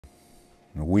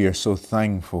We are so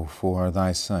thankful for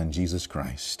thy Son, Jesus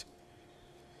Christ.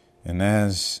 And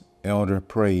as Elder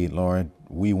prayed, Lord,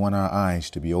 we want our eyes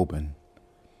to be open.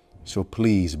 So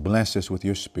please bless us with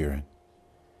your Spirit.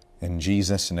 In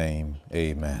Jesus' name,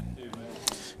 amen. Amen.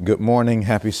 Good morning.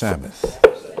 Happy Sabbath.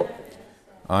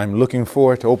 I'm looking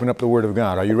forward to open up the Word of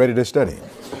God. Are you ready to study?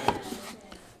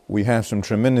 We have some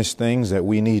tremendous things that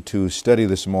we need to study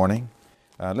this morning.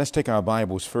 Let's take our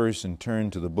Bibles first and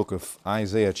turn to the book of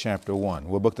Isaiah chapter 1.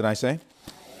 What book did I say?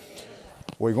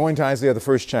 We're going to Isaiah, the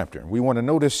first chapter. We want to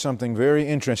notice something very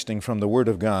interesting from the Word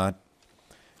of God.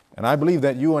 And I believe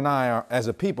that you and I, as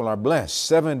a people, are blessed.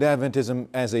 Seventh-day Adventism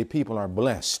as a people are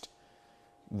blessed.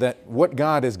 That what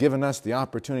God has given us the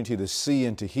opportunity to see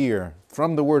and to hear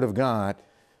from the Word of God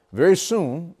very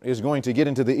soon is going to get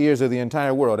into the ears of the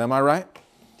entire world. Am I right?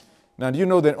 Now, do you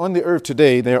know that on the earth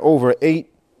today, there are over 8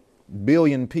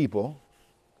 billion people,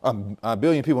 a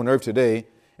billion people on earth today,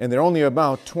 and there are only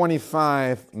about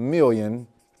 25 million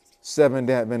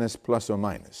Seventh-day Adventists plus or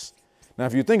minus. Now,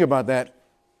 if you think about that,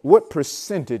 what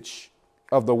percentage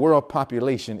of the world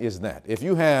population is that? If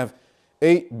you have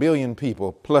 8 billion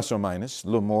people plus or minus, a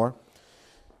little more,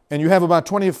 and you have about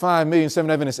 25 million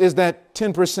Seventh-day Adventists, is that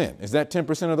 10%? Is that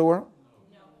 10% of the world?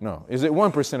 No. Is it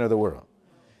 1% of the world?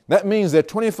 That means that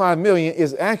 25 million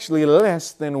is actually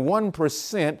less than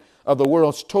 1% of the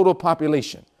world's total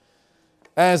population.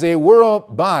 As a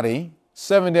world body,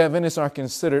 Seventh-day Adventists are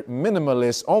considered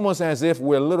minimalists, almost as if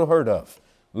we're little heard of,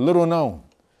 little known,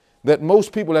 that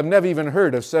most people have never even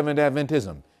heard of Seventh-day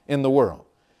Adventism in the world.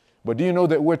 But do you know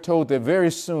that we're told that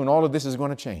very soon all of this is going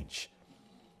to change?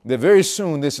 That very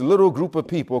soon this little group of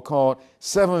people called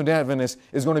Seventh-day Adventists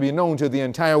is going to be known to the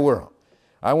entire world.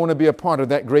 I want to be a part of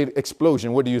that great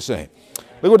explosion. What do you say?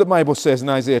 Look what the Bible says in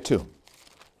Isaiah 2.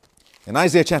 In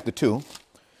Isaiah chapter 2,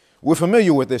 we're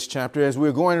familiar with this chapter. As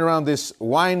we're going around this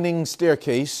winding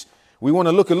staircase, we want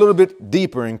to look a little bit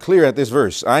deeper and clear at this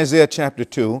verse. Isaiah chapter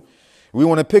 2. We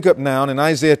want to pick up now in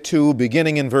Isaiah 2,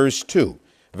 beginning in verse 2.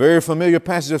 Very familiar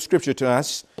passage of Scripture to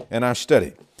us in our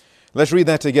study. Let's read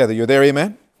that together. You're there,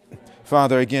 amen?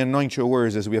 Father, again, anoint your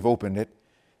words as we have opened it.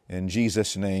 In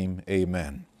Jesus' name,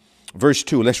 amen. Verse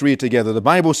 2, let's read it together. The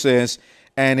Bible says,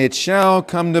 "And it shall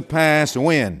come to pass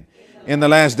when? In the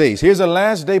last days." Here's a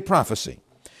last day prophecy.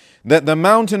 "That the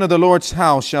mountain of the Lord's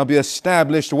house shall be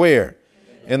established where?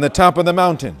 In the top of the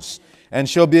mountains, and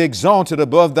shall be exalted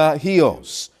above the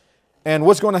hills." And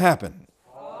what's going to happen?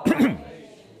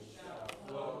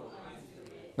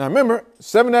 Now remember,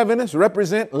 Seventh-day Adventists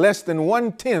represent less than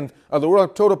 1/10 of the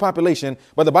world's total population.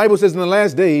 But the Bible says in the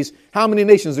last days, how many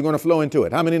nations are going to flow into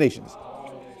it? How many nations?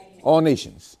 All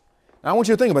nations. Now I want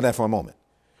you to think about that for a moment.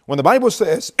 When the Bible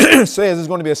says it's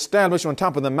going to be established on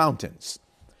top of the mountains,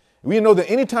 we know that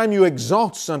anytime you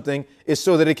exalt something, it's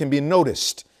so that it can be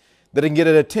noticed, that it can get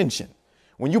attention.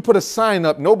 When you put a sign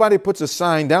up, nobody puts a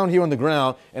sign down here on the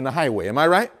ground in the highway. Am I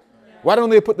right? Yeah. Why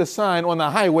don't they put the sign on the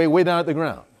highway way down at the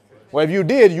ground? Well, if you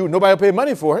did, nobody will pay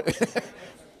money for it.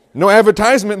 No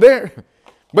advertisement there.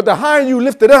 But the higher you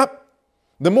lift it up,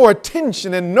 the more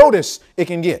attention and notice it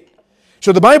can get.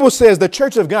 So the Bible says the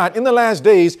church of God in the last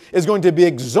days is going to be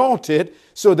exalted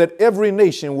so that every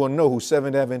nation will know who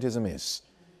Seventh-day Adventism is.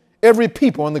 Every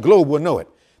people on the globe will know it.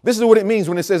 This is what it means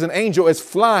when it says an angel is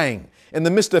flying in the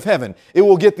midst of heaven. It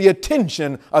will get the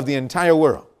attention of the entire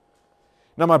world.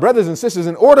 Now, my brothers and sisters,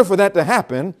 in order for that to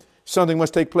happen, something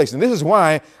must take place. And this is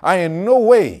why I in no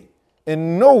way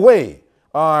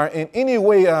are in any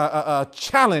way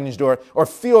challenged or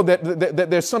feel that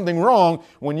there's something wrong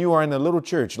when you are in a little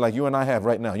church like you and I have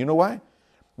right now. You know why?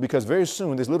 Because very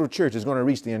soon this little church is going to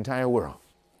reach the entire world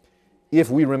if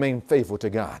we remain faithful to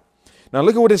God. Now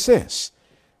look at what it says.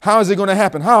 How is it going to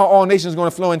happen? How are all nations going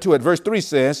to flow into it? Verse 3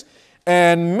 says,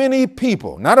 "And many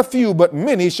people," not a few, but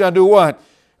many, "shall do what?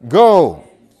 Go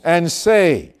and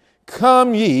say,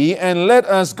 Come ye, and let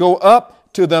us go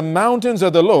up to the mountains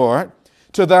of the Lord,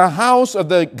 to the house of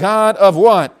the God of"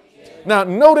 what? Now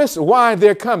notice why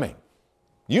they're coming.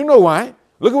 You know why.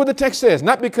 Look at what the text says.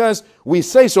 Not because we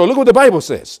say so. Look what the Bible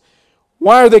says.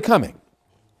 Why are they coming?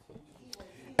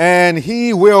 "And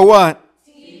he will" what?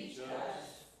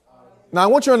 Now, I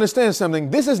want you to understand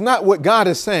something. This is not what God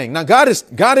is saying. Now, God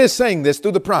is saying this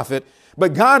through the prophet,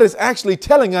 but God is actually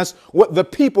telling us what the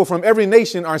people from every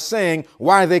nation are saying,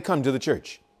 why they come to the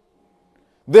church.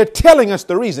 They're telling us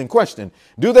the reason. Question: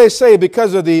 do they say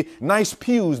because of the nice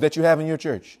pews that you have in your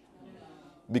church?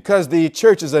 Because the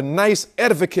church is a nice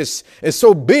edifice, it's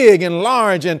so big and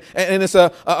large, and it's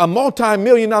a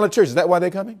multi-million-dollar church. Is that why they're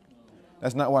coming?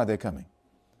 That's not why they're coming.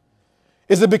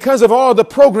 Is it because of all the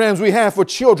programs we have for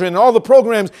children, all the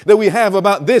programs that we have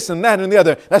about this and that and the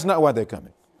other? That's not why they're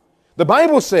coming. The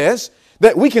Bible says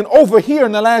that we can overhear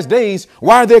in the last days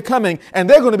while they're coming, and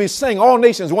they're going to be saying, all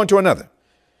nations one to another,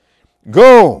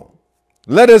 go,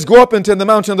 let us go up into the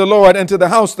mountain of the Lord and to the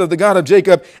house of the God of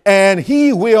Jacob, and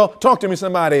he will, talk to me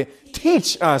somebody,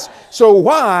 teach us. So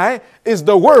why is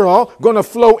the world going to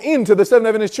flow into the Seventh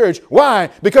Adventist Church? Why?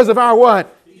 Because of our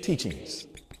what? Teachings.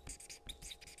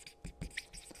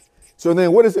 So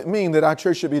then what does it mean that our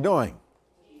church should be doing?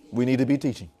 We need to be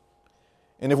teaching.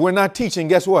 And if we're not teaching,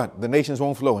 guess what? The nations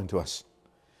won't flow into us.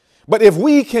 But if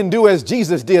we can do as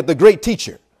Jesus did, the great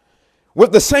teacher,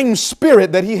 with the same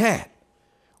spirit that he had,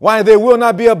 why, there will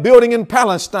not be a building in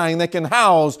Palestine that can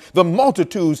house the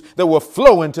multitudes that will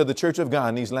flow into the church of God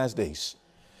in these last days.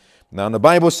 Now, the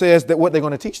Bible says that what they're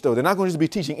going to teach, though, they're not going to just be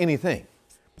teaching anything.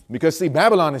 Because, see,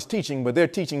 Babylon is teaching, but they're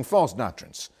teaching false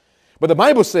doctrines. But the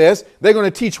Bible says they're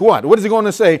going to teach what? What is it going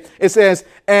to say? It says,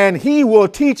 and he will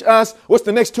teach us. What's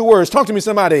the next two words? Talk to me,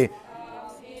 somebody.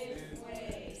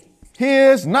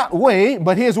 His, not way,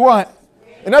 but his what?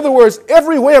 In other words,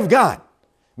 every way of God,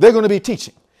 they're going to be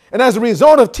teaching. And as a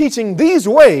result of teaching these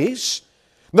ways,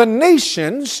 the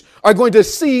nations are going to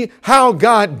see how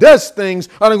God does things,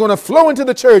 and are going to flow into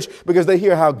the church because they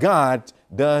hear how God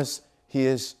does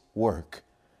his work.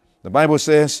 The Bible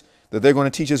says that they're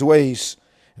going to teach his ways,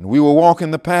 and we will walk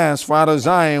in the paths, for out of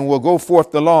Zion will go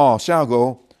forth the law, shall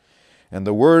go, and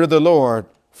the word of the Lord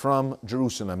from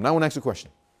Jerusalem. Now I want to ask you a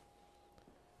question.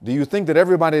 Do you think that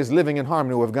everybody is living in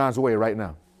harmony with God's way right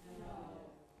now?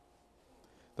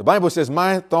 The Bible says,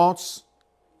 my thoughts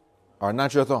are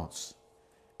not your thoughts,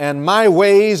 and my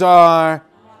ways are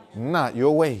not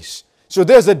your ways. So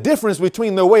there's a difference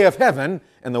between the way of heaven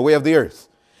and the way of the earth.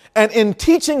 And in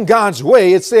teaching God's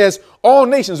way, it says all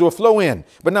nations will flow in.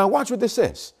 But now watch what this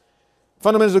says.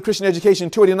 Fundamentals of Christian Education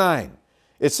 289.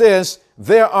 It says,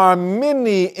 there are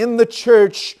many in the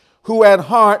church who at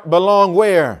heart belong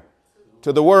where?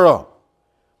 To the world.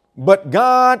 But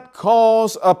God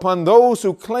calls upon those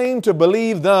who claim to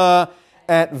believe the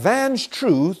advanced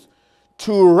truth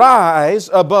to rise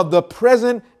above the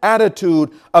present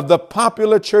attitude of the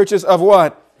popular churches of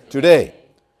what? Today.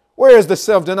 Where is the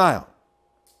self-denial?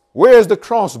 Where is the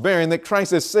cross-bearing that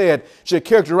Christ has said should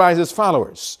characterize his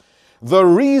followers? The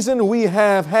reason we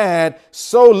have had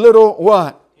so little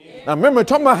what? Now remember,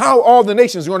 talking about how all the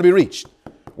nations are going to be reached.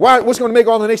 Why? What's going to make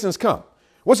all the nations come?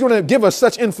 What's going to give us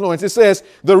such influence? It says,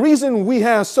 the reason we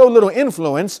have so little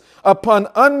influence upon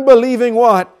unbelieving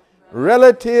what?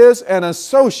 Relatives and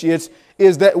associates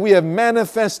is that we have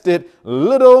manifested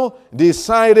little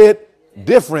decided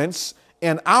difference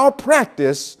in our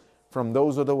practice from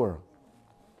those of the world.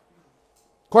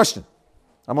 Question.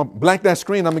 I'm going to blank that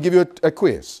screen. I'm going to give you a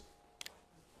quiz.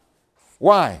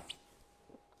 Why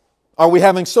are we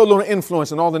having so little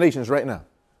influence in all the nations right now?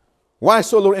 Why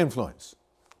so little influence?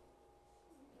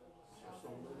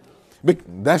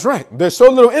 That's right. There's so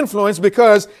little influence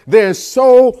because there's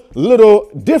so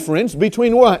little difference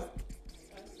between what?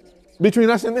 Between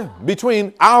us and them.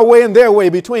 Between our way and their way.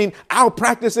 Between our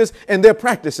practices and their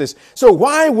practices. So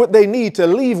why would they need to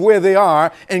leave where they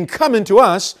are and come into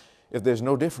us if there's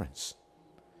no difference?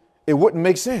 It wouldn't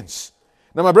make sense.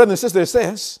 Now, my brother and sister, it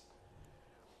says,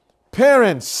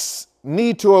 parents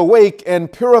need to awake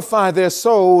and purify their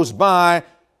souls by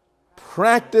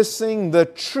practicing the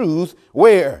truth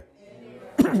where?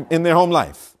 In their home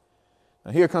life.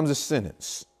 Now here comes a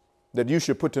sentence that you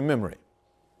should put to memory,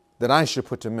 that I should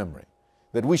put to memory,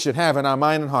 that we should have in our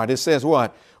mind and heart. It says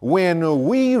what? When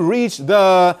we reach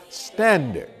the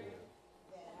standard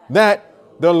that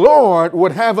the Lord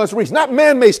would have us reach, not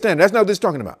man-made standard. That's not what this is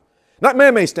talking about. Not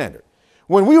man-made standard.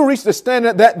 When we reach the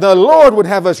standard that the Lord would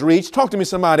have us reach, talk to me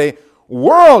somebody,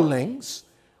 worldlings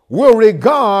will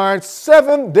regard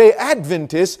Seventh-day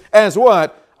Adventists as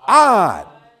what? Odd,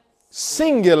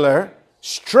 singular,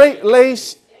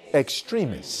 straight-laced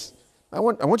extremists. I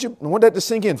want that to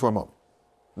sink in for a moment.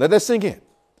 Let that sink in.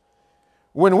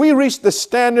 When we reach the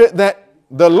standard that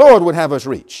the Lord would have us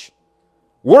reach,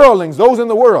 worldlings, those in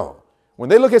the world, when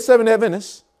they look at Seventh-day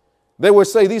Adventists, they would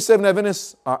say these Seventh-day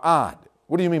Adventists are odd.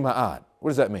 What do you mean by odd?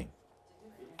 What does that mean?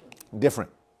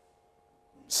 Different.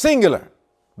 Singular.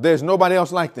 There's nobody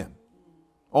else like them.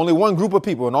 Only one group of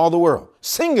people in all the world.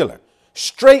 Singular.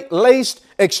 Straight-laced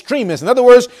extremists. In other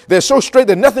words, they're so straight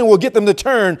that nothing will get them to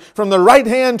turn from the right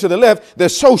hand to the left. They're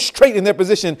so straight in their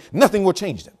position, nothing will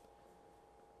change them.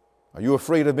 Are you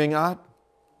afraid of being odd?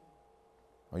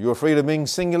 Are you afraid of being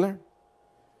singular?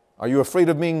 Are you afraid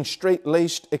of being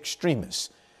straight-laced extremists?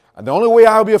 And the only way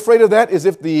I'll be afraid of that is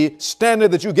if the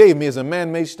standard that you gave me is a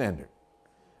man-made standard.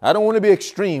 I don't want to be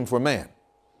extreme for man.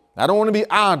 I don't want to be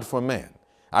odd for man.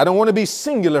 I don't want to be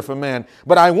singular for man,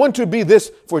 but I want to be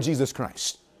this for Jesus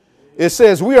Christ. It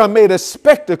says we are made a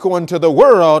spectacle unto the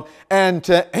world and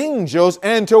to angels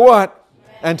and to what?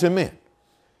 And to men.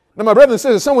 Now, my brothers and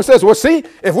sisters, someone says, well, see,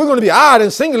 if we're going to be odd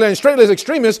and singular and straight as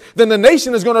extremists, then the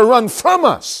nation is going to run from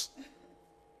us.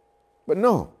 But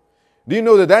no. Do you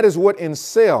know that that is what in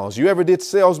sales? You ever did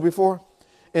sales before?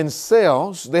 In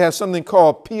sales, they have something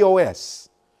called POS.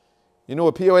 You know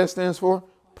what POS stands for?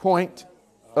 Point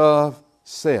of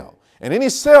sale. And any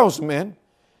salesman,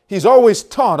 he's always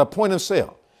taught a point of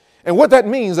sale. And what that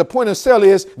means, a point of sale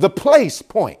is the place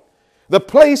point, the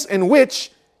place in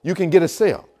which you can get a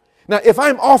sale. Now, if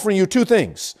I'm offering you two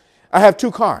things, I have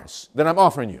two cars that I'm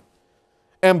offering you,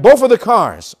 and both of the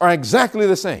cars are exactly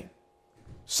the same.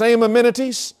 Same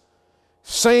amenities,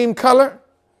 same color,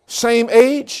 same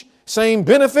age, same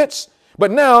benefits.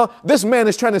 But now this man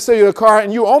is trying to sell you a car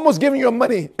and you're almost giving your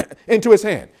money into his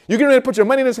hand. You're getting ready to put your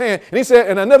money in his hand. And he said,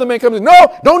 and another man comes in,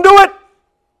 no, don't do it.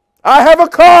 I have a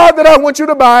car that I want you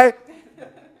to buy.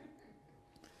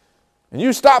 And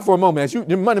you stop for a moment. As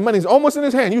your money's almost in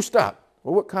his hand. You stop.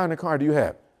 Well, what kind of car do you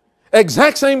have?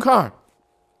 Exact same car.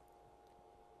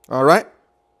 All right.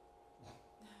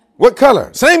 What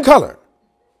color? Same color.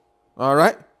 All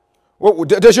right. Well,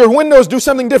 does your windows do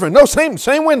something different? No,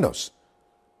 same windows.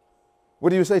 What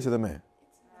do you say to the man?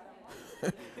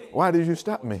 Why did you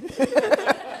stop me?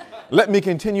 Let me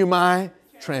continue my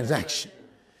transaction.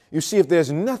 You see, if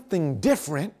there's nothing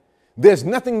different, there's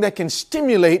nothing that can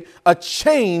stimulate a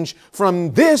change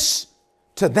from this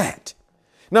to that.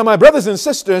 Now, my brothers and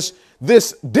sisters,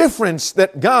 this difference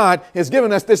that God has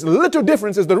given us, this little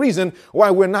difference is the reason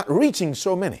why we're not reaching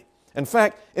so many. In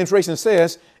fact, information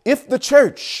says, if the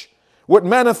church would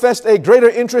manifest a greater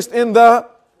interest in the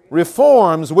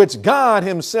reforms which God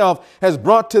himself has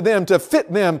brought to them to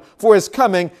fit them for his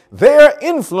coming, their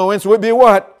influence would be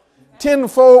what?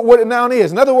 Tenfold what it now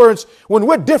is. In other words, when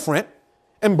we're different,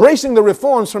 embracing the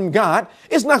reforms from God,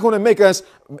 it's not going to make us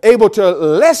able to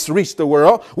less reach the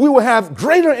world. We will have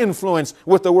greater influence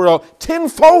with the world,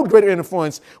 tenfold greater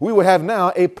influence. We will have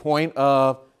now a point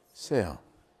of sale,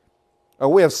 a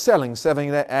way of selling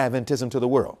that Adventism to the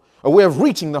world, a way of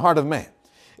reaching the heart of man.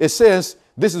 It says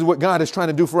this is what God is trying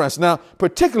to do for us. Now,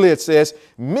 particularly it says,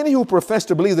 many who profess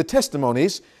to believe the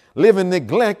testimonies live in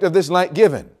neglect of this light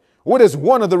given. What is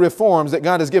one of the reforms that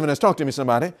God has given us? Talk to me,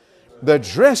 somebody. The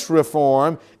dress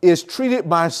reform is treated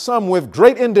by some with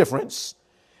great indifference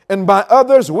and by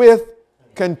others with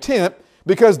contempt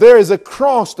because there is a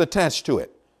cross attached to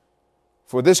it.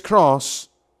 For this cross,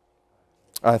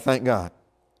 I thank God.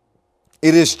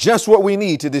 It is just what we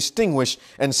need to distinguish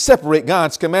and separate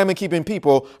God's commandment-keeping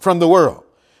people from the world.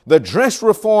 The dress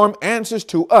reform answers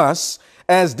to us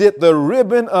as did the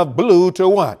ribbon of blue to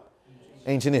what?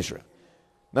 Ancient Israel.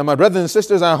 Now, my brothers and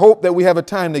sisters, I hope that we have a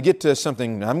time to get to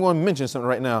something. I'm going to mention something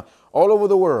right now. All over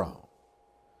the world,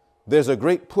 there's a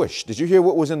great push. Did you hear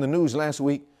what was in the news last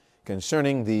week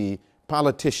concerning the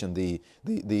politician,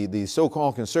 the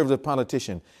so-called conservative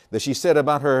politician, that she said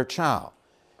about her child?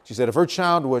 She said if her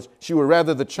child was, she would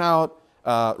rather the child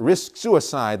risk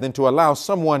suicide than to allow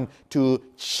someone to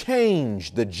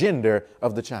change the gender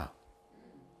of the child.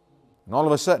 And all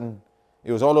of a sudden,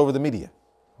 it was all over the media.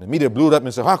 The media blew it up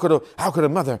and said, how could a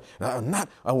mother not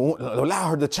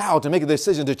allow the child to make a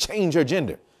decision to change her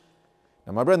gender?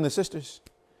 Now, my brothers and sisters,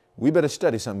 we better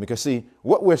study something because, see,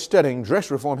 what we're studying,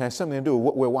 dress reform, has something to do with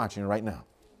what we're watching right now.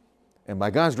 And by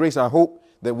God's grace, I hope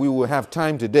that we will have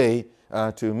time today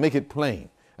to make it plain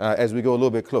as we go a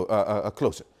little bit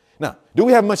closer. Now, do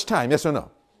we have much time? Yes or no?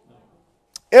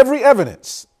 Every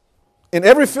evidence in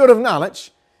every field of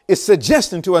knowledge is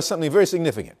suggesting to us something very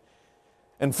significant.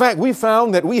 In fact, we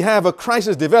found that we have a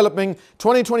crisis developing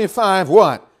 2025.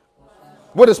 What?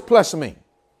 What does plus mean?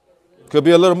 Could be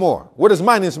a little more. What does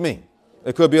minus mean?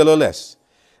 It could be a little less.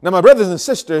 Now, my brothers and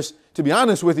sisters, to be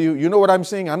honest with you, you know what I'm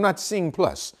seeing? I'm not seeing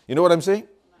plus. You know what I'm seeing?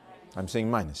 I'm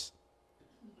seeing minus.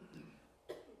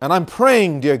 And I'm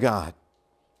praying, dear God,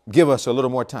 give us a little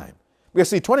more time. Because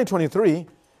see, 2023,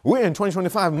 we're in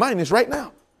 2025 minus right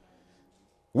now.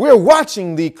 We're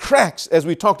watching the cracks as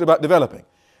we talked about developing.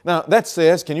 Now, that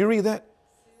says, can you read that?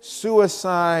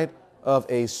 Suicide of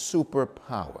a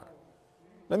superpower.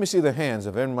 Let me see the hands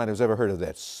of everybody who's ever heard of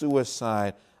that.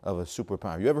 Suicide of a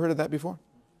superpower. You ever heard of that before?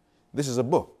 This is a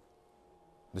book.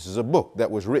 This is a book that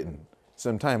was written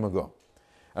some time ago.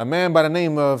 A man by the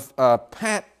name of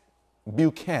Pat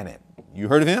Buchanan. You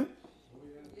heard of him?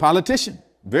 Politician,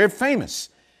 very famous.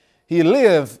 He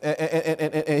lived,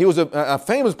 and he was a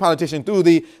famous politician through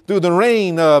the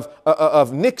reign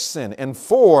of Nixon and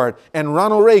Ford and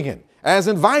Ronald Reagan as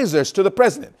advisors to the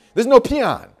president. There's no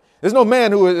peon. There's no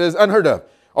man who is unheard of.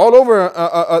 All over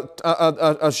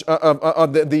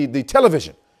the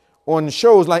television on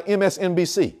shows like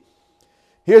MSNBC.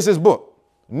 Here's his book.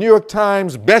 New York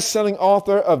Times best-selling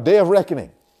author of Day of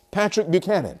Reckoning, Patrick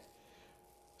Buchanan.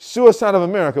 Suicide of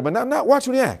America. But now watch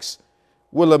what he asks.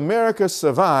 Will America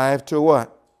survive to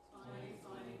what?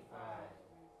 2025.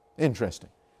 Interesting.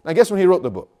 Now guess when he wrote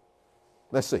the book?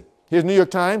 Let's see. Here's New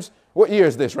York Times. What year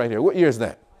is this right here? What year is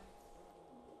that?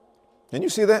 Can you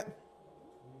see that?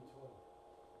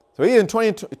 So he in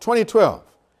 2012.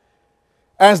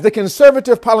 As the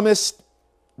conservative polemist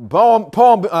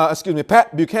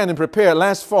Pat Buchanan prepared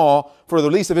last fall for the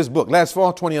release of his book, last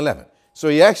fall 2011. So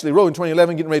he actually wrote in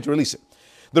 2011, getting ready to release it.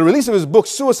 The release of his book,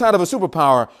 Suicide of a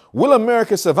Superpower, Will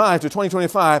America Survive to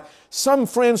 2025? Some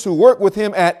friends who worked with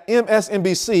him at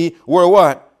MSNBC were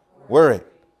what? Worried.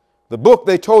 The book,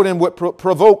 they told him, would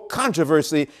provoke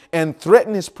controversy and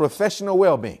threaten his professional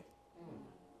well-being.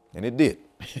 And it did.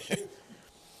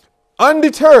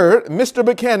 Undeterred, Mr.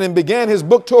 Buchanan began his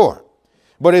book tour,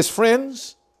 but his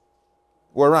friends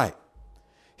were right.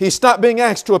 He stopped being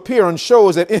asked to appear on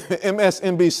shows at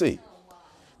MSNBC.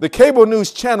 The cable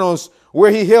news channels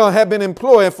where he had been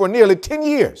employed for nearly 10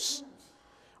 years.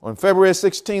 On February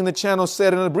 16, the channel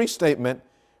said in a brief statement,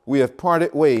 "We have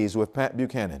parted ways with Pat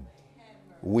Buchanan.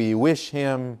 We wish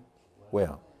him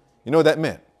well." You know what that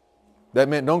meant? That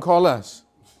meant don't call us,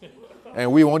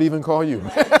 and we won't even call you.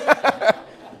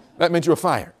 That meant you were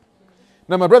fired.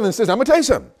 Now, my brother and sister, I'm going to tell you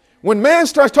something. When man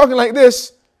starts talking like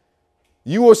this,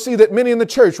 you will see that many in the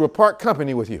church will part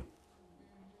company with you.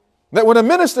 That when a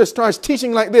minister starts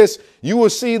teaching like this, you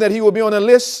will see that he will be on a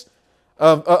list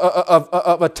of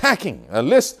attacking, a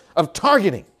list of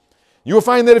targeting. You will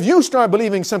find that if you start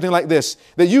believing something like this,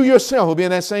 that you yourself will be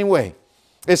in that same way.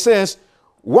 It says,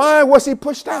 why was he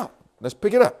pushed out? Let's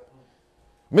pick it up.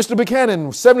 Mr.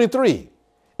 Buchanan, 73,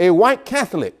 a white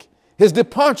Catholic. His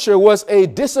departure was a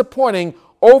disappointing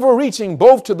overreaching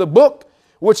both to the book,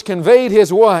 which conveyed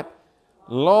his what?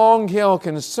 Long-held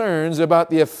concerns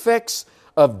about the effects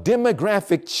of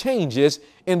demographic changes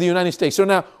in the United States. So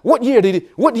now, what year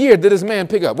did this man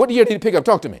pick up? What year did he pick up?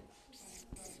 Talk to me.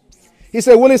 He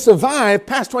said, will he survive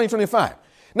past 2025?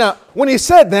 Now, when he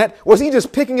said that, was he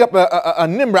just picking up a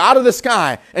number out of the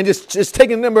sky and just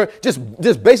taking a number,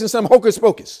 just basing some hocus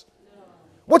pocus? No.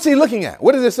 What's he looking at?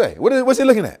 What does it say? What's he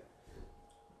looking at?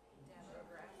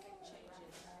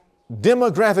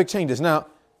 Demographic changes. Now,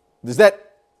 is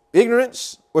that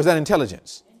ignorance or is that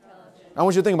intelligence? I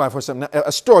want you to think about it for a second. Now,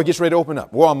 a store gets ready to open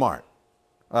up. Walmart,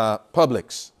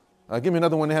 Publix. Give me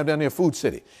another one they have down there, Food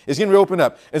City. It's getting ready to open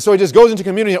up. And so it just goes into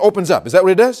community and opens up. Is that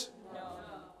what it does?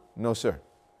 No. No, sir.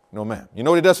 No, ma'am. You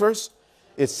know what it does first?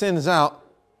 It sends out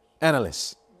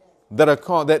analysts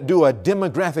that do a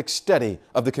demographic study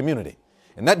of the community.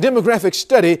 And that demographic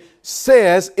study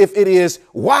says if it is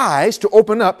wise to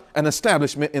open up an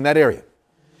establishment in that area.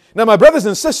 Now, my brothers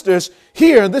and sisters,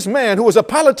 here, this man who was a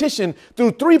politician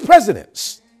through 3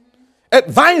 presidents,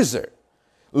 advisor,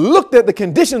 looked at the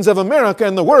conditions of America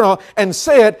and the world and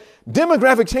said,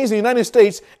 demographic change in the United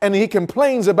States, and he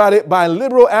complains about it by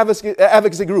liberal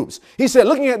advocacy groups. He said,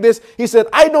 looking at this, he said,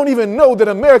 I don't even know that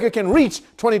America can reach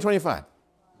 2025.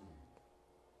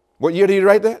 What year did he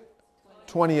write that?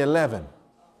 2011.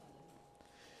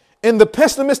 In the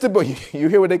pessimistic book, you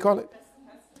hear what they call it?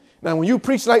 Now, when you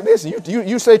preach like this,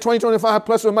 you say 2025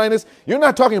 plus or minus, you're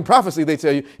not talking prophecy, they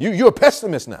tell you. You're a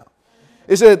pessimist now.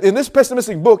 It said in this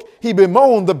pessimistic book, he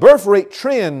bemoaned the birth rate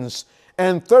trends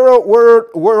and third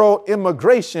world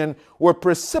immigration were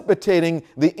precipitating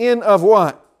the end of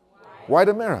what? White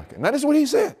America. Now, this is what he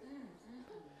said.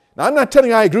 Now, I'm not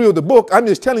telling you I agree with the book. I'm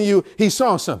just telling you he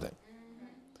saw something.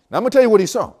 Now, I'm going to tell you what he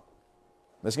saw.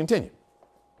 Let's continue.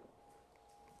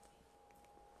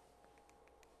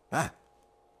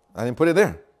 I didn't put it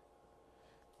there.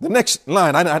 The next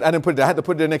line, I didn't put it there. I had to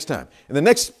put it there next time. In the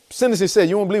next sentence he said,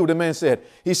 you won't believe what the man said.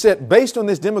 He said, based on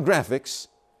this demographics,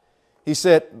 he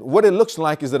said, what it looks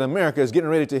like is that America is getting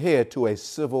ready to head to a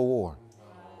civil war.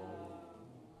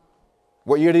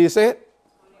 What year did he say it?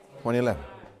 2011.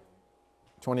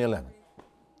 2011.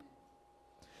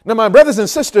 Now, my brothers and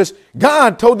sisters,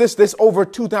 God told this over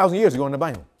 2,000 years ago in the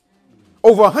Bible.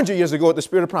 Over 100 years ago at the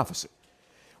Spirit of Prophecy.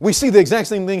 We see the exact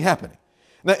same thing happening.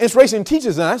 Now, inspiration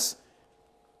teaches us,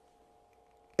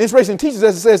 it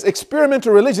says,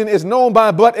 experimental religion is known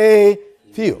by but a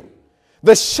few.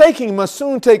 The shaking must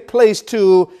soon take place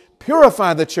to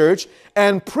purify the church,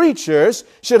 and preachers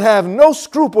should have no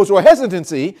scruples or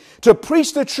hesitancy to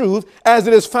preach the truth as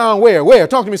it is found where? Where?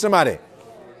 Talk to me, somebody.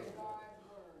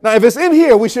 Now, if it's in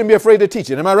here, we shouldn't be afraid to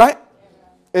teach it. Am I right?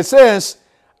 It says,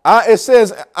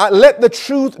 let the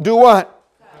truth do what?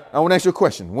 I want to ask you a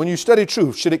question. When you study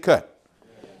truth, should it cut?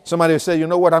 Somebody will say, you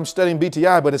know what? I'm studying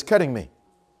BTI, but it's cutting me.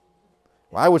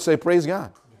 Well, I would say praise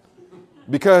God.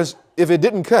 Because if it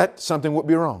didn't cut, something would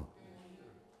be wrong.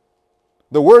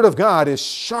 The word of God is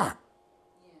sharp.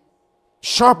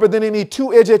 Sharper than any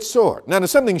two-edged sword. Now, if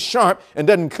something's sharp and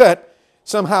doesn't cut,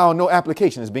 somehow no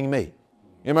application is being made.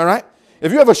 Am I right?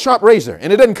 If you have a sharp razor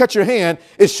and it doesn't cut your hand,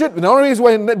 it should. The only reason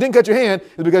why it didn't cut your hand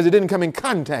is because it didn't come in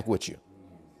contact with you.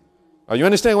 Are you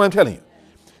understanding what I'm telling you?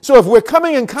 So if we're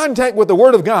coming in contact with the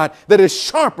word of God that is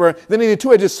sharper than any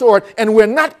two-edged sword and we're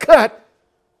not cut,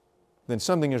 then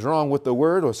something is wrong with the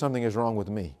word or something is wrong with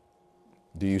me.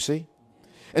 Do you see?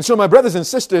 And so, my brothers and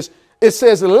sisters, it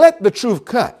says, let the truth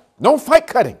cut. Don't fight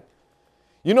cutting.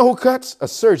 You know who cuts? A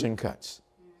surgeon cuts.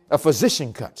 A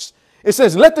physician cuts. It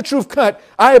says, let the truth cut.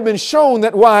 I have been shown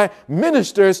that why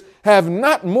ministers have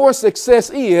not more success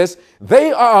is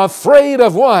they are afraid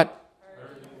of what?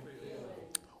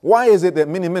 Why is it that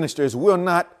many ministers will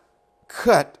not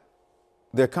cut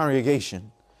their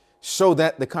congregation so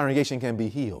that the congregation can be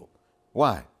healed?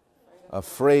 Why?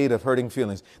 Afraid of hurting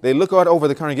feelings. They look out over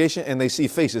the congregation and they see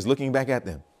faces looking back at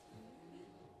them.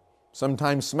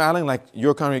 Sometimes smiling like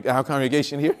our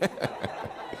congregation here.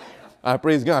 I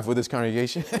praise God for this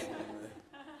congregation.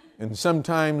 And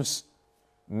sometimes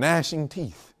gnashing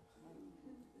teeth.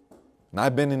 And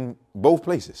I've been in both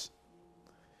places.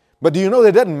 But do you know that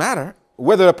it doesn't matter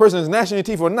whether a person is gnashing their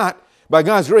teeth or not? By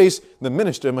God's grace, the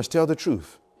minister must tell the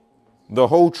truth. The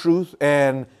whole truth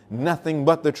and nothing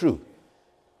but the truth.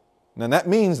 Now that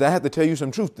means that I have to tell you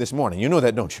some truth this morning. You know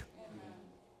that, don't you?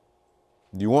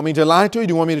 Do you want me to lie to you?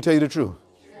 Do you want me to tell you the truth?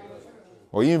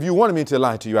 Well, even if you wanted me to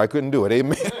lie to you, I couldn't do it.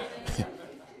 Amen.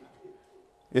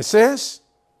 It says,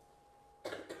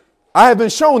 I have been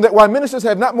shown that why ministers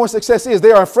have not more success is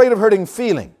they are afraid of hurting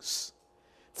feelings.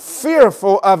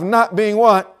 Fearful of not being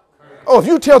what? Oh, if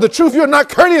you tell the truth, you're not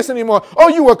courteous anymore. Oh,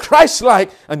 you were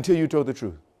Christ-like until you told the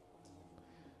truth.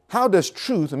 How does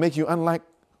truth make you unlike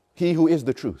he who is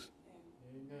the truth?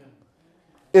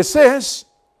 It says,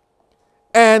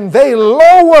 and they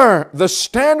lower the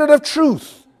standard of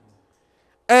truth.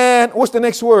 And what's the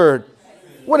next word?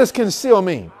 What does conceal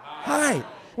mean? Hide.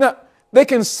 Now, they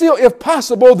conceal, if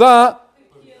possible, the...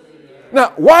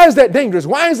 Now, why is that dangerous?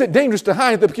 Why is it dangerous to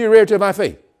hide the peculiarity of our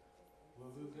faith?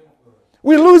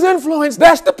 We lose influence.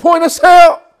 That's the point of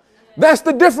sale. That's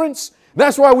the difference.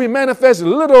 That's why we manifest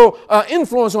little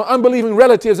influence on unbelieving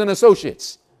relatives and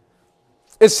associates.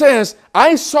 It says,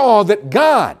 I saw that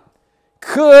God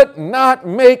could not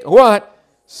make what?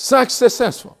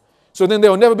 Successful. So then they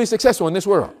will never be successful in this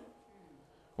world.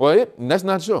 Well, that's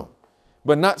not so.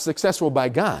 But not successful by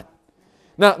God.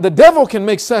 Now, the devil can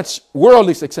make such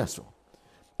worldly successful.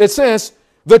 It says,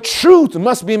 the truth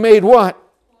must be made what?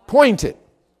 Pointed.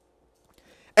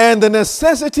 And the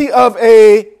necessity of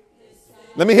a...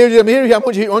 Let me hear you. I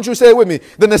want you to say it with me.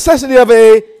 The necessity of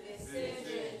a...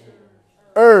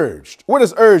 Urged. What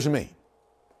does urge mean?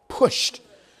 Pushed.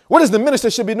 What does the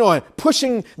minister should be doing?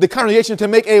 Pushing the congregation to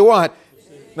make a what?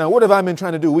 Now, what have I been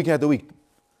trying to do week after week?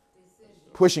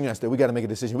 Pushing us that we got to make a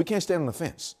decision. We can't stand on the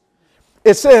fence.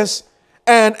 It says,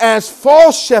 and as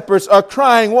false shepherds are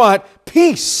crying what?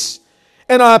 Peace.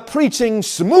 And are preaching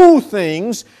smooth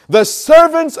things, the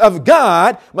servants of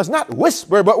God must not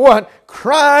whisper, but what?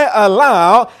 Cry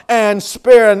aloud and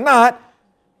spare not.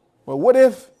 Well, what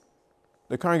if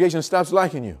the congregation stops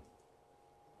liking you?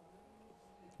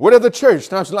 What if the church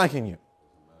stops liking you?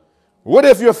 What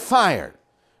if you're fired?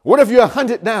 What if you're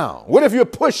hunted down? What if you're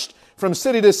pushed from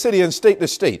city to city and state to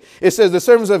state? It says the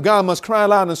servants of God must cry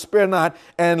aloud and spare not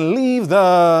and leave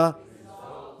the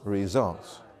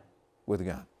results with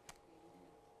God.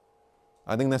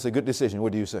 I think that's a good decision.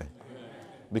 What do you say?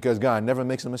 Because God never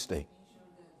makes a mistake.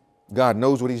 God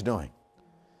knows what he's doing.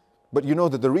 But you know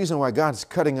that the reason why God's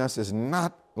cutting us is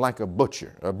not like a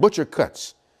butcher. A butcher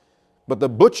cuts. But the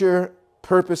butcher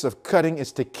purpose of cutting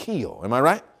is to kill. Am I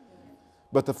right?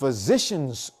 But the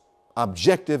physician's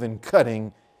objective in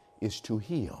cutting is to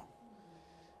heal.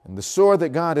 And the sword that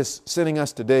God is sending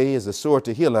us today is a sword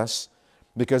to heal us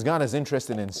because God is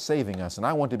interested in saving us. And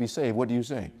I want to be saved. What do you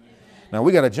say? Now,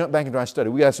 we got to jump back into our study.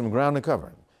 We got some ground to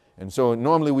cover. And so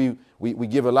normally we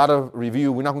give a lot of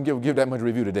review. We're not going to give that much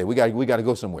review today. We got to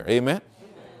go somewhere. Amen?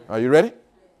 Are you ready?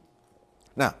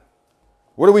 Now,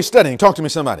 what are we studying? Talk to me,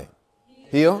 somebody.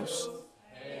 Heels,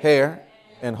 hair,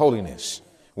 and holiness.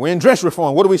 We're in dress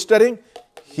reform. What are we studying?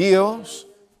 Heels,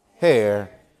 hair,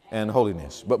 and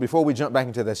holiness. But before we jump back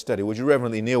into that study, would you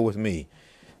reverently kneel with me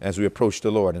as we approach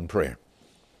the Lord in prayer?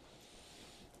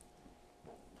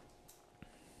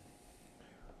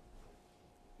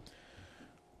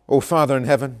 Oh, Father in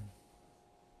heaven,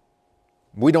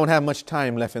 we don't have much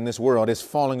time left in this world. It's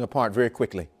falling apart very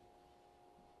quickly.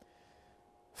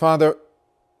 Father,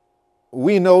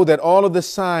 we know that all of the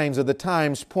signs of the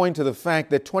times point to the fact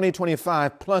that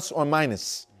 2025 plus or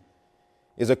minus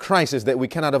is a crisis that we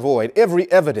cannot avoid. Every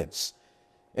evidence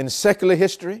in secular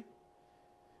history,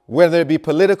 whether it be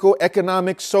political,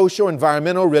 economic, social,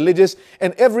 environmental, religious,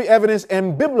 and every evidence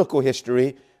in biblical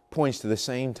history points to the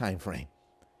same time frame.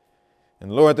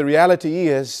 And Lord, the reality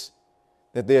is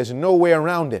that there's no way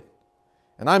around it.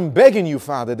 And I'm begging you,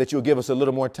 Father, that you'll give us a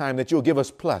little more time, that you'll give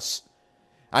us plus.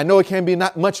 I know it can be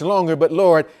not much longer, but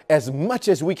Lord, as much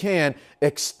as we can,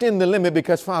 extend the limit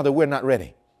because, Father, we're not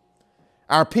ready.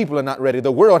 Our people are not ready.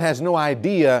 The world has no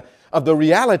idea of the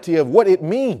reality of what it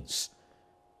means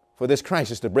for this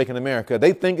crisis to break in America.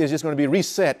 They think it's just going to be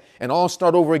reset and all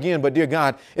start over again. But dear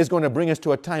God, it's going to bring us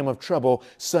to a time of trouble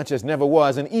such as never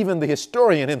was. And even the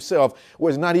historian himself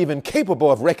was not even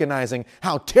capable of recognizing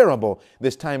how terrible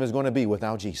this time is going to be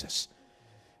without Jesus.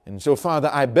 And so,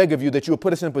 Father, I beg of you that you will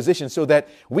put us in position so that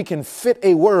we can fit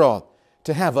a world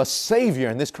to have a Savior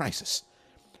in this crisis,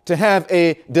 to have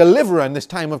a deliverer in this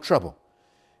time of trouble.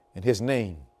 And his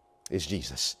name is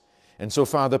Jesus. And so,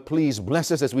 Father, please bless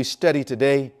us as we study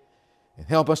today and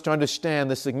help us to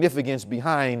understand the significance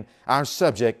behind our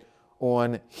subject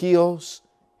on heels,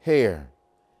 hair,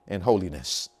 and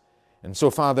holiness. And so,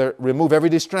 Father, remove every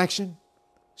distraction.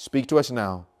 Speak to us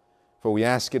now, for we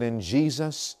ask it in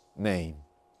Jesus' name.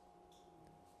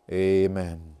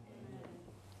 Amen.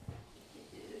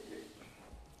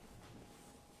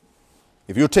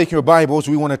 If you'll take your Bibles,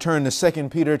 we want to turn to 2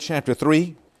 Peter chapter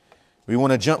 3. We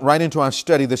want to jump right into our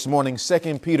study this morning,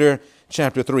 2 Peter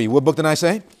chapter 3. What book did I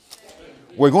say?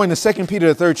 We're going to 2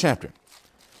 Peter, the 3rd chapter.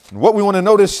 And what we want to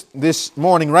notice this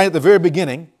morning, right at the very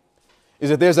beginning, is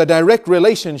that there's a direct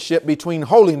relationship between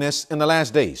holiness and the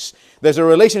last days. There's a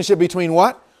relationship between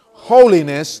what?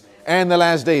 Holiness and the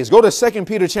last days. Go to 2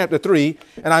 Peter chapter 3,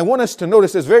 and I want us to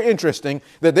notice it's very interesting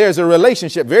that there's a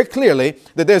relationship, very clearly,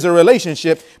 that there's a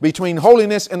relationship between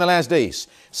holiness and the last days.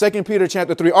 2 Peter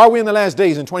chapter 3, are we in the last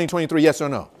days in 2023, yes or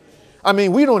no? I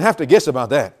mean, we don't have to guess about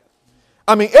that.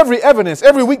 I mean, every evidence,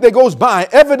 every week that goes by,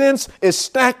 evidence is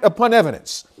stacked upon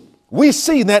evidence. We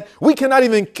see that we cannot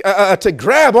even, to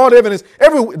grab all the evidence,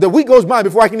 the week goes by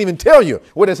before I can even tell you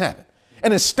what has happened.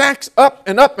 And it stacks up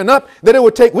and up and up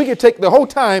that we could take the whole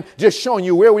time just showing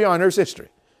you where we are in Earth's history.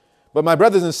 But my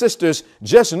brothers and sisters,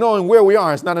 just knowing where we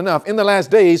are is not enough. In the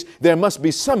last days, there must be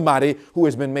somebody who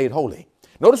has been made holy.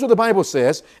 Notice what the Bible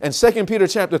says in 2 Peter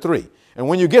chapter 3. And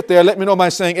when you get there, let me know by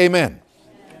saying amen.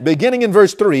 Beginning in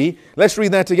verse 3, let's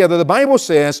read that together. The Bible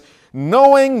says,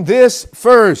 knowing this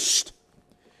first,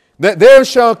 that there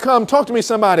shall come, talk to me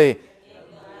somebody.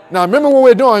 Now remember what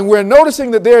we're doing. We're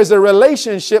noticing that there's a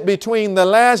relationship between the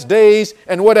last days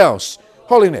and what else?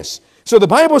 Holiness. So the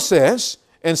Bible says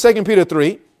in 2 Peter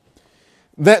 3,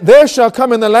 that there shall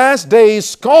come in the last days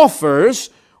scoffers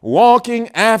walking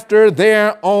after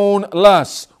their own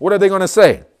lusts. What are they going to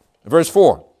say? Verse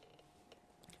 4.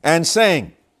 And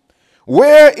saying,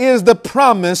 where is the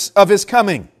promise of his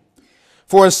coming?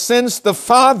 For since the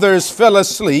fathers fell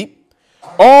asleep,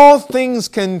 all things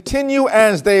continue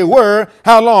as they were.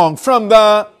 How long? From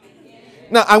the...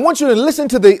 Now, I want you to listen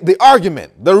to the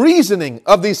argument, the reasoning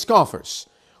of these scoffers.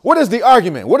 What is the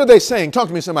argument? What are they saying? Talk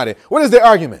to me, somebody. What is the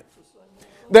argument?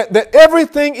 That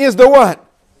everything is the what?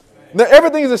 That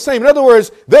everything is the same. In other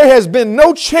words, there has been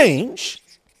no change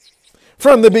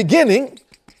from the beginning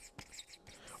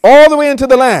all the way into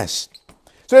the last.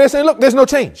 So they're saying, look, there's no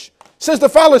change. Since the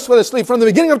fathers fell asleep, from the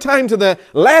beginning of time to the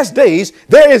last days,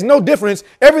 there is no difference.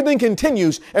 Everything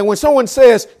continues. And when someone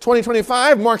says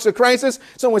 2025 marks a crisis,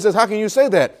 someone says, how can you say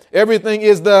that? Everything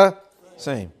is the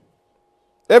same.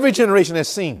 Every generation has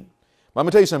seen. But I'm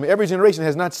going to tell you something. Every generation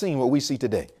has not seen what we see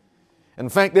today. In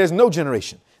fact, there's no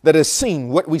generation that has seen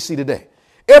what we see today.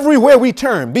 Everywhere we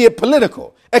turn, be it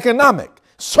political, economic,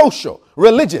 social,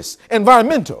 religious,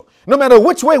 environmental, no matter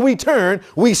which way we turn,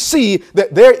 we see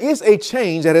that there is a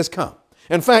change that has come.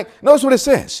 In fact, notice what it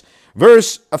says.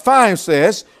 Verse 5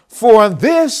 says, for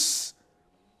this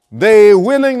they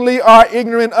willingly are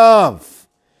ignorant of,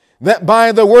 that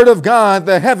by the word of God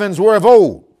the heavens were of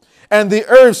old, and the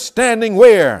earth standing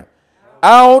where?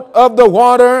 Out of the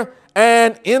water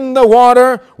and in the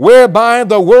water, whereby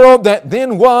the world that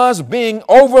then was being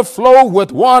overflowed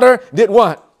with water did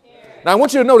what? Now I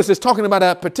want you to notice it's talking about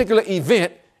a particular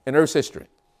event in Earth's history.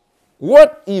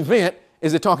 What event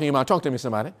is it talking about? Talk to me,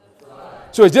 somebody.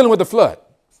 So it's dealing with the flood.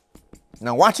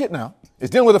 Now watch it now. It's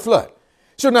dealing with the flood.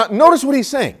 So now notice what he's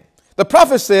saying. The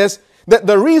prophet says that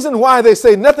the reason why they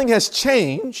say nothing has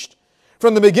changed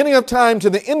from the beginning of time to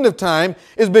the end of time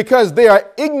is because they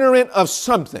are ignorant of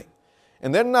something.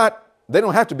 And they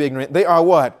don't have to be ignorant. They are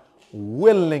what?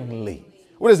 Willingly.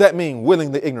 What does that mean,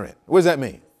 willingly ignorant? What does that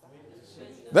mean?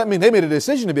 That means they made a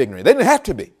decision to be ignorant. They didn't have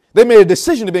to be. They made a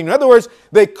decision to be ignorant. In other words,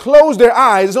 they closed their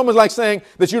eyes. It's almost like saying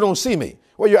that you don't see me.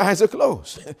 Well, your eyes are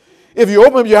closed. If you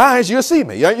open up your eyes, you'll see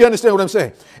me. You understand what I'm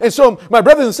saying? And so my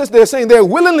brothers and sisters, they're saying they're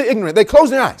willingly ignorant. They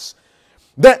closed their eyes.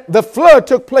 That the flood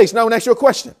took place. Now I want to ask you a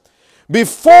question.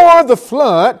 Before the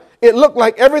flood, it looked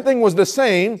like everything was the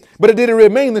same, but it didn't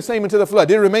remain the same until the flood.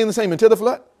 Did it remain the same until the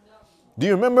flood? No. Do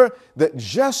you remember that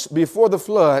just before the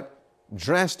flood,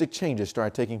 drastic changes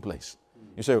started taking place?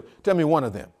 You say, tell me one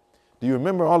of them. Do you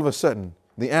remember all of a sudden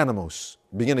the animals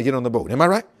begin to get on the boat? Am I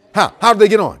right? How? How did they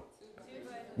get on?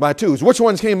 By twos. Which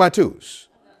ones came by twos?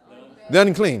 The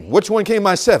unclean. Which one came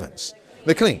by sevens?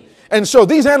 The clean. And so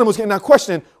these animals came. Now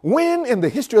question, when in the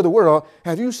history of the world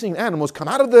have you seen animals come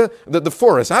out of the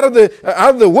forest, out of the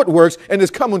woodworks, and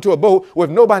just come into a boat with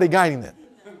nobody guiding them?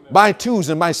 By twos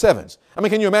and by sevens. I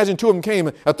mean, can you imagine two of them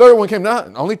came, a third one came,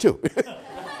 no, only two.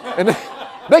 And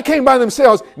they came by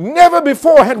themselves. Never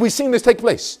before had we seen this take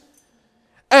place.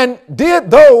 And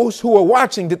did those who were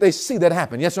watching, did they see that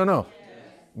happen? Yes or no?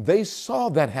 They saw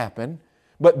that happen,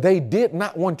 but they did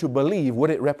not want to believe what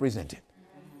it represented.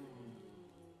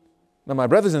 Now, my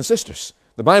brothers and sisters,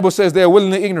 the Bible says they are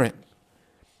willingly ignorant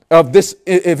of this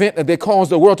event that they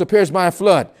caused the world to perish by a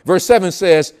flood. Verse 7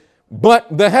 says, but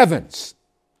the heavens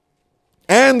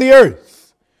and the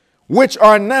earth, which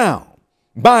are now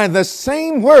by the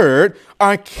same word,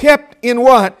 are kept in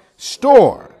what?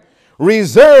 Store,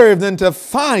 reserved unto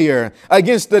fire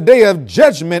against the day of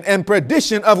judgment and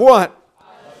perdition of what?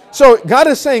 So God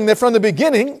is saying that from the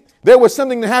beginning, there was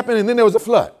something that happened and then there was a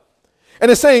flood. And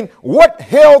it's saying what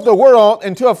held the world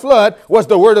until a flood was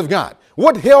the word of God.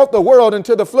 What held the world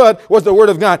until the flood was the word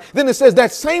of God. Then it says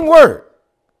that same word,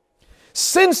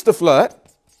 since the flood,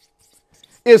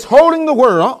 is holding the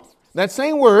world, that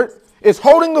same word is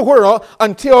holding the world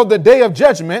until the day of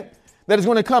judgment that is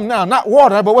going to come now. Not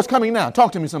water, but what's coming now?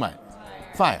 Talk to me, somebody.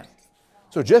 Fire.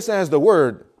 So just as the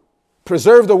word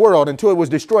preserved the world until it was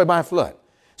destroyed by a flood.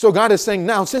 So God is saying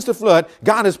now, since the flood,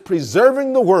 God is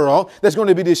preserving the world that's going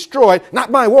to be destroyed,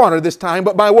 not by water this time,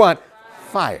 but by what?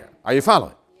 Fire. Are you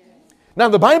following? Now,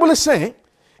 the Bible is saying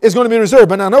it's going to be reserved.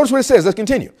 But now notice what it says. Let's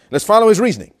continue. Let's follow his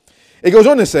reasoning. It goes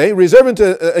on to say, reserving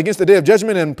against the day of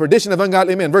judgment and perdition of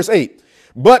ungodly men. Verse 8.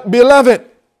 But beloved,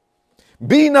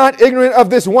 be not ignorant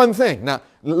of this one thing. Now,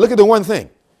 look at the one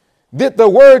thing. Did the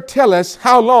word tell us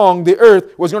how long the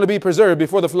earth was going to be preserved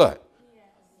before the flood?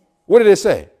 What did it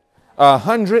say?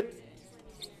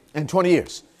 120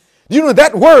 years. You know,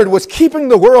 that word was keeping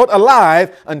the world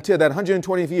alive until that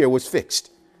 120th year was fixed.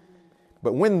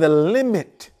 But when the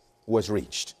limit was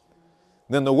reached,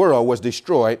 then the world was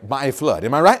destroyed by a flood.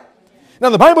 Am I right? Now,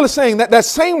 the Bible is saying that that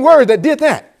same word that did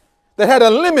that had a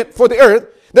limit for the earth,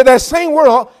 that same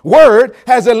word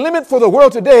has a limit for the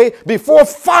world today before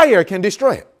fire can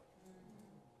destroy it.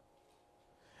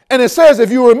 And it says,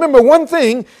 if you remember one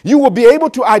thing, you will be able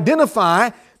to identify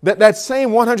that same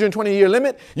 120-year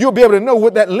limit. You'll be able to know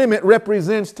what that limit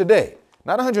represents today.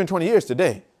 Not 120 years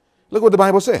today. Look what the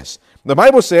Bible says. The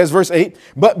Bible says, verse 8,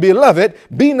 but beloved,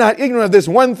 be not ignorant of this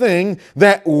one thing,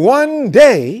 that one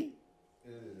day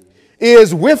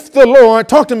is with the Lord,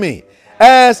 talk to me,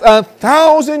 as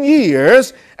 1,000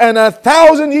 years, and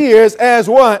 1,000 years as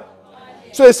what?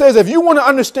 So it says if you want to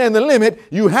understand the limit,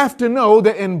 you have to know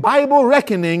that in Bible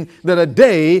reckoning that a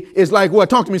day is like what?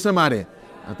 Talk to me, somebody.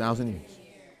 1,000 years.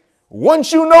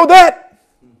 Once you know that,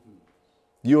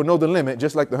 you'll know the limit,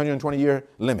 just like the 120-year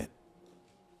limit.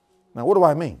 Now, what do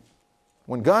I mean?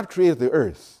 When God created the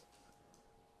earth,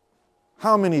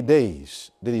 how many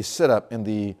days did he set up in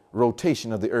the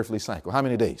rotation of the earthly cycle? How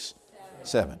many days?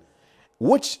 7.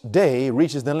 Which day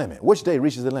reaches the limit? Which day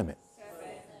reaches the limit? 7.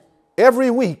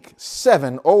 Every week,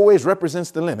 7 always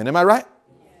represents the limit. Am I right?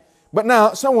 Yes. But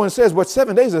now someone says, well,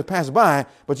 7 days have passed by,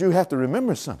 but you have to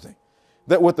remember something.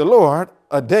 That with the Lord,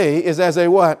 a day is as a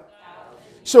what?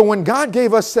 So when God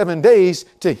gave us 7 days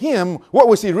to him, what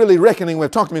was he really reckoning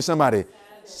with? Talk to me, somebody.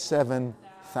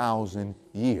 7,000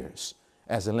 years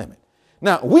as a limit.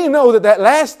 Now, we know that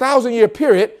last 1,000-year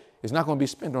period is not going to be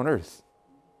spent on earth.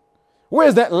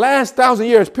 Where's that last 1,000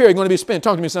 years period going to be spent?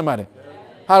 Talk to me, somebody.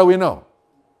 How do we know?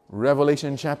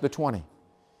 Revelation chapter 20.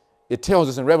 It tells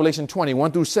us in Revelation 20,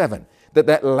 1 through 7,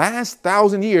 that last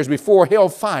 1,000 years before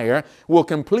hellfire will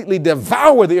completely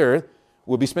devour the earth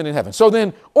will be spent in heaven. So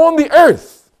then on the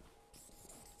earth,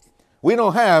 we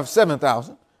don't have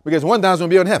 7,000 because 1,000 will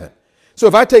be in heaven. So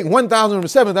if I take 1,000 from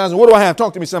 7,000, what do I have?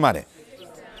 Talk to me, somebody.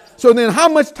 So then how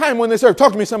much time on this earth?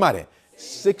 Talk to me, somebody.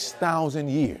 6,000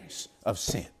 years of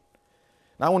sin.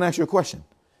 Now I want to ask you a question.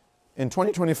 In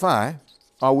 2025,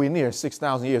 are we near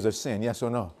 6,000 years of sin? Yes or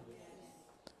no?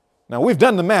 Now, we've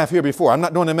done the math here before. I'm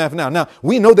not doing the math now. Now,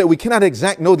 we know that we cannot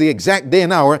know the exact day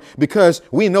and hour because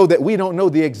we know that we don't know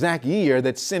the exact year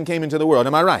that sin came into the world.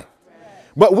 Am I right?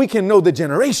 But we can know the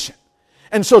generation.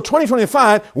 And so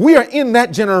 2025, we are in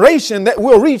that generation that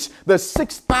will reach the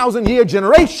 6,000 year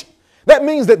generation. That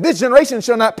means that this generation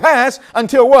shall not pass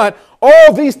until what?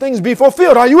 All these things be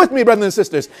fulfilled. Are you with me, brothers and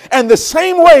sisters? And the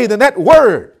same way that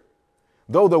word,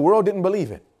 though the world didn't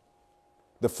believe it,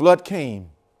 the flood came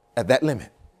at that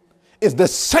limit. Is the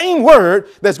same word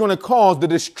that's going to cause the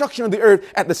destruction of the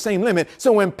earth at the same limit.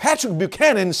 So when Patrick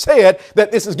Buchanan said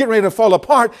that this is getting ready to fall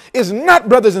apart, is not,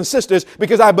 brothers and sisters,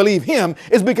 because I believe him.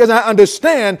 It's because I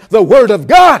understand the word of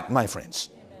God, my friends.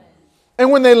 Amen.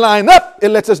 And when they line up, it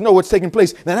lets us know what's taking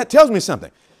place. Now that tells me something.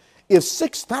 If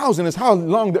 6,000 is how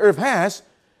long the earth has,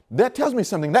 that tells me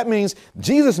something. That means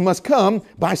Jesus must come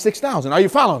by 6,000. Are you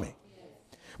following me?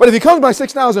 But if he comes by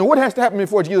 6,000, what has to happen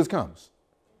before Jesus comes?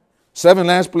 7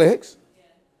 last plagues,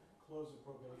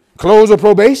 close of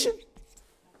probation,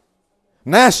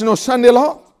 national Sunday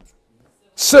law,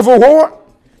 civil war.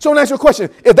 So I'm going to ask you a question.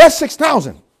 If that's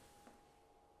 6,000,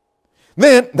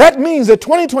 then that means that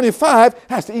 2025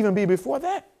 has to even be before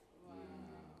that.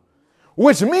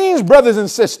 Which means, brothers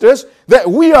and sisters, that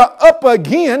we are up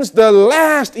against the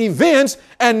last events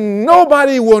and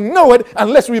nobody will know it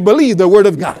unless we believe the word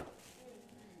of God.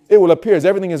 It will appear as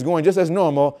everything is going just as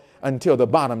normal until the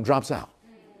bottom drops out.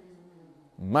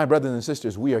 My brothers and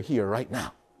sisters, we are here right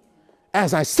now.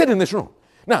 As I sit in this room.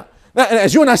 Now,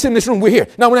 as you and I sit in this room, we're here.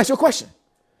 Now, I want to ask you a question.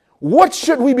 What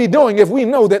should we be doing if we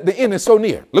know that the end is so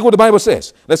near? Look what the Bible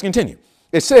says. Let's continue.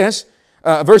 It says,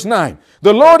 verse 9,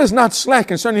 the Lord is not slack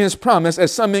concerning his promise,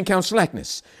 as some men count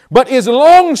slackness, but is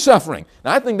long-suffering.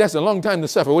 Now, I think that's a long time to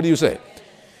suffer. What do you say?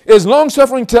 Is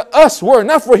long-suffering to us, word,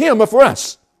 not for him, but for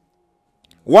us.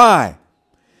 Why?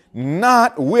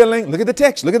 Not willing, look at the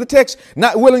text,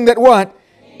 not willing that what?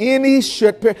 Any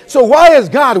should perish. So why is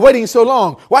God waiting so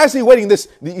long? Why is he waiting this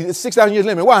 6,000 years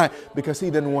limit? Why? Because he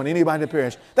doesn't want anybody to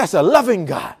perish. That's a loving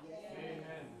God. Amen.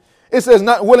 It says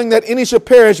not willing that any should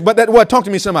perish, but that what? Talk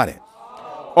to me, somebody.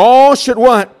 All should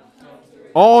what?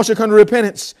 All should come to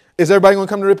repentance. Is everybody going to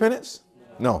come to repentance?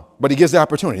 No, but he gives the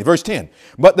opportunity. Verse 10,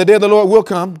 but the day of the Lord will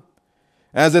come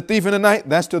as a thief in the night.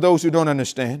 That's to those who don't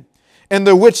understand. In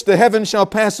the which the heavens shall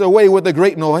pass away with a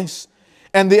great noise,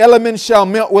 and the elements shall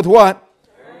melt with what?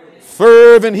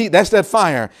 Fervent heat. That's that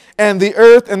fire. And the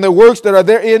earth and the works that are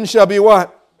therein shall be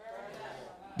what?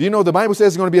 Do you know the Bible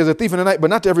says it's going to be as a thief in the night, but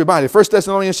not to everybody. 1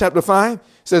 Thessalonians chapter 5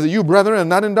 says that you, brethren, are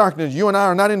not in darkness. You and I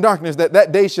are not in darkness,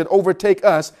 that day should overtake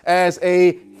us as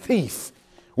a thief.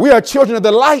 We are children of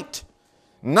the light,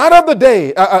 not of the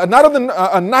day, not of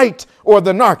the night or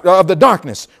of the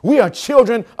darkness. We are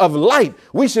children of light.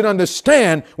 We should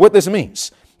understand what this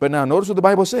means. But now notice what the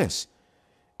Bible says.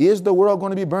 Is the world going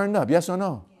to be burned up? Yes or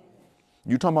no?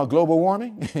 You talking about global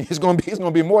warming? It's going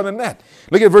to be more than that.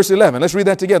 Look at verse 11. Let's read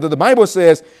that together. The Bible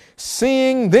says,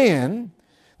 seeing then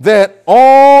that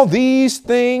all these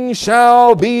things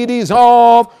shall be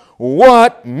dissolved,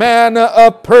 what manner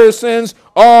of persons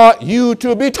are you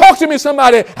to be? Talk to me,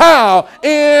 somebody. How?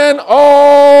 In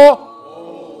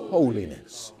all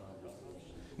holiness.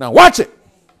 Now watch it.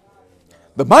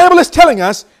 The Bible is telling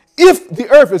us if the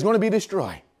earth is going to be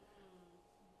destroyed,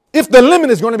 if the limit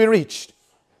is going to be reached,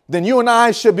 then you and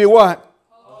I should be what?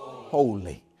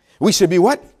 Holy. We should be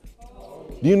what?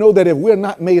 Holy. Do you know that if we're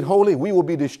not made holy, we will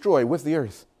be destroyed with the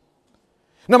earth?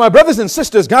 Now, my brothers and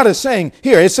sisters, God is saying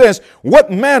here, it says,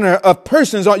 what manner of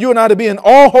persons ought you and I to be in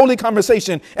all holy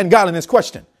conversation and godliness?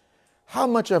 Question. How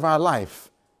much of our life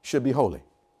should be holy?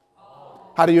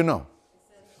 How do you know?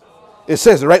 It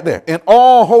says it right there. In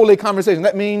all holy conversation.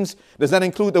 That means, does that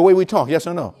include the way we talk? Yes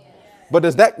or no? Yes. But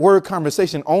does that word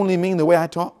conversation only mean the way I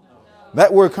talk?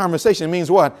 That word conversation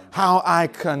means what? How I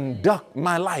conduct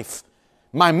my life,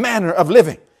 my manner of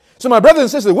living. So my brothers and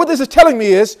sisters, what this is telling me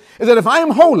is that if I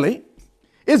am holy,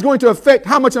 it's going to affect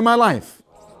how much of my life?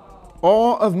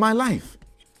 All of my life.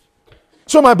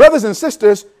 So my brothers and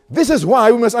sisters, this is why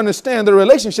we must understand the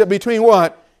relationship between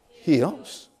what?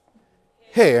 Heels,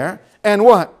 hair, and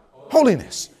what?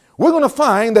 Holiness. We're going to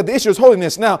find that the issue is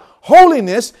holiness. Now,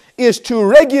 holiness is to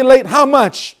regulate how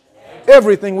much?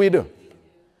 Everything we do.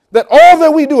 That all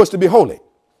that we do is to be holy.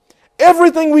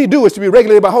 Everything we do is to be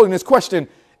regulated by holiness. Question,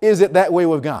 is it that way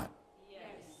with God? Yes.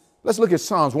 Let's look at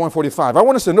Psalms 145. I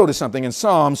want us to notice something in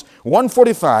Psalms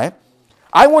 145.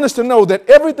 I want us to know that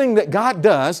everything that God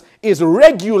does is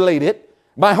regulated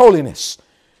by holiness.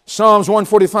 Psalms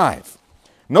 145.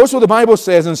 Notice what the Bible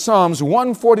says in Psalms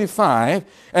 145.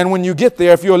 And when you get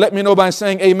there, if you'll let me know by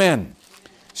saying amen.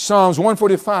 Psalms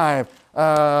 145,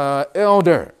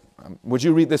 elder. Would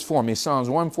you read this for me? Psalms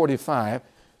 145.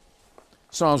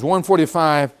 Psalms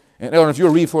 145. And Elder, if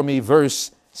you'll read for me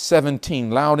verse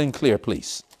 17, loud and clear,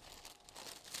 please.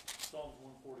 Psalms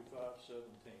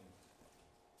 145:17.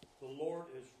 The Lord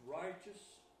is righteous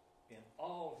in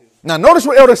all his ways. Now notice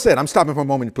what Elder said. I'm stopping for a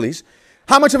moment, please.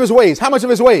 How much of his ways? How much of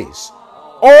his ways?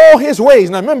 All his ways.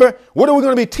 Now remember, what are we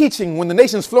going to be teaching when the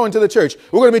nations flow into the church?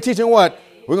 We're going to be teaching what?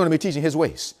 We're going to be teaching his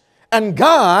ways. And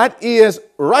God is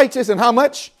righteous in how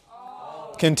much?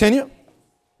 Continue.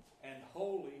 And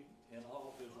holy in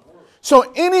all of his works.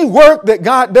 So any work that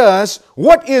God does,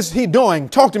 what is he doing?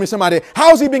 Talk to me, somebody.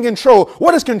 How is he being controlled?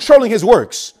 What is controlling his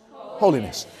works?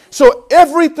 Holiness. So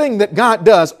everything that God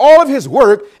does, all of his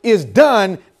work is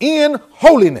done in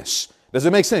holiness. Does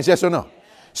it make sense? Yes or no?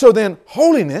 So then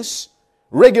holiness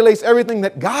regulates everything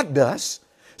that God does.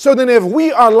 So then if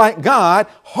we are like God,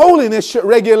 holiness should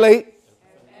regulate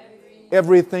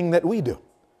everything that we do.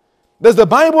 Does the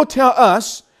Bible tell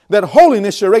us that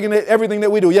holiness should regulate everything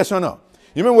that we do? Yes or no?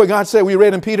 You remember what God said? We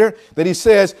read in Peter that he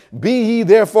says, be ye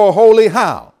therefore holy.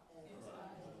 How?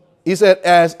 He said,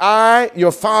 as I,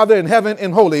 your Father in heaven,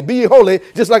 am holy. Be ye holy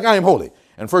just like I am holy.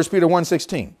 And 1 Peter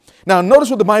 1:16. Now notice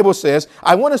what the Bible says.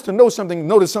 I want us to notice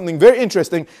something very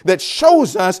interesting that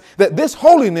shows us that this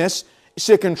holiness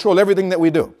should control everything that we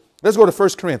do. Let's go to 1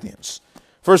 Corinthians.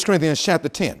 1 Corinthians chapter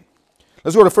 10.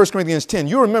 Let's go to 1 Corinthians 10.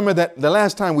 You remember that the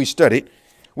last time we studied,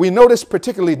 we noticed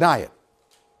particularly diet.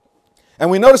 And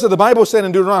we noticed that the Bible said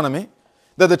in Deuteronomy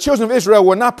that the children of Israel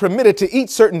were not permitted to eat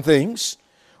certain things,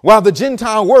 while the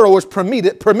Gentile world was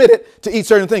permitted to eat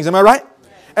certain things. Am I right?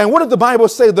 And what did the Bible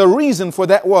say the reason for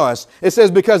that was? It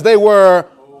says because they were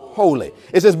holy.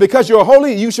 It says because you're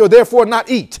holy, you shall therefore not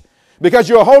eat. Because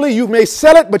you're holy, you may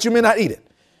sell it, but you may not eat it.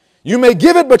 You may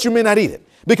give it, but you may not eat it.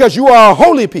 Because you are a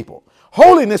holy people.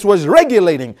 Holiness was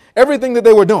regulating everything that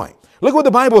they were doing. Look what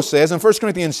the Bible says in 1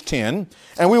 Corinthians 10.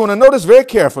 And we want to notice very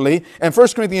carefully in 1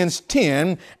 Corinthians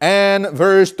 10 and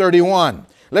verse 31.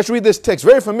 Let's read this text.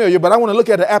 Very familiar, but I want to look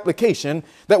at an application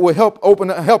that will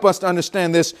help us to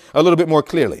understand this a little bit more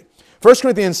clearly. 1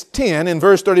 Corinthians 10 and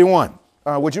verse 31.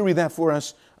 Would you read that for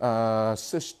us,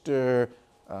 Sister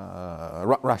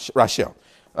Rachel?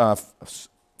 1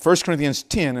 Corinthians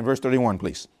 10 and verse 31,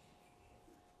 please.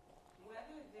 Whether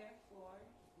therefore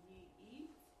ye eat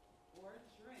or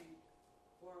drink,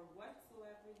 or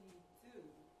whatsoever ye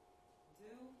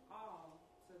do all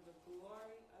to the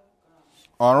glory of God.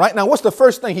 All right. Now, what's the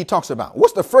first thing he talks about?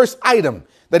 What's the first item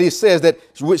that he says that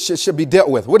should be dealt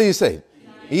with? What did he say?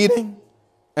 Eating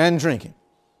and drinking.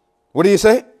 What do you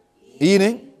say?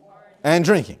 Eating and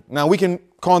drinking. Now, we can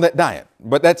call that diet,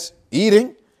 but that's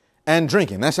eating and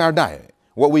drinking. That's our diet.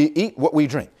 What we eat, what we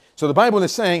drink. So the Bible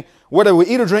is saying whether we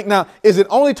eat or drink. Now, is it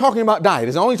only talking about diet?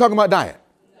 Is it only talking about diet?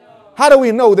 No. How do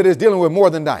we know that it's dealing with more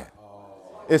than diet?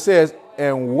 It says,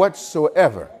 and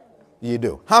whatsoever you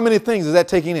do. How many things is that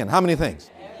taking in? How many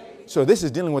things? So this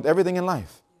is dealing with everything in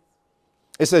life.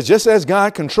 It says, just as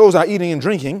God controls our eating and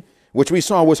drinking, which we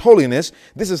saw was holiness,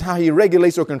 this is how he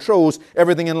regulates or controls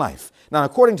everything in life. Now,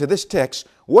 according to this text,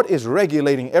 what is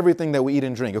regulating everything that we eat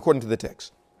and drink, according to the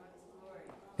text?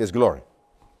 His glory.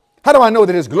 How do I know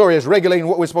that his glory is regulating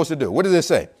what we're supposed to do? What does it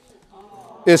say?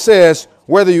 It says,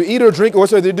 whether you eat or drink or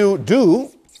whatsoever you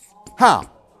do how?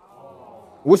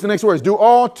 What's the next word? Do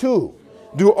all to.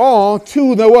 Do all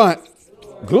to the what?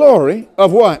 Glory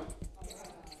of what?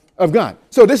 Of God.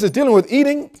 So this is dealing with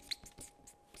eating,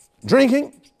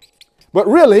 drinking, but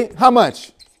really, how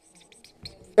much?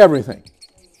 Everything.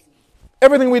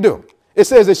 Everything we do. It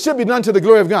says it should be done to the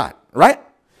glory of God, right?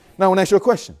 Now I want to ask you a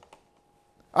question.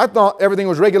 I thought everything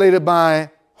was regulated by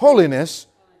holiness,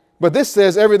 but this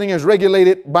says everything is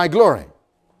regulated by glory.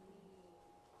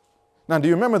 Now, do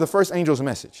you remember the first angel's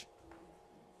message?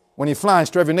 When he flies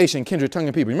to every nation, kindred, tongue,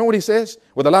 and people. You remember what he says?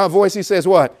 With a loud voice, he says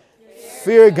what?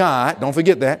 Fear God, don't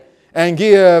forget that, and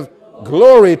give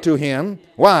glory to him.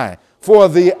 Why? For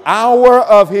the hour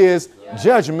of his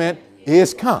judgment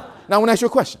is come. Now, I want to ask you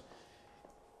a question.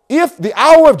 If the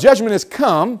hour of judgment is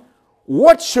come,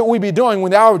 what should we be doing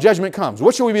when the hour of judgment comes?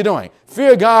 What should we be doing?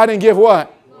 Fear God and give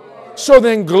what? Glory. So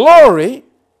then glory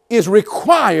is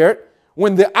required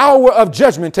when the hour of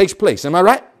judgment takes place. Am I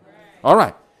right? All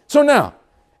right. So now,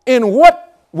 in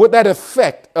what would that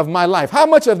affect of my life? How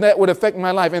much of that would affect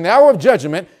my life? In the hour of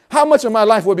judgment, how much of my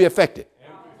life would be affected?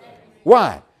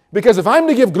 Why? Because if I'm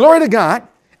to give glory to God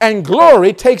and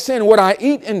glory takes in what I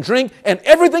eat and drink and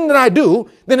everything that I do,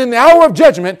 then in the hour of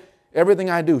judgment, everything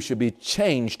I do should be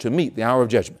changed to meet the hour of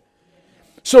judgment.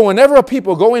 So whenever a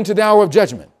people go into the hour of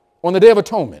judgment on the Day of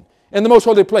Atonement in the most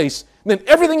holy place, then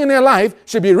everything in their life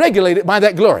should be regulated by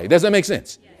that glory. Does that make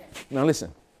sense? Yes. Now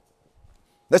listen.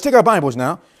 Let's take our Bibles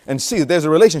now and see that there's a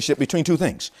relationship between two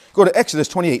things. Go to Exodus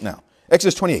 28 now.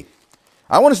 Exodus 28.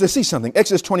 I want us to see something.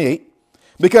 Exodus 28.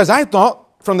 Because I thought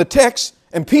from the text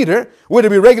and Peter we're to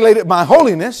be regulated by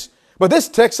holiness, but this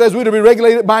text says we're to be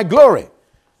regulated by glory.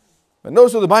 But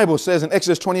notice what the Bible says in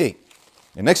Exodus 28.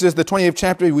 In Exodus, the 28th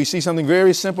chapter, we see something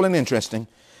very simple and interesting.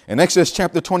 In Exodus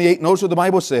chapter 28, notice what the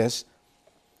Bible says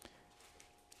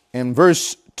in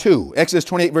verse 2. Exodus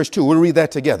 28, verse 2. We'll read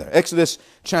that together. Exodus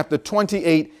chapter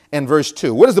 28 and verse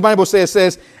 2. What does the Bible say? It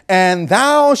says, and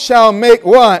thou shalt make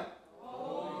what?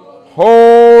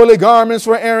 Holy garments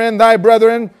for Aaron, thy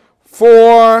brethren,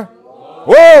 for...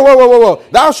 Whoa.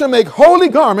 Thou shalt make holy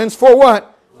garments for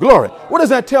what? Glory. What does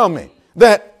that tell me?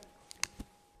 That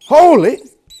holy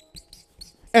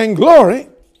and glory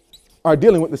are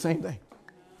dealing with the same thing.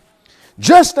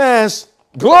 Just as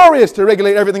glory is to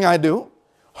regulate everything I do,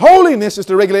 holiness is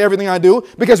to regulate everything I do,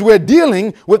 because we're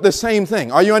dealing with the same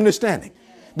thing. Are you understanding?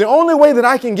 The only way that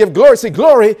I can give glory, see,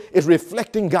 glory is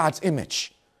reflecting God's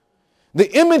image.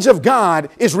 The image of God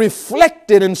is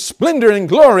reflected in splendor and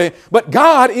glory, but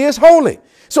God is holy.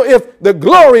 So if the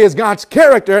glory is God's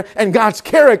character and God's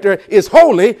character is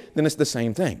holy, then it's the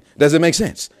same thing. Does it make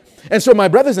sense? And so, my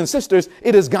brothers and sisters,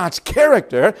 it is God's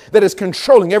character that is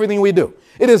controlling everything we do.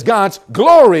 It is God's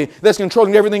glory that's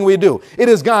controlling everything we do. It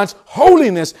is God's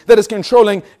holiness that is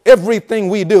controlling everything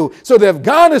we do. So that if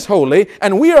God is holy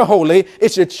and we are holy,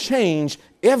 it should change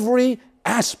every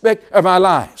aspect of our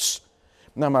lives.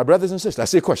 Now, my brothers and sisters, I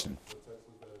see a question.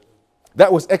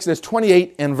 That was Exodus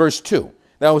 28 and verse 2.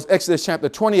 That was Exodus chapter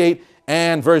 28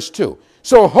 and verse 2.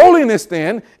 So holiness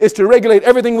then is to regulate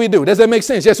everything we do. Does that make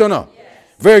sense? Yes or no? Yes.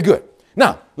 Very good.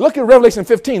 Now, look at Revelation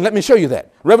 15. Let me show you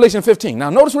that. Revelation 15.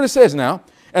 Now, notice what it says now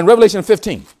in Revelation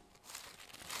 15.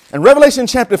 In Revelation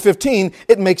chapter 15,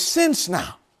 it makes sense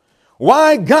now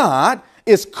why God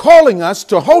is calling us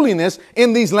to holiness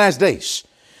in these last days.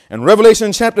 In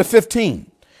Revelation chapter 15,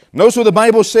 notice what the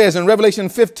Bible says in Revelation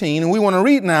 15, and we want to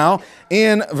read now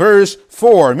in verse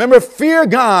 4. Remember, fear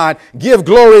God, give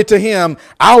glory to him,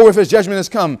 hour of his judgment has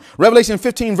come. Revelation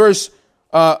 15 verse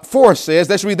 4 says,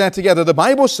 let's read that together. The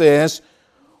Bible says,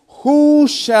 who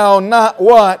shall not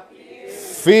what?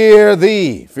 Fear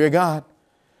thee. Fear God.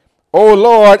 O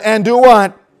Lord, and do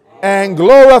what? And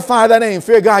glorify thy name.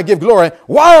 Fear God, give glory.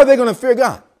 Why are they going to fear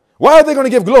God? Why are they going to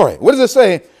give glory? What does it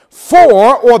say?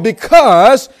 For or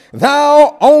because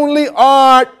thou only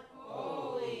art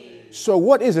holy. So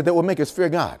what is it that will make us fear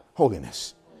God?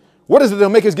 Holiness. What is it that will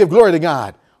make us give glory to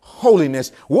God?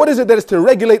 Holiness. What is it that is to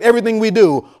regulate everything we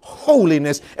do?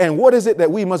 Holiness. And what is it that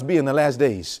we must be in the last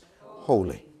days?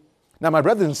 Holy. Now, my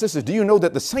brothers and sisters, do you know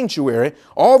that the sanctuary,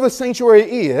 all the sanctuary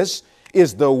is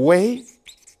the way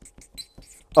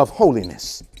of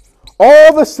holiness.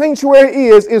 All the sanctuary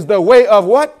is the way of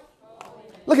what?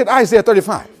 Look at Isaiah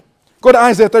 35. Go to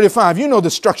Isaiah 35. You know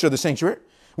the structure of the sanctuary.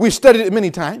 We've studied it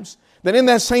many times. That in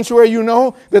that sanctuary, you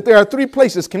know that there are three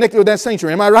places connected with that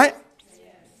sanctuary. Am I right?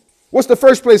 Yes. What's the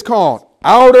first place called?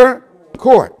 Outer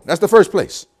court. That's the first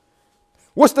place.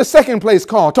 What's the second place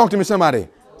called? Talk to me, somebody.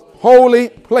 Holy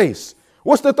place.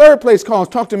 What's the third place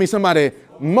called? Talk to me, somebody.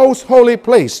 Most holy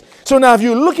place. So now if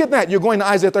you look at that, you're going to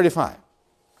Isaiah 35.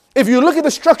 If you look at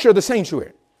the structure of the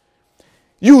sanctuary,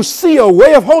 you see a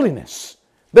way of holiness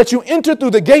that you enter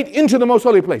through the gate into the most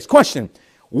holy place. Question,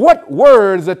 what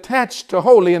word is attached to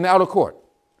holy in the outer court?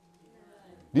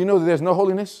 Do you know that there's no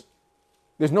holiness?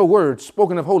 There's no word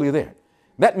spoken of holy there.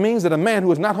 That means that a man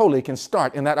who is not holy can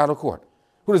start in that outer court.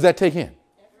 Who does that take in?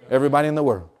 Everybody in the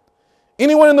world.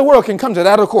 Anyone in the world can come to that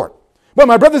outer court. But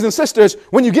my brothers and sisters,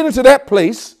 when you get into that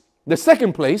place, the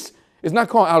second place is not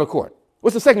called outer court.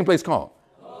 What's the second place called?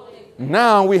 Holy.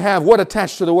 Now we have what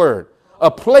attached to the word?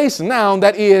 A place now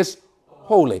that is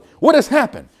holy. What has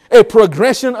happened? A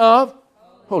progression of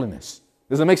holiness.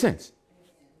 Does that make sense?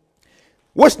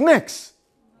 What's next?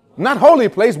 Not holy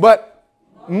place, but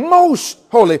most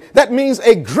holy. That means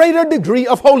a greater degree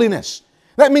of holiness.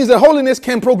 That means that holiness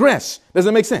can progress. Does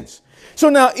that make sense? So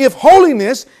now if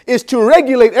holiness is to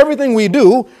regulate everything we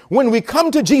do, when we come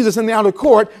to Jesus in the outer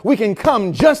court, we can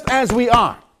come just as we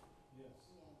are.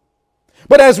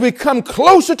 But as we come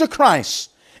closer to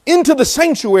Christ, into the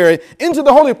sanctuary, into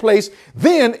the holy place,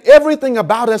 then everything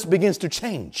about us begins to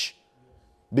change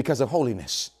because of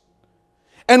holiness.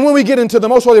 And when we get into the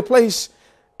most holy place,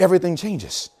 everything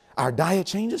changes. Our diet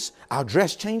changes, our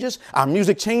dress changes, our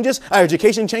music changes, our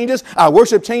education changes, our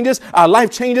worship changes, our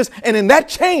life changes. And in that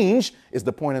change is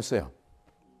the point of sale.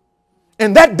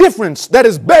 And that difference that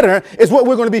is better is what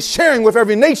we're going to be sharing with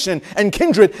every nation and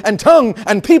kindred and tongue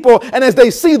and people. And as they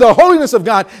see the holiness of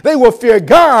God, they will fear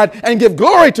God and give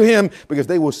glory to him, because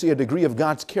they will see a degree of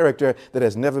God's character that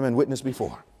has never been witnessed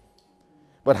before.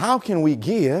 But how can we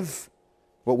give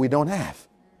what we don't have?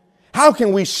 How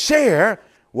can we share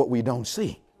what we don't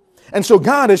see? And so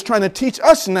God is trying to teach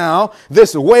us now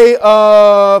this way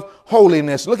of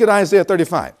holiness. Look at Isaiah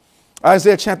 35.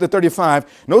 Isaiah chapter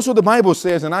 35. Notice what the Bible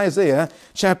says in Isaiah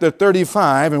chapter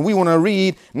 35. And we want to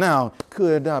read now.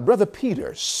 Could Brother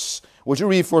Peters, would you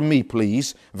read for me,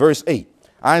 please, verse 8.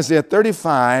 Isaiah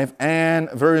 35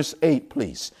 and verse 8,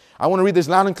 please. I want to read this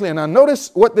loud and clear. Now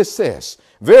notice what this says.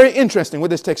 Very interesting what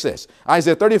this text says.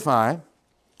 Isaiah 35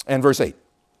 and verse 8.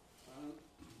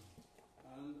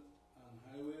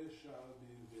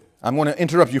 I'm going to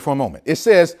interrupt you for a moment. It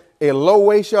says, a low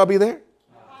way shall be there.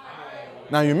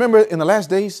 Now, you remember in the last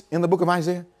days in the book of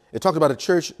Isaiah, it talked about a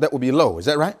church that will be low. Is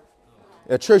that right?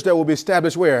 A church that will be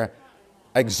established where?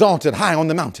 Exalted high on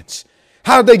the mountains.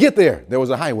 How did they get there? There was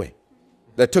a highway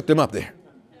that took them up there.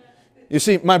 You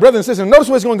see, my brother and sister, notice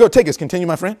where it's going to go take us. Continue,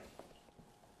 my friend.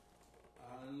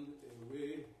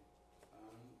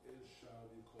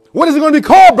 What is it going to be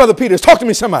called, Brother Peters? Talk to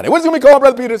me, somebody. What is it going to be called,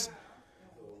 Brother Peters?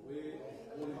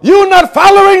 You're not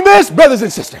following this, brothers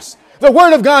and sisters. The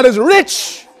word of God is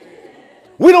rich.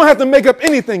 We don't have to make up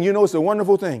anything. You know, it's a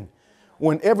wonderful thing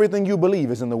when everything you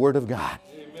believe is in the word of God.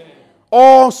 Amen.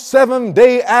 All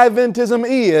Seventh-day Adventism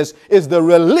is the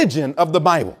religion of the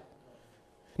Bible.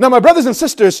 Now, my brothers and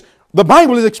sisters, the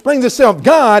Bible explains itself.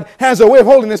 God has a way of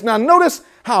holiness. Now, notice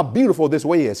how beautiful this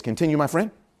way is. Continue, my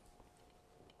friend.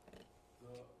 The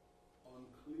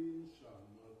unclean shall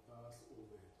not pass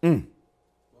over.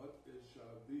 But it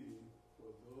shall be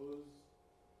for those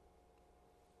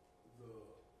the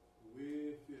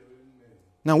wayfaring men.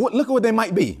 Now, look at what they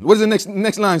might be. What does the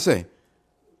next line say?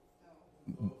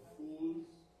 The fools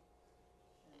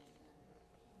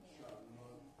shall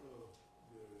not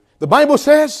therein. The Bible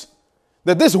says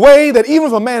that this way, that even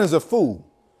if a man is a fool,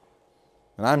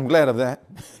 and I'm glad of that,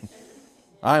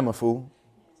 I am a fool,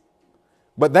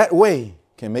 but that way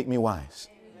can make me wise.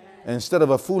 And instead of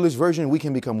a foolish virgin, we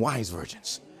can become wise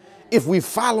virgins. If we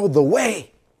follow the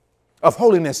way of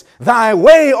holiness, thy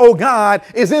way, O God,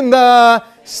 is in the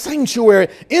sanctuary.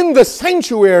 In the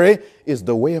sanctuary is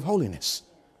the way of holiness.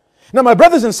 Now, my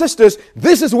brothers and sisters,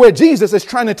 this is where Jesus is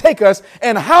trying to take us,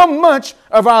 and how much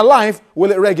of our life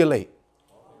will it regulate?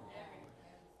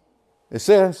 It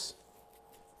says,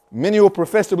 many will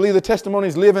profess to believe the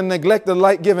testimonies, live and neglect the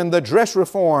light given. The dress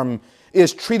reform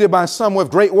is treated by some with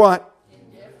great what?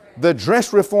 The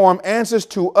dress reform answers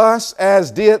to us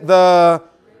as did the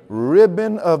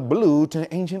ribbon of blue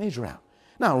to ancient Israel.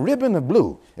 Now, ribbon of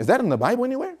blue, is that in the Bible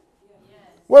anywhere?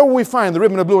 Where will we find the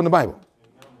ribbon of blue in the Bible?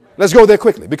 Let's go there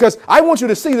quickly, because I want you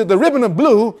to see that the ribbon of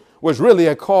blue was really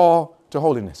a call to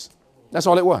holiness. That's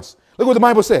all it was. Look what the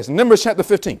Bible says in Numbers chapter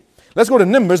 15. Let's go to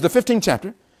Numbers, the 15th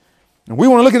chapter. And we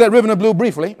want to look at that ribbon of blue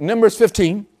briefly. Numbers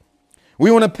 15.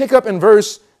 We want to pick up in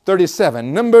verse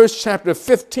 37. Numbers chapter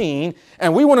 15.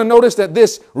 And we want to notice that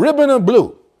this ribbon of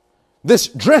blue, this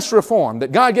dress reform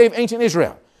that God gave ancient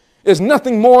Israel, is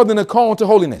nothing more than a call to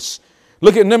holiness.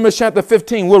 Look at Numbers chapter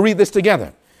 15. We'll read this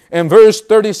together. And verse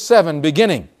 37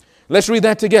 beginning. Let's read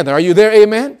that together. Are you there?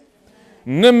 Amen.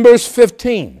 Numbers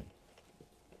 15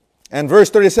 and verse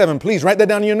 37. Please write that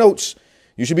down in your notes.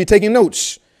 You should be taking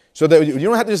notes so that you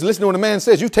don't have to just listen to what a man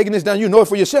says. You've taken this down. You know it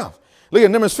for yourself. Look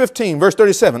at Numbers 15, verse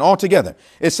 37, all together.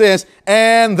 It says,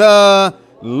 and the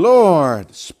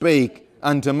Lord spake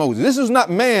unto Moses. This was not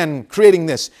man creating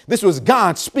this. This was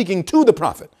God speaking to the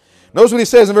prophet. Notice what he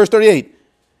says in verse 38.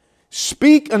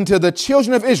 Speak unto the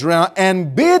children of Israel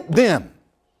and bid them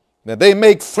that they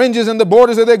make fringes in the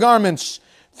borders of their garments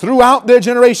throughout their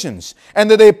generations, and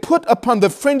that they put upon the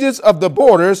fringes of the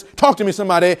borders, talk to me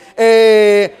somebody,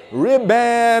 a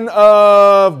ribbon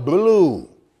of blue.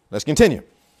 Let's continue.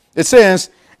 It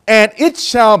says, and it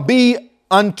shall be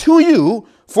unto you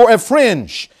for a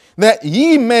fringe, that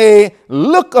ye may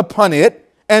look upon it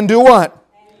and do what?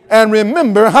 And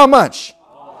remember how much?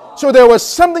 So there was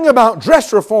something about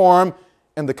dress reform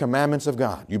and the commandments of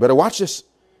God. You better watch this,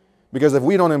 because if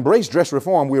we don't embrace dress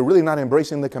reform, we're really not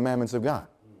embracing the commandments of God.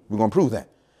 We're going to prove that.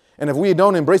 And if we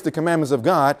don't embrace the commandments of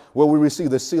God, will we receive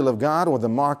the seal of God or the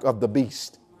mark of the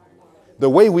beast? The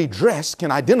way we dress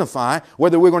can identify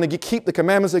whether we're going to keep the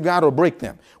commandments of God or break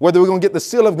them, whether we're going to get the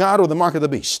seal of God or the mark of the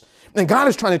beast. And God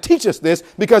is trying to teach us this,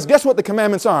 because guess what the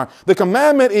commandments are? The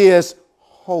commandment is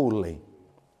holy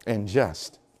and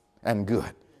just and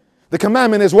good. The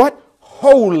commandment is what?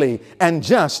 holy and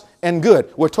just and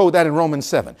good. We're told that in Romans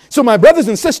 7. So my brothers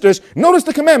and sisters, notice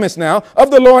the commandments now of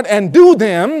the Lord and do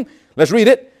them. Let's read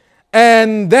it.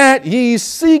 And that ye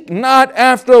seek not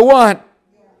after what?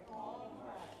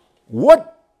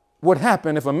 What would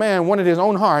happen if a man wanted his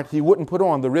own heart, he wouldn't put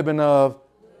on the ribbon of...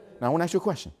 Now I want to ask you a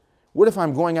question. What if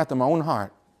I'm going after my own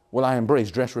heart? Will I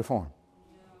embrace dress reform?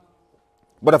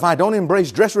 But if I don't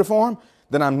embrace dress reform,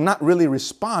 then I'm not really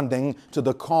responding to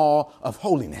the call of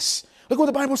holiness. Look what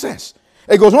the Bible says.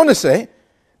 It goes on to say,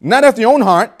 not after your own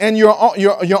heart and your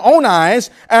own eyes,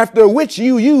 after which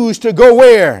you use to go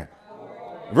where?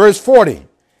 Verse 40,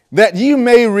 that you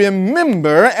may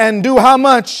remember and do how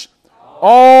much?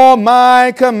 All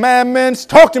my commandments.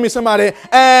 Talk to me, somebody.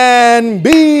 And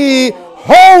be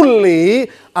holy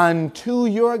unto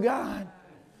your God.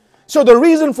 So the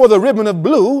reason for the ribbon of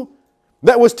blue,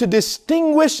 that was to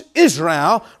distinguish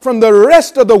Israel from the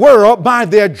rest of the world by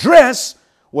their dress,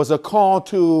 was a call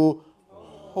to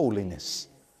holiness.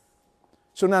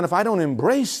 So now if I don't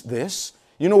embrace this,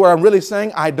 you know what I'm really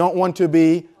saying? I don't want to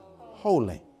be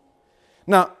holy.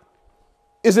 Now,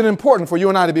 is it important for you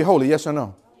and I to be holy? Yes or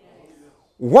no? Yes.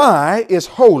 Why is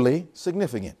holy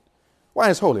significant? Why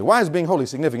is holy? Why is being holy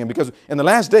significant? Because in the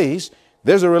last days,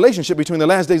 there's a relationship between the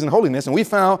last days and holiness. And we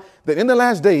found that in the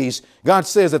last days, God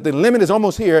says that the limit is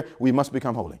almost here. We must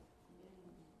become holy.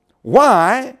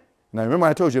 Why? Now, remember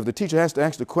I told you, if the teacher has to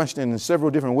ask the question in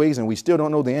several different ways and we still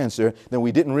don't know the answer, then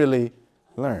we didn't really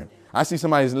learn. I see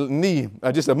somebody's knee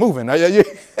just moving.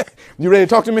 You ready to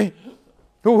talk to me?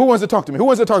 Who wants to talk to me? Who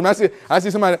wants to talk to me? I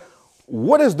see somebody.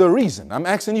 What is the reason? I'm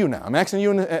asking you now. I'm asking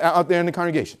you out there in the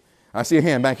congregation. I see a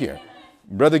hand back here.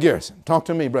 Brother Garrison. Talk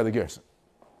to me, Brother Garrison.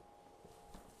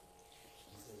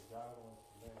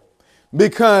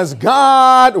 Because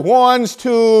God wants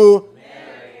to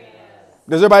marry us.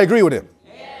 Does everybody agree with him?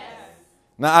 Yes.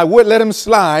 Now I would let him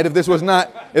slide if this was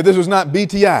not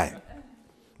BTI.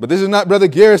 But this is not Brother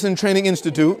Garrison Training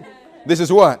Institute. This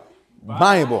is what?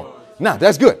 Bible. Now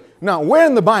that's good. Now where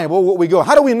in the Bible will we go?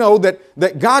 How do we know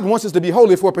that God wants us to be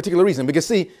holy for a particular reason? Because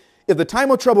see, if the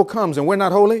time of trouble comes and we're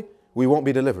not holy, we won't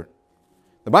be delivered.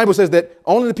 The Bible says that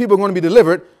only the people who are going to be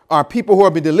delivered are people who are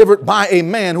be delivered by a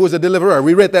man who is a deliverer.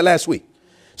 We read that last week.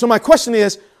 So my question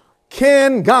is,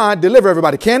 can God deliver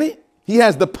everybody? Can he? He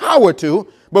has the power to,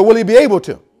 but will he be able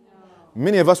to? No.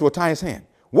 Many of us will tie his hand.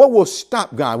 What will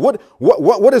stop God?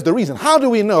 What is the reason? How do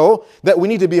we know that we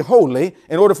need to be holy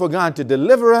in order for God to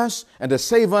deliver us and to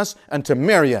save us and to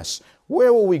marry us?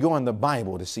 Where will we go in the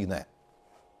Bible to see that?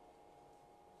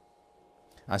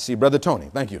 I see Brother Tony.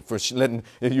 Thank you for letting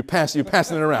you passing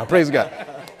it around. Praise God.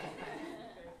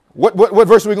 What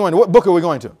verse are we going to? What book are we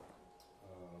going to?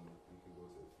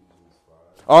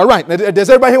 All right. Does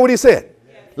everybody hear what he said?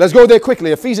 Yes. Let's go there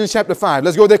quickly. Ephesians chapter 5.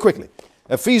 Let's go there quickly.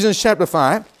 Ephesians chapter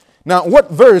 5. Now,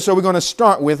 what verse are we going to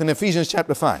start with in Ephesians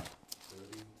chapter 5? 30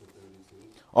 to 32.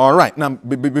 All right. Now,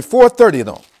 before 30,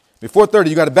 though. Before 30,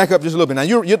 you got to back up just a little bit. Now,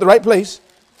 you're at the right place.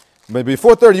 But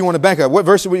before 30, you want to back up. What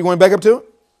verse are you going to back up to?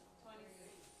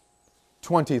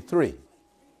 23.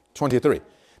 23.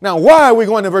 Now, why are we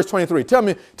going to verse 23? Tell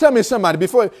me somebody,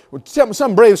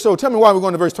 some brave soul, tell me why we're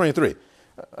going to verse 23.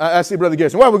 I see Brother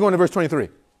Garrison. Why are we going to verse 23?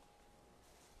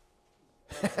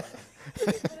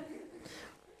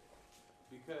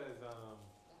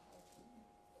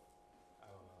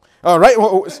 All right.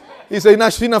 Well, he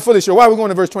said she's not fully sure. Why are we going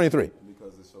to verse 23?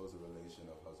 Because it shows a relation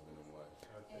of husband and wife.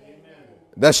 Amen.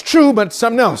 That's true, but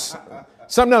something else.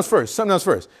 Something else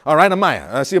first. All right,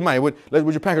 Amaya. I see Amaya.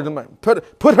 Would you pack her?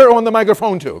 Put her on the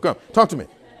microphone too. Come, talk to me.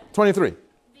 23.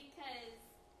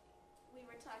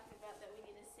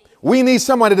 We need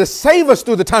somebody to save us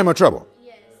through the time of trouble.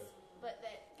 Yes, but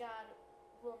that God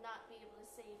will not be able to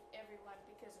save everyone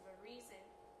because of a reason.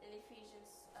 And Ephesians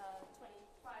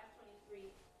 25:23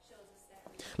 shows us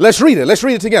that reason. Let's read it. Let's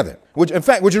read it together. In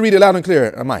fact, would you read it loud and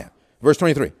clear, Amaya? Verse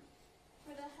 23.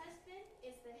 For the husband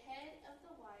is the head of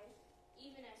the wife,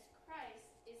 even as Christ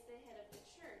is the head of the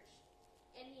church,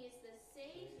 and he is the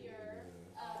Savior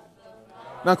of the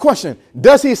body. Now, question.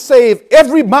 Does he save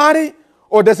everybody?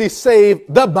 Or does he save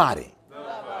the body? The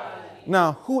body.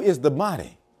 Now, who is the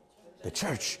body? The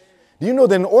church. Do you know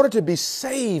that in order to be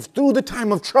saved through the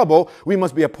time of trouble, we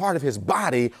must be a part of his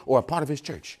body or a part of his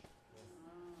church?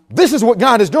 This is what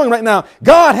God is doing right now.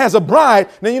 God has a bride.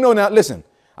 Now listen,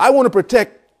 I want to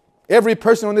protect every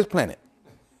person on this planet.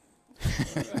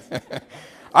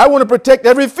 I want to protect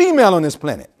every female on this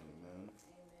planet.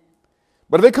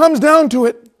 But if it comes down to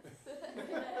it,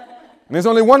 and there's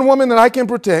only one woman that I can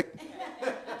protect,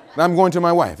 I'm going to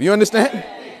my wife. You understand?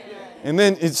 And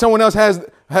then someone else has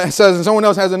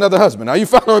another husband. Are you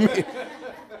following me?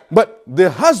 But the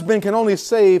husband can only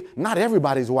save not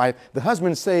everybody's wife. The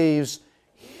husband saves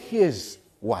his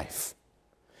wife.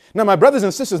 Now, my brothers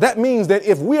and sisters, that means that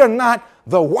if we are not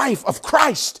the wife of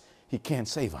Christ, he can't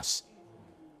save us.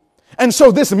 And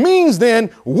so this means then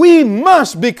we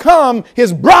must become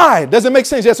his bride. Does it make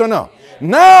sense? Yes or no?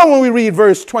 Now, when we read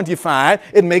verse 25,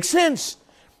 it makes sense.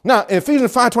 Now,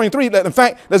 Ephesians 5:23, in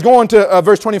fact, let's go on to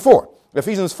verse 24.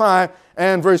 Ephesians 5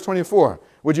 and verse 24.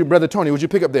 Would you, Brother Tony, would you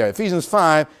pick up there? Ephesians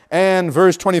 5 and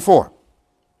verse 24.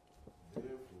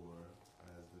 Therefore,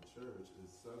 as the church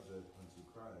is subject unto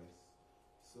Christ,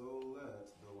 so let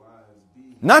the wives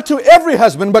be. Not to every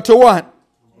husband, but to what?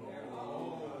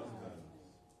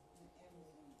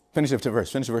 Finish the verse.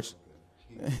 Finish the verse.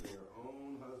 Keep their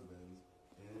own husbands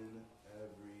in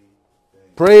everything.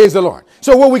 Praise the Lord.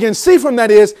 So what we can see from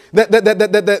that is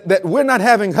that we're not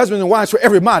having husbands and wives for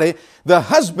everybody. The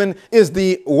husband is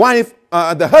the wife.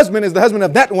 The husband is the husband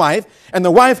of that wife, and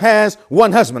the wife has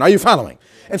one husband. Are you following?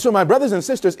 And so, my brothers and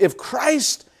sisters, if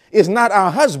Christ is not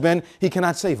our husband, he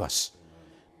cannot save us.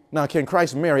 Now, can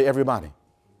Christ marry everybody?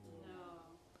 No.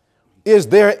 Is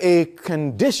there a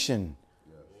condition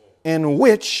in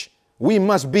which we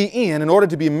must be in order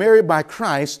to be married by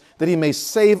Christ, that he may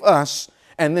save us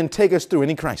and then take us through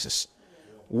any crisis?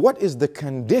 What is the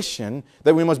condition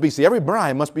that we must be? See, every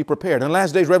bride must be prepared. In the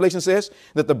last days, Revelation says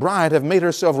that the bride have made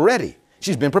herself ready.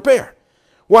 She's been prepared.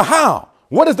 Well, how?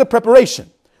 What is the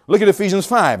preparation? Look at Ephesians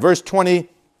 5, verse 25.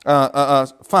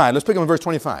 Let's pick up in verse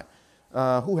 25.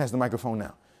 Who has the microphone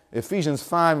now? Ephesians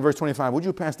 5, verse 25. Would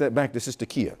you pass that back to Sister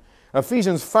Kia?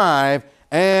 Ephesians 5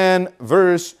 and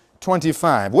verse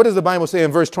 25. What does the Bible say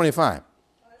in verse 25? Husbands,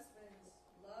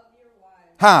 love your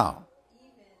wives. How?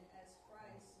 Even as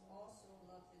Christ also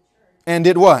loved the church. And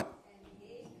did what? And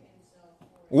gave himself for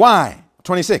it. Why?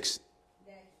 26.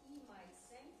 That he might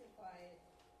sanctify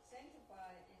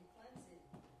and cleanse it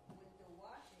with the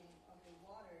washing of the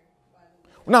water by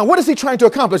the word. Now, what is he trying to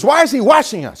accomplish? Why is he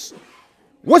washing us?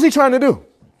 What's he trying to do?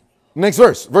 Next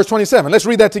verse, verse 27. Let's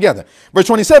read that together. Verse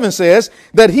 27 says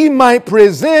that he might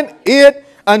present it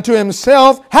unto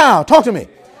himself. How? Talk to me.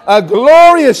 A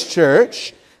glorious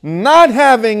church, not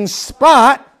having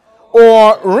spot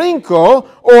or wrinkle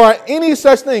or any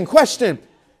such thing. Question.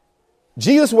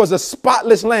 Jesus was a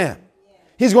spotless lamb.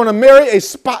 He's going to marry a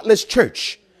spotless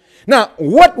church. Now,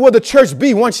 what will the church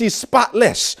be once she's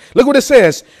spotless? Look what it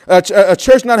says. A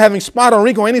church not having spot or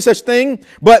wrinkle or any such thing,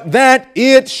 but that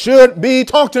it should be,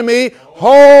 talk to me,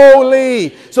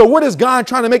 holy. So what is God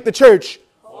trying to make the church?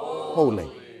 Holy.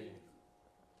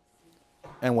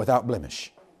 And without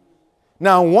blemish.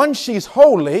 Now, once she's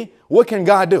holy, what can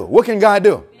God do? What can God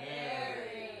do?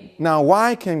 Marry. Now,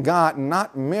 why can God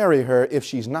not marry her if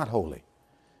she's not holy?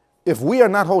 If we are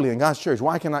not holy in God's church,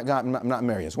 why cannot God not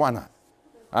marry us? Why not?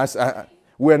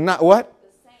 We're not what?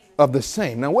 Of the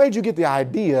same. Now, where did you get the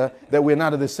idea that we're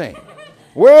not of the same?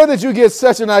 Where did you get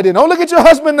such an idea? Don't look at your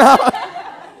husband now.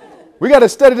 We got to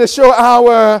study to show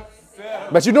our...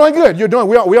 But you're doing good. You're doing.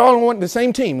 We all on the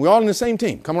same team. We're all in the same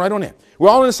team. Come right on in. We're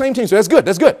all in the same team. So that's good.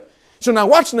 That's good. So now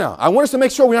watch now. I want us to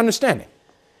make sure we understand it.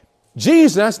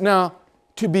 Jesus, now,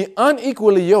 to be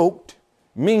unequally yoked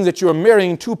means that you're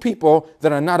marrying two people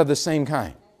that are not of the same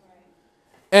kind.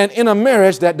 And in a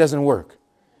marriage, that doesn't work.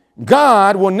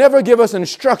 God will never give us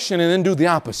instruction and then do the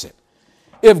opposite.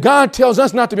 If God tells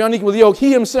us not to be unequally yoked,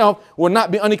 he himself will not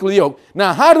be unequally yoked.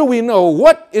 Now, how do we know?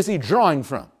 What is he drawing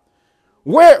from?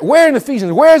 Where in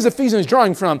Ephesians? Where is Ephesians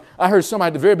drawing from? I heard somebody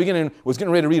at the very beginning was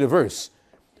getting ready to read a verse.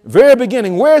 Very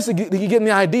beginning, where is he getting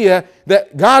the idea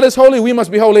that God is holy, we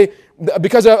must be holy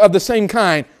because of the same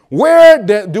kind? Where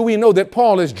do we know that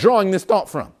Paul is drawing this thought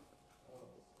from?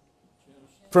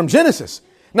 From Genesis.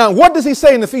 Now, what does he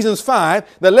say in Ephesians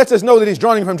 5 that lets us know that he's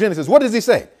drawing from Genesis? What does he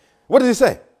say? What does he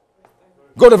say?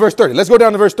 Go to verse 30. Let's go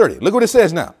down to verse 30. Look what it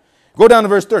says now. Go down to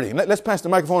verse 30. Let's pass the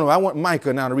microphone over. I want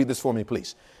Micah now to read this for me,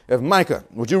 please. If Micah,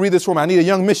 would you read this for me? I need a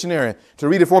young missionary to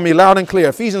read it for me loud and clear.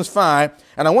 Ephesians 5,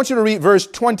 and I want you to read verse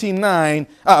 30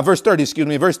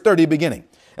 beginning.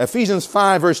 Ephesians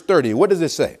 5, verse 30. What does it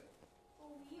say? For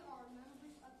we are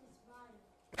members of his body,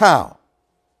 How?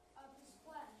 of his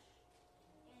flesh,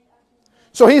 and of his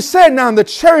blood. So he said now the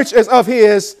church is of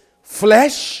his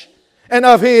flesh and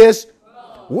of his...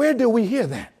 Where do we hear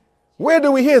that? Where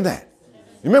do we hear that?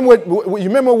 You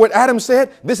remember what Adam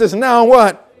said? This is now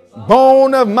what?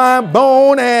 Bone of my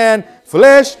bone and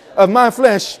flesh of my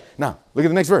flesh. Now, look at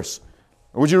the next verse.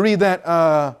 Would you read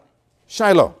that,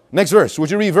 Shiloh? Next verse.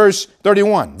 Would you read verse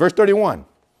 31? Verse 31.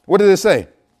 What does it say?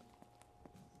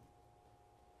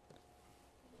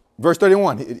 Verse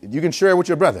 31. You can share it with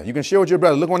your brother. You can share with your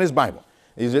brother. Look on his Bible.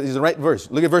 He's the right verse.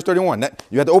 Look at verse 31.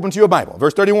 You have to open to your Bible.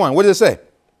 Verse 31. What does it say?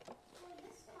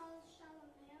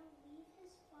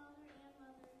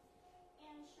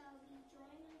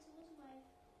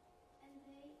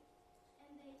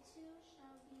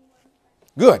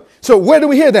 Good. So where do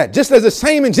we hear that? Just as the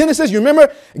same in Genesis, you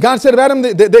remember God said of Adam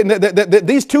that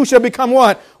these two shall become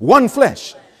what? One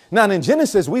flesh. Now in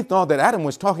Genesis, we thought that Adam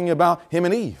was talking about him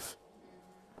and Eve.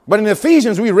 But in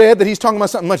Ephesians, we read that he's talking about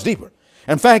something much deeper.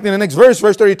 In fact, in the next verse,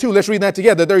 verse 32, let's read that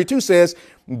together. 32 says,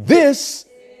 this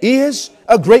is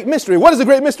a great mystery. What is a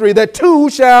great mystery? That two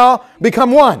shall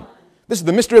become one. This is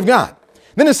the mystery of God.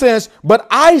 Then it says, but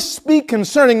I speak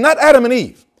concerning not Adam and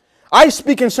Eve. I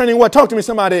speak concerning what? Talk to me,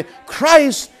 somebody.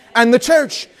 Christ and the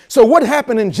church. So what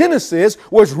happened in Genesis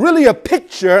was really a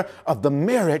picture of the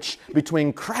marriage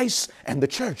between Christ and the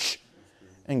church.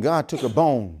 And God took a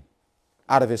bone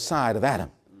out of his side of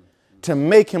Adam to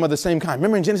make him of the same kind.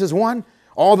 Remember in Genesis 1,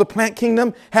 all the plant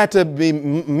kingdom had to be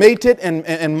mated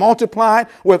and multiplied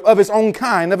with of his own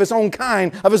kind, of his own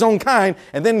kind, of his own kind.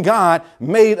 And then God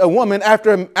made a woman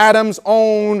after Adam's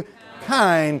own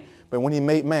kind. But when he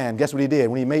made man, guess what he did?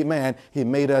 When he made man, he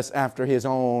made us after his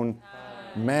own.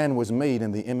 Man was made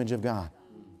in the image of God.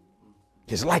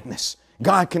 His likeness.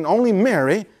 God can only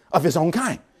marry of his own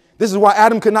kind. This is why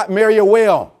Adam could not marry a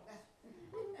whale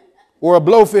or a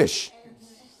blowfish.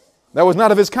 That was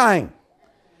not of his kind.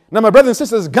 Now, my brothers and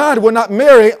sisters, God will not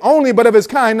marry only but of his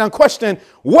kind. Now, question,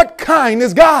 what kind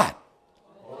is God?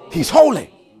 He's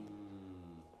holy.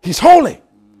 He's holy.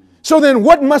 So then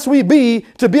what must we be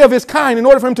to be of his kind in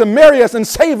order for him to marry us and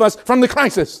save us from the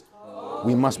crisis?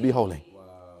 We must be holy.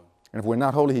 And if we're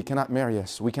not holy, he cannot marry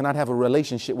us. We cannot have a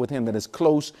relationship with him that is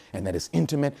close and that is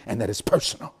intimate and that is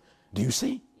personal. Do you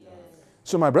see? Yes.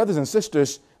 So my brothers and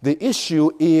sisters, the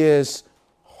issue is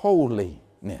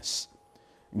holiness.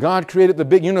 God created the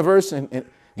big universe and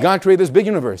God created this big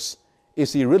universe.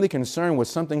 Is he really concerned with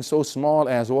something so small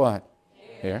as what?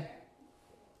 Hair.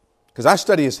 Because I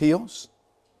study his heels,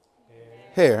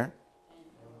 hair,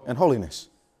 and holiness.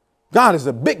 God is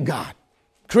a big God.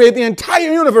 Created the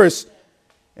entire universe.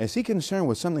 Is he concerned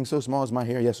with something so small as my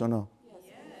hair? Yes or no?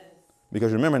 Yes.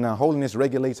 Because remember now, holiness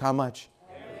regulates how much?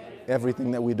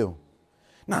 Everything that we do.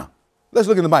 Now, let's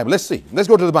look in the Bible. Let's see. Let's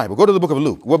go to the Bible. Go to the book of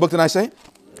Luke. What book did I say?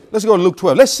 Let's go to Luke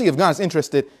 12. Let's see if God's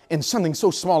interested in something so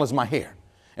small as my hair.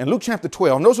 In Luke chapter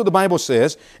 12, notice what the Bible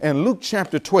says in Luke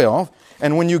chapter 12.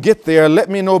 And when you get there, let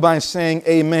me know by saying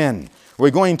amen.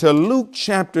 We're going to Luke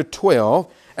chapter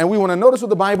 12. And we want to notice what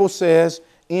the Bible says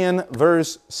in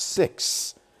verse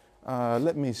 6.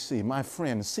 Let me see. My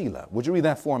friend Selah, would you read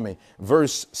that for me?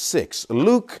 Verse 6.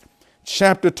 Luke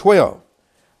chapter 12.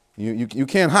 You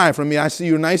can't hide from me. I see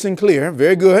you nice and clear.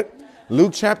 Very good.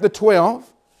 Luke chapter 12.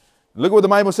 Look what the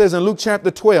Bible says in Luke chapter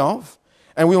 12.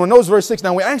 And we will notice verse 6.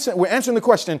 Now we're answering the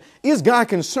question, is God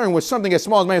concerned with something as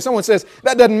small as man? Someone says,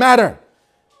 that doesn't matter.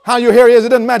 How your hair is, it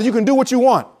doesn't matter. You can do what you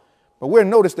want. But we're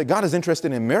noticed that God is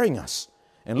interested in marrying us.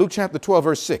 In Luke chapter 12,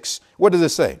 verse 6, what does it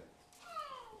say?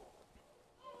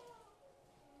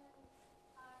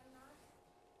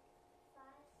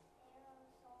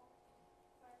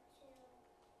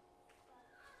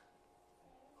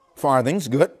 Farthings,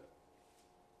 good.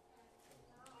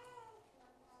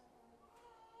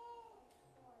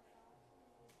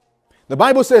 The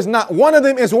Bible says not one of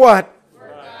them is what?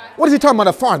 What is he talking about?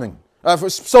 A farthing.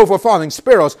 So for farthing,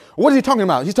 sparrows. What is he talking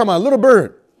about? He's talking about a little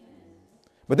bird.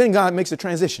 But then God makes a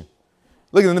transition.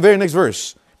 Look at the very next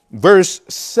verse. Verse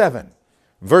 7.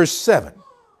 Verse 7.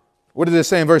 What does it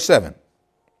say in verse 7?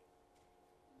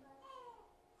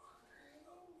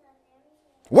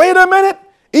 Wait a minute.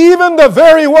 Even the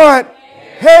very what?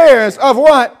 Hairs of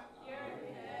what?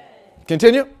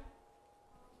 Continue.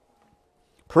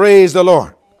 Praise the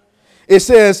Lord. It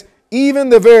says, even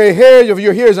the very hair of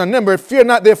your hairs are numbered. Fear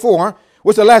not, therefore.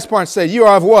 What's the last part say? You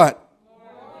are of what?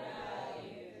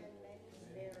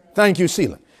 Thank you,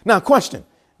 Selah. Now, question.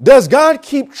 Does God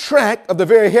keep track of the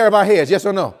very hair of our heads? Yes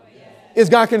or no? Yes. Is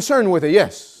God concerned with it?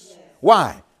 Yes.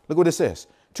 Why? Look what it says.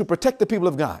 To protect the people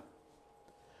of God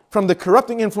from the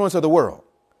corrupting influence of the world,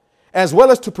 as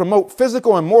well as to promote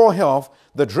physical and moral health,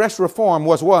 the dress reform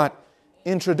was what?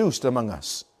 Introduced among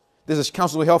us. This is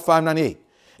Council of Health 598.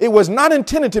 It was not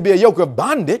intended to be a yoke of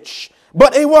bondage,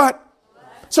 but a what?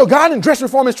 So God in dress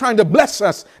reform is trying to bless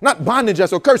us, not bondage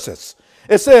us or curse us.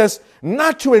 It says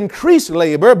not to increase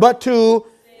labor, but to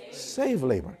save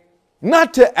labor.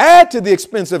 Not to add to the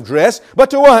expense of dress,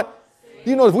 but to what?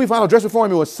 You know, if we follow dress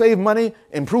reform, it will save money,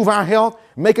 improve our health,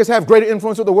 make us have greater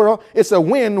influence with the world. It's a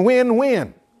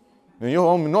win-win-win. You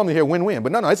normally hear win-win,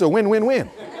 but no, it's a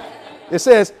win-win-win. It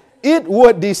says it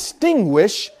would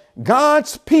distinguish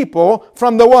God's people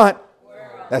from the what?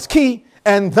 World. That's key.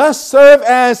 And thus serve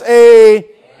as a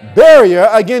barrier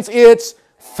against its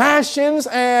fashions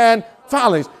and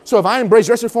follies. So if I embrace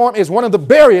dress reform, it's one of the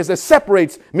barriers that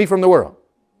separates me from the world.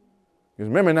 Because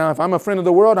remember now, if I'm a friend of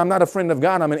the world, I'm not a friend of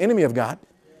God. I'm an enemy of God.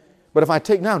 But if I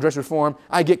take now dress reform,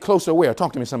 I get closer where?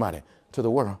 Talk to me, somebody. To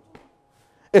the world.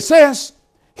 It says,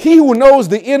 he who knows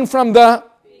the end from the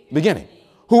beginning,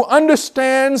 who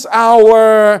understands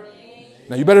our...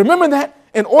 Now you better remember that.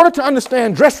 In order to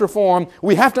understand dress reform,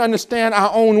 we have to understand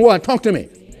our own what? Talk to me.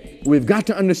 We've got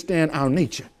to understand our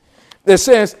nature. It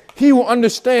says, he who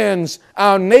understands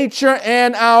our nature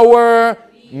and our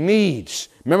needs.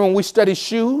 Remember when we studied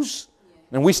shoes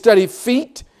and we studied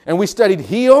feet and we studied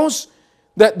heels,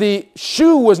 that the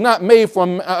shoe was not made for,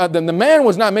 the man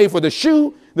was not made for the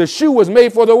shoe was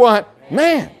made for the what?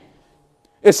 Man.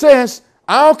 It says,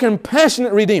 our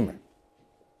compassionate Redeemer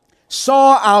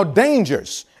saw our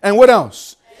dangers and what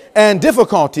else? And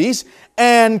difficulties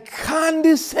and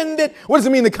condescended. What does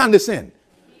it mean to condescend?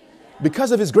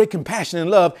 Because of his great compassion and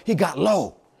love, he got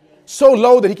low. So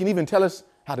low that he can even tell us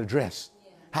how to dress,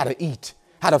 how to eat,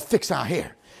 how to fix our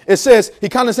hair. It says he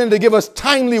condescended to give us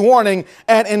timely warning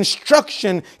and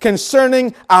instruction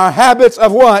concerning our habits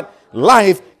of what?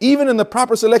 Life, even in the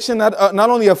proper selection, not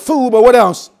only of food, but what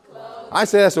else? Clothes. I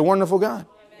say that's a wonderful God.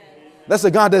 Amen. That's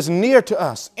a God that's near to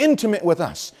us, intimate with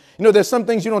us. You know, there's some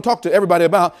things you don't talk to everybody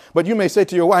about, but you may say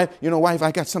to your wife, you know, wife,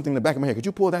 I got something in the back of my hair. Could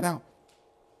you pull that out?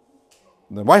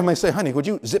 The wife may say, honey, would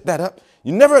you zip that up?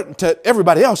 You never to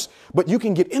everybody else, but you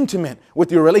can get intimate with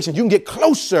your relations. You can get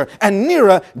closer and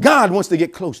nearer. God wants to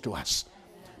get close to us.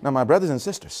 Now, my brothers and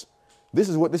sisters, this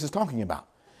is what this is talking about.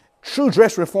 True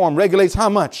dress reform regulates how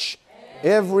much?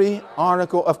 Every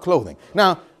article of clothing.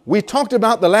 Now, we talked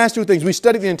about the last two things. We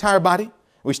studied the entire body.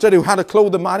 We studied how to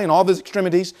clothe the body and all of its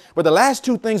extremities. But the last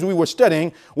two things we were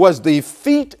studying was the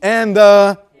feet and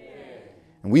the head.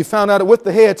 And we found out that with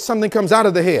the head, something comes out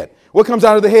of the head. What comes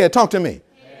out of the head? Talk to me.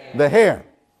 Hair. The hair.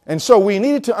 And so we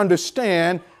needed to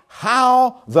understand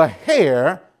how the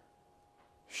hair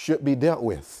should be dealt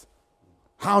with.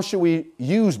 How should we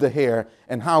use the hair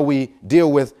and how we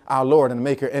deal with our Lord and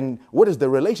Maker? And what is the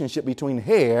relationship between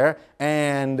hair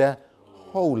and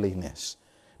holiness?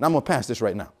 Now, I'm going to pass this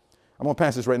right now.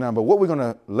 But what we're going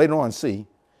to later on see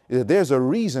is that there's a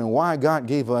reason why God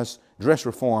gave us dress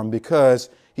reform, because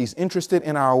he's interested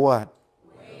in our what?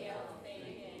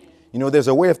 You know, there's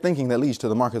a way of thinking that leads to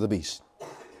the mark of the beast.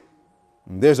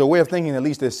 There's a way of thinking that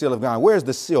leads to the seal of God. Where's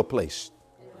the seal placed?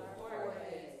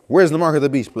 Where's the mark of the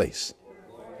beast placed?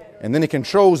 And then it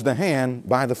controls the hand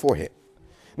by the forehead.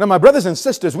 Now, my brothers and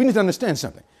sisters, we need to understand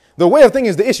something. The way of thinking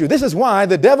is the issue. This is why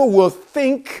the devil will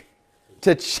think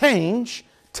to change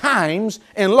times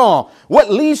and law. What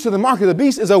leads to the mark of the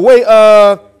beast is a way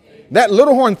of, that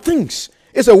little horn thinks.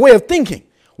 It's a way of thinking.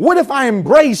 What if I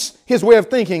embrace his way of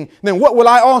thinking? Then what will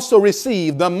I also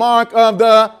receive? The mark of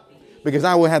the... Because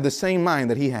I will have the same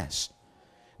mind that he has.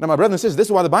 Now, my brothers and sisters, this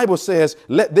is why the Bible says,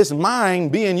 let this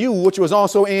mind be in you, which was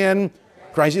also in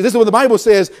Christ. This is what the Bible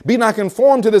says, be not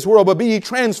conformed to this world, but be ye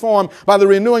transformed by the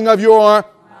renewing of your...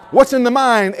 What's in the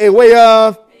mind? A way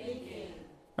of...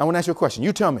 I want to ask you a question.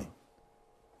 You tell me.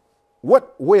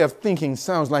 What way of thinking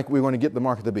sounds like we're going to get the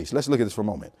mark of the beast? Let's look at this for a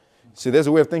moment. See, there's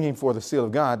a way of thinking for the seal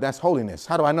of God. That's holiness.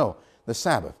 How do I know? The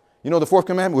Sabbath. You know the fourth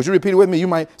commandment? Would you repeat it with me?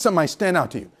 Something might stand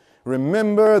out to you.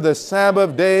 Remember the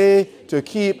Sabbath day to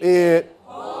keep it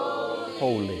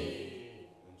holy.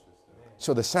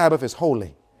 So the Sabbath is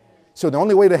holy. So the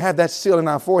only way to have that seal in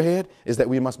our forehead is that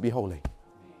we must be holy.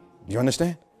 You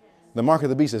understand? The mark of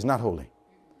the beast is not holy.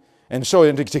 And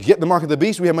so to get the mark of the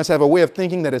beast, we must have a way of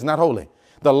thinking that is not holy.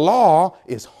 The law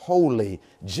is holy,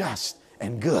 just,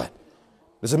 and good.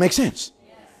 Does it make sense?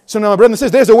 Yes. So now, my brother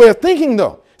says, there's a way of thinking,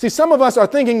 though. See, some of us are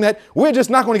thinking that we're just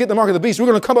not going to get the mark of the beast. We're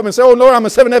going to come up and say, oh, Lord, I'm a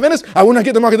Seventh-day Adventist. I will not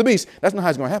get the mark of the beast. That's not how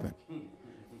it's going to happen.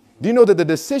 Do you know that the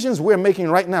decisions we're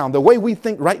making right now, the way we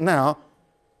think right now,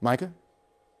 Micah,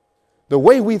 the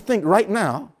way we think right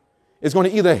now is going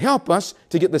to either help us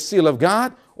to get the seal of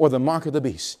God or the mark of the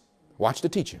beast. Watch the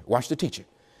teacher. Watch the teacher.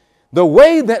 The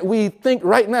way that we think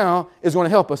right now is going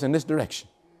to help us in this direction.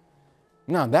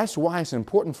 Now, that's why it's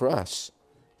important for us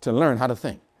to learn how to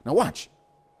think. Now, watch.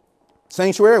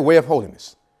 Sanctuary, a way of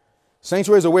holiness.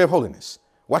 Sanctuary is a way of holiness.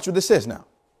 Watch what this says now.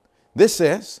 This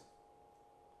says,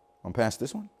 I'm pass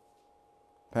this one.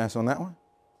 Pass on that one.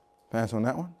 Pass on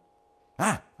that one.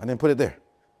 I didn't put it there.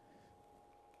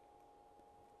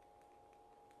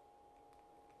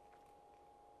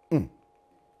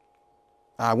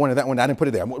 I wanted that one. I didn't put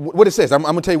it there. What it says, I'm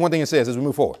going to tell you one thing it says as we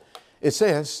move forward. It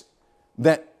says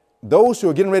that those who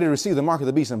are getting ready to receive the mark of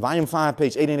the beast in volume 5,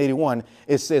 page 80 and 81,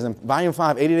 it says in volume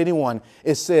 5, 80 and 81,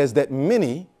 it says that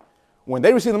many, when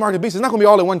they receive the mark of the beast, it's not going to be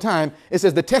all at one time. It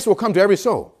says the test will come to every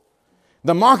soul.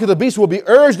 The mark of the beast will be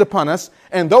urged upon us,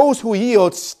 and those who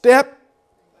yield step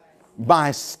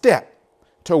by step.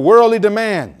 to worldly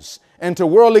demands and to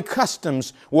worldly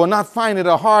customs will not find it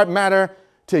a hard matter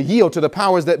to yield to the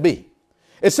powers that be.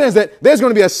 It says that there's going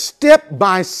to be a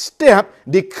step-by-step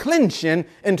declension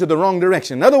into the wrong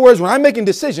direction. In other words, when I'm making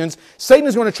decisions, Satan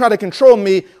is going to try to control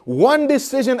me one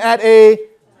decision at a time.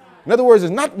 In other words,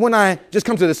 it's not when I just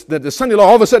come to the Sunday law,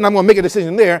 all of a sudden I'm going to make a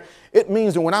decision there. It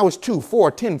means that when I was 2,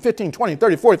 4, 10, 15, 20,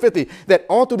 30, 40, 50, that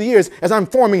all through the years, as I'm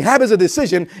forming habits of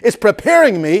decision, it's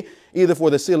preparing me either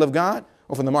for the seal of God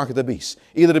or for the mark of the beast,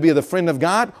 either to be the friend of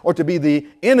God or to be the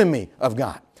enemy of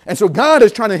God. And so God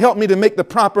is trying to help me to make the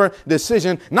proper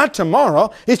decision, not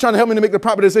tomorrow. He's trying to help me to make the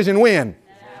proper decision when? Now.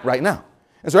 Right now.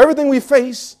 And so everything we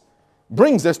face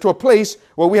brings us to a place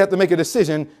where we have to make a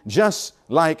decision just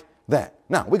like that.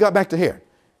 Now, we got back to here.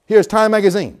 Here's Time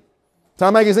Magazine.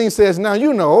 Time Magazine says, now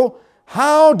you know,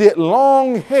 how did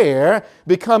long hair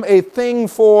become a thing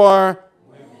for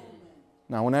women?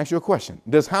 Now, I want to ask you a question.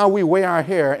 Does how we wear our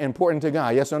hair important to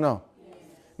God? Yes or no?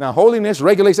 Now, holiness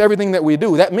regulates everything that we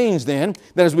do. That means then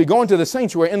that as we go into the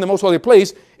sanctuary in the most holy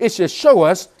place, it should show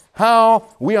us how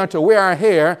we are to wear our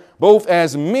hair, both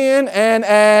as men and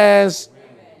as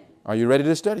women. Are you ready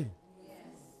to study? Yes.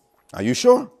 Are you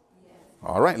sure? Yes.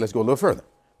 All right, let's go a little further.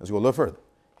 Let's go a little further.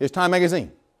 Here's Time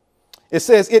Magazine. It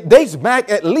says it dates back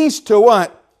at least to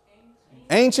what?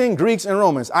 Ancient Greeks and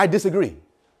Romans. I disagree.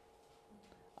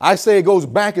 I say it goes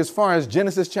back as far as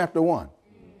Genesis chapter 1.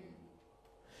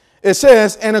 It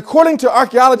says, and according to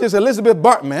archaeologist Elizabeth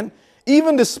Bartman,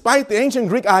 even despite the ancient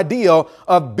Greek ideal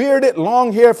of bearded,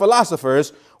 long-haired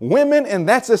philosophers, women in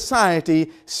that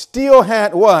society still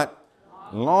had what?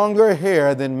 Longer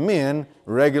hair than men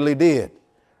regularly did.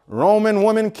 Roman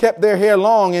women kept their hair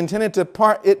long, intended to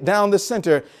part it down the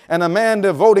center, and a man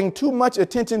devoting too much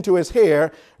attention to his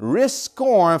hair risked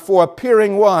scorn for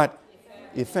appearing what?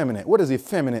 Effeminate. What does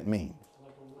effeminate mean?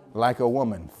 Like a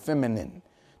woman, feminine.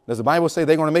 Does the Bible say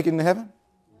they're going to make it into heaven?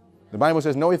 The Bible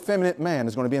says no effeminate man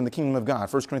is going to be in the kingdom of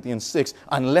God, 1 Corinthians 6,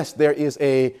 unless there is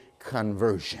a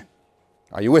conversion.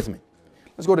 Are you with me?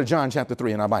 Let's go to John chapter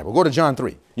 3 in our Bible. Go to John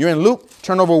 3. You're in Luke.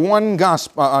 Turn over one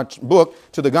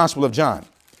book to the Gospel of John.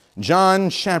 John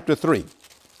chapter 3.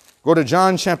 Go to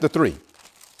John chapter 3.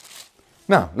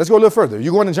 Now, let's go a little further.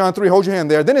 You go into John 3, hold your hand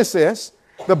there. Then it says,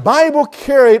 the Bible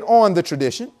carried on the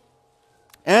tradition.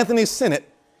 Anthony Sennett,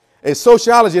 a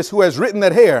sociologist who has written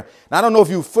that hair. Now, I don't know if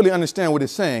you fully understand what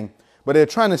it's saying, but they're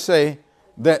trying to say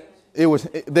that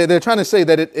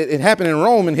it happened in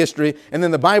Roman history, and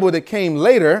then the Bible that came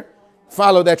later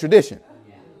followed that tradition.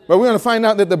 But we're going to find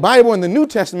out that the Bible and the New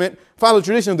Testament follow the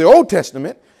tradition of the Old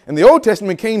Testament, and the Old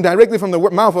Testament came directly from the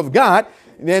mouth of God,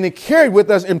 and it carried with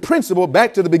us in principle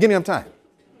back to the beginning of time.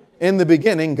 In the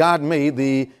beginning, God made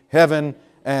the heaven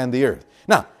and the earth.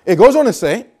 Now, it goes on to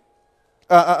say,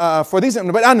 for these,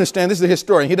 but I understand this is a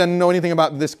historian. He doesn't know anything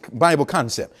about this Bible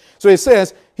concept. So it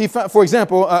says, for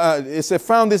example, it said,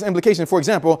 found this implication, for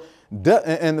example,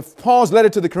 in Paul's letter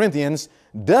to the Corinthians,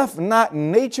 doth not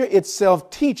nature itself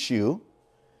teach you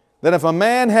that if a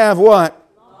man have what?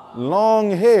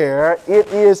 Long hair, it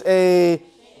is a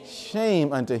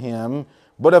shame unto him.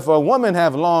 But if a woman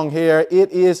have long hair,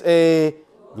 it is a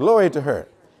glory to her.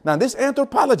 Now, this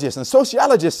anthropologist and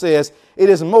sociologist says it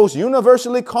is most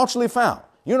universally culturally found.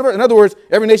 In other words,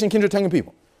 every nation, kindred, tongue, and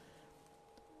people.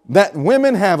 That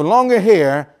women have longer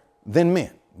hair than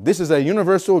men. This is a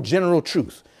universal general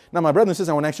truth. Now, my brother and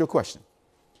sister, I want to ask you a question.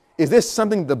 Is this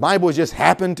something the Bible just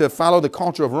happened to follow the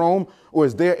culture of Rome, or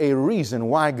is there a reason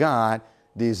why God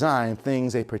designed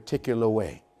things a particular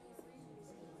way?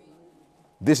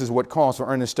 This is what calls for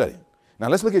earnest study. Now,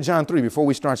 let's look at John 3 before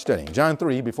we start studying. John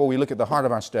 3, before we look at the heart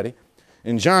of our study.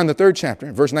 In John, the 3rd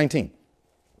chapter, verse 19.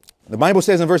 The Bible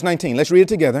says in verse 19, let's read it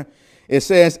together. It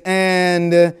says,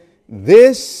 and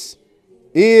this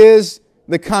is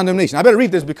the condemnation. I better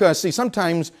read this because, see,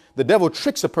 sometimes the devil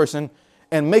tricks a person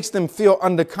and makes them feel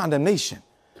under condemnation.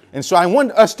 And so I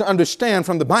want us to understand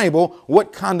from the Bible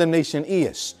what condemnation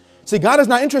is. See, God is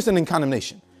not interested in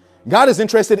condemnation. God is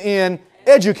interested in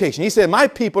education. He said, my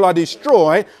people are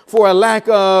destroyed for a lack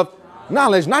of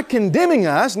knowledge, not condemning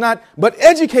us, but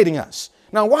educating us.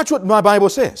 Now watch what my Bible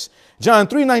says. John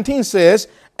 3:19 says,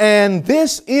 and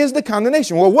this is the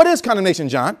condemnation. Well, what is condemnation,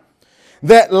 John?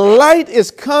 That light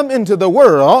is come into the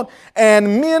world,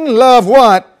 and men love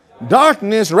what?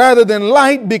 Darkness rather than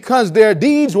light, because their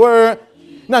deeds were.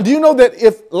 Now, do you know that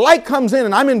if light comes in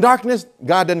and I'm in darkness,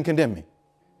 God doesn't condemn me?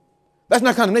 That's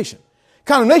not condemnation.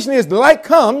 Condemnation is the light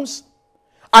comes,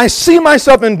 I see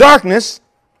myself in darkness,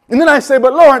 and then I say,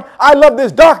 but Lord, I love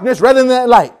this darkness rather than that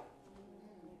light.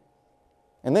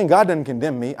 And then God doesn't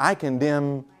condemn me. I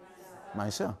condemn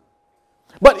myself.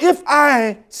 But if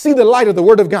I see the light of the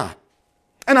Word of God,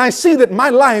 and I see that my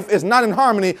life is not in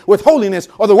harmony with holiness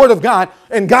or the word of God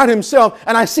and God himself,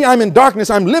 and I see I'm in darkness,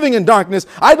 I'm living in darkness,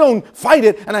 I don't fight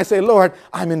it, and I say, Lord,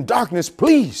 I'm in darkness,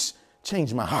 please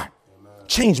change my heart.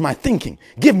 Change my thinking.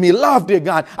 Give me love, dear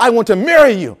God. I want to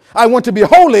marry you. I want to be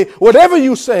holy. Whatever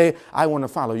you say, I want to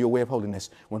follow your way of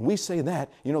holiness. When we say that,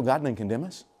 you know, God doesn't condemn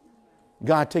us.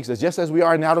 God takes us just as we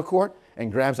are in the outer court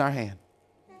and grabs our hand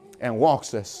and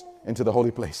walks us into the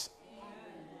holy place.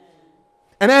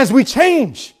 And as we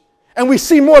change and we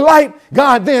see more light,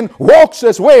 God then walks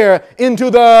us where? Into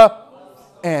the,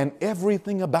 and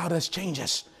everything about us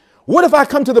changes. What if I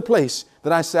come to the place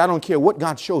that I say, I don't care what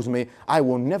God shows me, I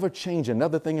will never change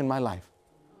another thing in my life?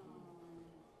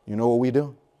 You know what we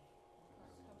do?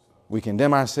 We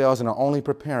condemn ourselves and are only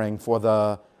preparing for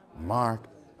the mark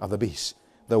of the beast.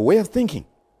 The way of thinking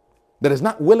that is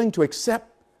not willing to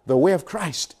accept the way of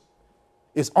Christ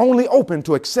is only open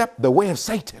to accept the way of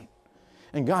Satan.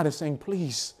 And God is saying,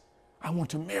 please, I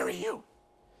want to marry you.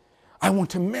 I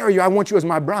want to marry you. I want you as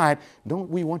my bride. Don't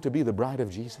we want to be the bride of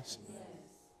Jesus?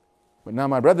 But now,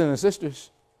 my brothers and sisters,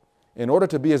 in order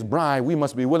to be his bride, we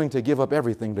must be willing to give up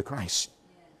everything to Christ.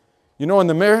 You know, in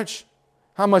the marriage,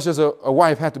 how much does a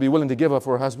wife have to be willing to give up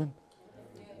for her husband?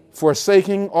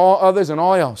 Forsaking all others and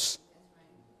all else.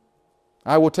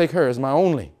 I will take her as my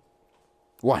only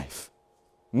wife.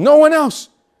 No one else.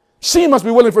 She must be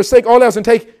willing to forsake all else and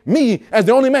take me as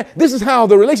the only man. This is how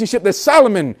the relationship that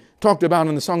Solomon talked about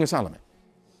in the Song of Solomon.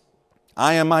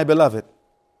 I am my beloved,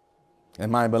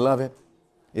 and my beloved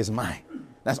is mine.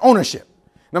 That's ownership.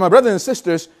 Now, my brothers and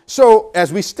sisters, so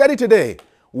as we study today,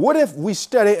 what if we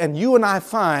study and you and I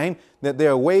find that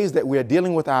there are ways that we are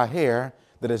dealing with our hair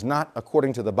that is not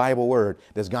according to the Bible word?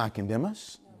 Does God condemn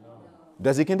us? No.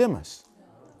 Does he condemn us? No.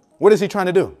 What is he trying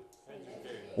to do?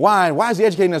 Why? Why is he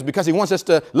educating us? Because he wants us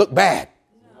to look bad.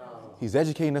 No. He's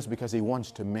educating us because he wants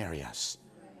to marry us.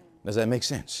 Does that make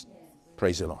sense? Yes.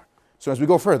 Praise the Lord. So as we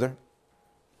go further,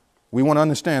 we want to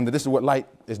understand that this is what light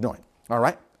is doing. All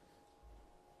right.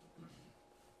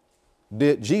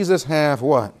 Did Jesus have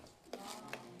what?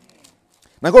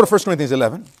 Now go to 1 Corinthians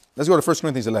 11. Let's go to 1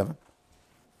 Corinthians 11.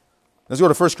 Let's go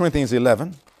to 1 Corinthians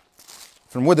 11.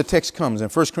 From where the text comes in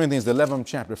 1 Corinthians, the 11th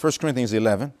chapter, 1 Corinthians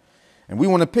 11. And we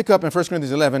want to pick up in 1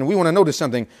 Corinthians 11. We want to notice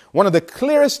something. One of the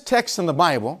clearest texts in the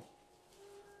Bible,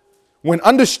 when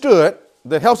understood,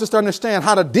 that helps us to understand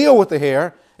how to deal with the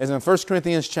hair, is in 1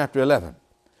 Corinthians chapter 11.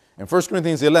 In 1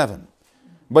 Corinthians 11.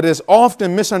 But it's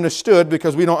often misunderstood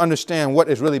because we don't understand what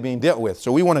is really being dealt with.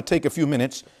 So we want to take a few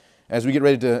minutes as we get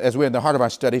ready to, as we're in the heart of our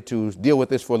study, to deal with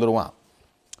this for a little while.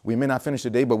 We may not finish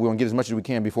today, but we're going to get as much as we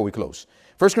can before we close.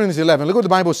 1 Corinthians 11, look what the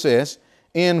Bible says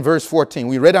in verse 14.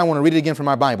 We read it. I want to read it again from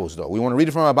our Bibles, though. We want to read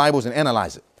it from our Bibles and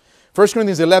analyze it. 1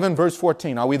 Corinthians 11, verse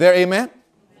 14. Are we there? Amen?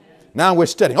 Amen. Now we're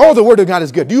studying. Oh, the Word of God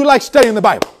is good. Do you like studying the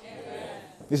Bible? Amen.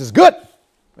 This is good.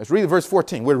 Let's read verse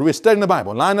 14. We're studying the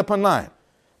Bible, line upon line.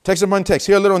 Text upon text,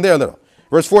 here a little and there a little.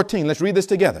 Verse 14, let's read this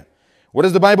together. What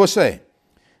does the Bible say?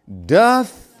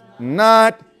 Doth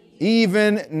not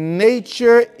even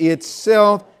nature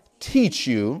itself teach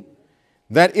you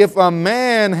that if a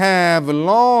man have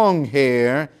long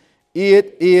hair,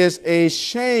 it is a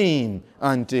shame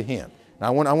unto him? Now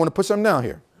I want to put something down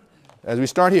here as we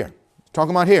start here.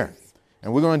 Talking about hair.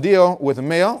 And we're going to deal with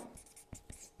male.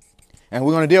 And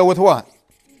we're going to deal with what?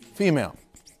 Female.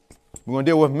 We're going to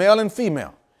deal with male and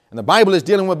female. And the Bible is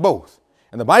dealing with both.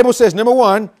 And the Bible says, number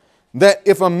one, that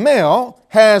if a male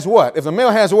has what? If a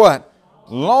male has what?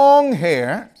 Long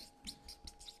hair,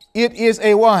 it is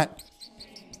a what?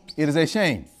 It is a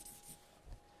shame.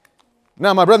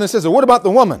 Now, my brother and sister, what about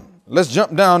the woman? Let's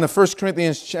jump down to 1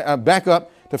 Corinthians, back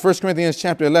up to 1 Corinthians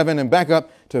chapter 11 and back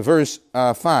up to verse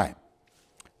 5.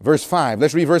 Verse 5.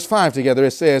 Let's read verse 5 together.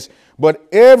 It says, but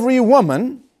every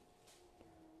woman,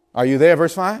 are you there,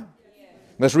 verse 5?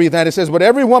 Let's read that. It says, but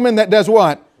every woman that does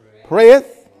what?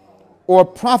 Prayeth or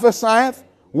prophesieth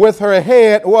with her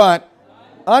head what?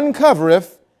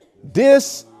 Uncovereth,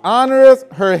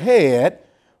 dishonoreth her head,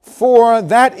 for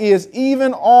that is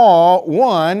even all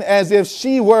one as if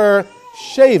she were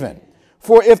shaven.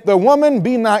 For if the woman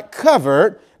be not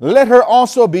covered, let her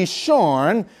also be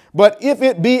shorn. But if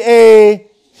it be a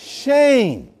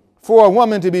shame for a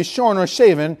woman to be shorn or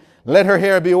shaven, let her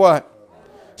hair be what?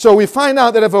 So we find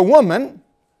out that if a woman,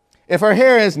 if her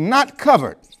hair is not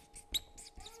covered,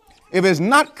 if it's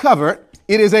not covered,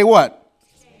 it is a what?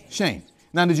 Shame.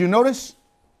 Now, did you notice?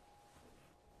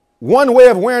 One way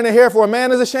of wearing the hair for a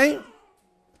man is a shame.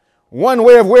 One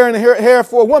way of wearing the hair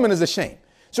for a woman is a shame.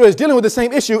 So it's dealing with the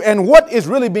same issue. And what is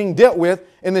really being dealt with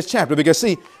in this chapter? Because,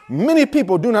 see, many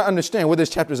people do not understand what this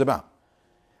chapter is about.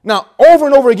 Now, over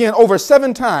and over again, over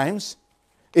 7 times,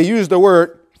 it used the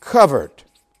word covered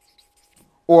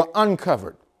or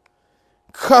uncovered.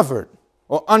 Covered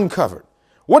or uncovered.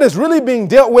 What is really being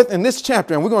dealt with in this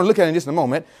chapter, and we're going to look at it in just a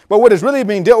moment, but what is really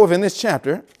being dealt with in this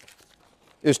chapter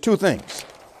is two things.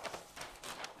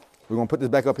 We're going to put this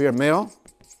back up here. Male.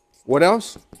 What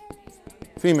else?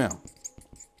 Female.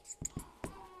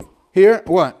 Here,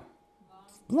 what?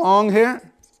 Long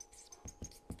hair.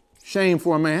 Shame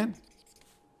for a man.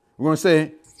 We're going to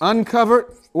say uncovered,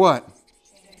 what?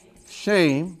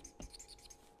 Shame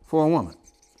for a woman.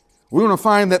 We're going to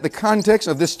find that the context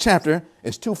of this chapter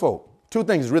is twofold. Two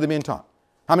things is really being taught.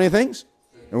 How many things?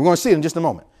 And we're going to see it in just a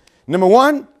moment. Number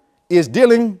one is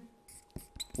dealing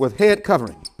with head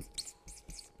covering.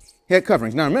 Head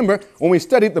coverings. Now remember, when we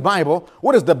studied the Bible,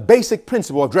 what is the basic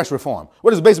principle of dress reform?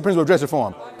 What is the basic principle of dress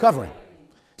reform? Covering.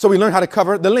 So we learn how to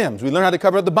cover the limbs. We learn how to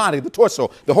cover the body, the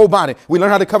torso, the whole body. We learn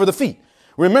how to cover the feet.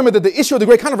 Remember that the issue of the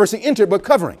great controversy entered but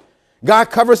covering. God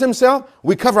covers himself.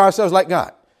 We cover ourselves like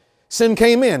God. Sin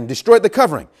came in, destroyed the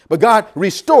covering, but God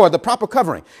restored the proper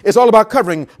covering. It's all about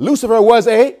covering. Lucifer was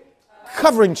a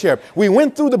covering cherub. We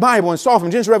went through the Bible and saw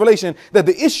from Genesis to Revelation that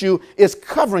the issue is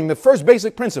covering, the first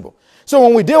basic principle. So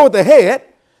when we deal with the head,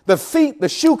 the feet, the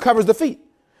shoe covers the feet.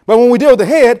 But when we deal with the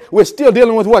head, we're still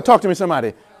dealing with what? Talk to me,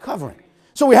 somebody. Covering.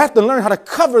 So we have to learn how to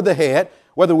cover the head,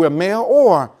 whether we're male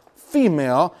or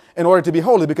female, in order to be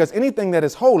holy, because anything that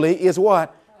is holy is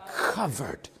what?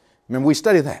 Covered. Remember, we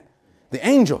studied that. The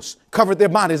angels covered their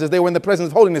bodies as they were in the presence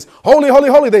of holiness. Holy, holy,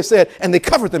 holy, they said, and they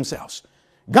covered themselves.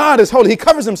 God is holy. He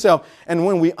covers himself. And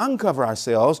when we uncover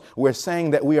ourselves, we're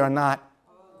saying that we are not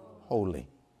holy.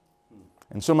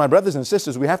 And so, my brothers and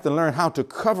sisters, we have to learn how to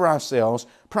cover ourselves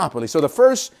properly. So the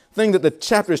first thing that the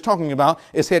chapter is talking about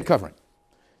is head covering.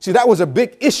 See, that was a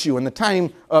big issue in the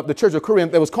time of the church of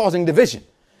Corinth that was causing division.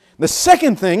 The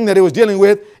second thing that it was dealing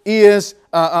with is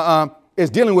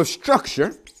dealing with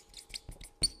structure,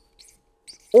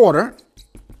 order,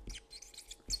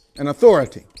 and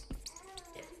authority.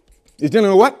 He's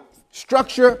dealing with what?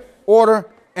 Structure, order,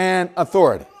 and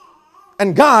authority.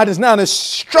 And God is now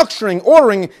structuring,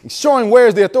 ordering, showing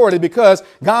where's the authority, because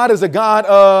God is a God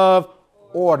of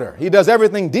order. He does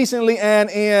everything decently and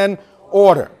in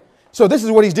order. So this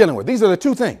is what he's dealing with. These are the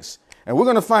two things. And we're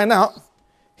going to find out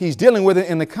he's dealing with it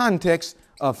in the context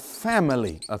of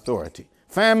family authority.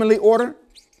 Family order,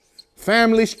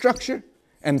 family structure,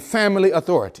 and family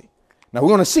authority. Now we're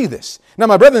going to see this. Now,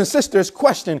 my brothers and sisters,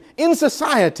 question, in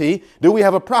society, do we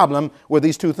have a problem with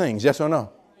these two things? Yes or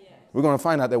no? Yes. We're going to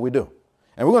find out that we do.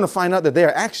 And we're going to find out that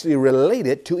they're actually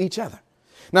related to each other.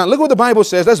 Now, look what the Bible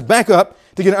says. Let's back up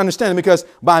to get an understanding, because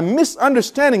by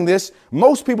misunderstanding this,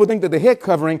 most people think that the head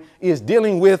covering is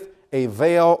dealing with a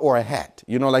veil or a hat.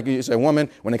 You know, like you say, a woman,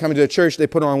 when they come into the church, they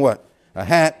put on what? A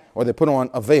hat, or they put on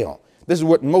a veil. This is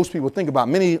what most people think about.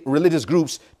 Many religious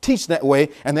groups teach that way,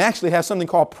 and they actually have something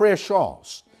called prayer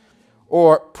shawls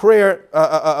or prayer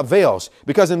veils,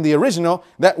 because in the original,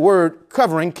 that word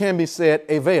covering can be said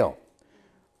a veil.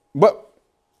 But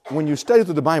when you study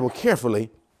through the Bible carefully,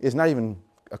 it's not even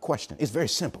a question. It's very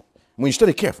simple when you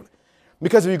study carefully.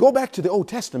 Because if you go back to the Old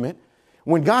Testament,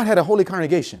 when God had a holy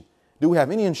congregation, do we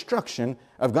have any instruction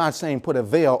of God saying put a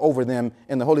veil over them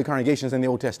in the holy congregations in the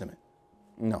Old Testament?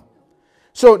 No.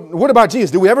 So what about Jesus?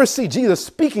 Do we ever see Jesus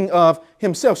speaking of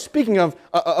himself, speaking of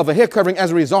a head covering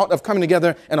as a result of coming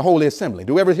together in a holy assembly?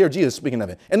 Do we ever hear Jesus speaking of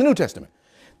it? In the New Testament.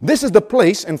 This is the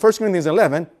place in 1 Corinthians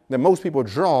 11 that most people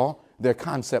draw their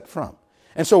concept from.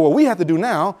 And so what we have to do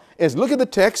now is look at the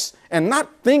text and not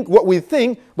think what we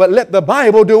think, but let the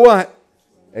Bible do what?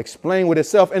 Explain with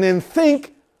itself, and then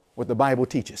think what the Bible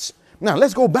teaches. Now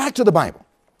let's go back to the Bible.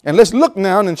 And let's look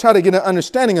now and try to get an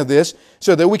understanding of this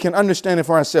so that we can understand it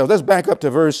for ourselves. Let's back up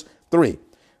to verse 3.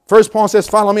 First, Paul says,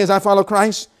 follow me as I follow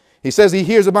Christ. He says he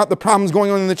hears about the problems going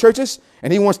on in the churches,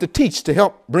 and he wants to teach to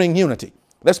help bring unity.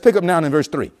 Let's pick up now in verse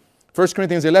 3. 1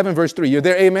 Corinthians 11, verse 3. You're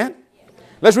there, amen? Yes.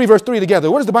 Let's read verse 3 together.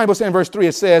 What does the Bible say in verse 3?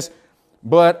 It says,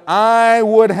 but I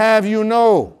would have you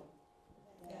know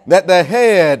that the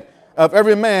head of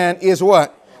every man is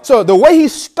what? So the way he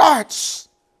starts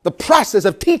the process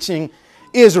of teaching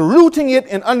is rooting it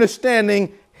in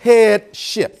understanding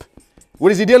headship.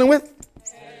 What is he dealing with?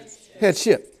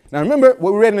 Headship. Now remember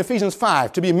what we read in Ephesians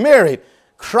 5. To be married,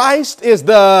 Christ is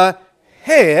the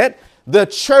head. The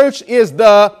church is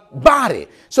the body.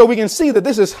 So we can see that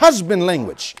this is husband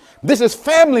language. This is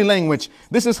family language.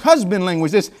 This is husband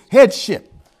language. This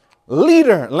headship.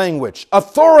 Leader language.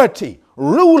 Authority.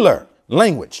 Ruler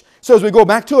language. So as we go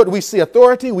back to it, we see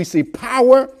authority. We see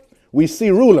power. We see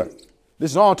ruler. This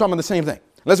is all talking about the same thing.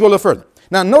 Let's go a little further.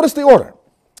 Now, notice the order.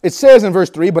 It says in verse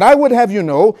 3, but I would have you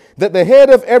know that the head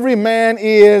of every man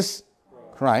is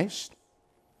Christ,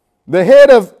 The head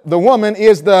of the woman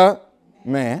is the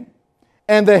man.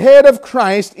 And the head of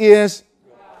Christ is.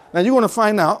 Now you're going to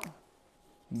find out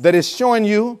that it's showing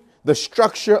you the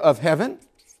structure of heaven,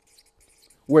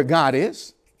 where God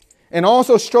is, and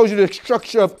also shows you the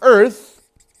structure of earth,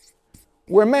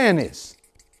 where man is.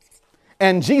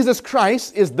 And Jesus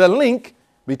Christ is the link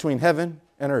between heaven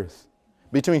and earth,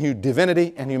 between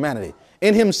divinity and humanity.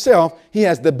 In himself, he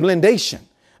has the blendation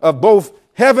of both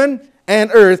heaven and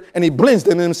earth, and he blends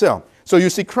them in himself. So you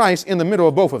see Christ in the middle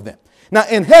of both of them. Now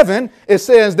in heaven, it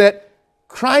says that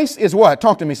Christ is what?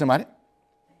 Talk to me, somebody.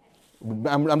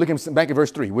 I'm looking back at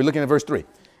verse 3. We're looking at verse 3.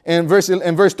 In verse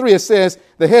 3, it says,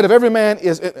 the head of every man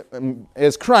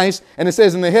is Christ. And it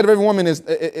says, and the head of every woman is,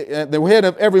 the head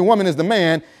of every woman is the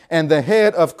man, and the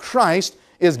head of Christ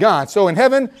is God. So in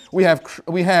heaven, we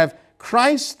have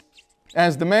Christ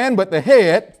as the man, but the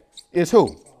head is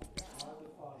who?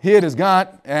 Head is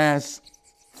God as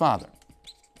Father.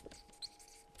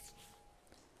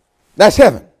 That's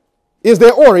heaven. Is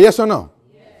there order? Yes or no?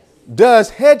 Yes. Does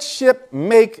headship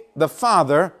make the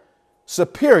Father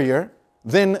superior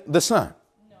than the Son?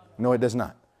 No, it does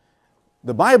not.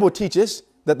 The Bible teaches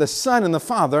that the Son and the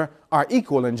Father are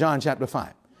equal in John chapter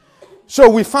 5. So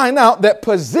we find out that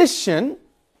position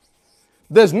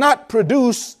does not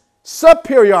produce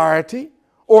superiority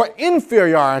or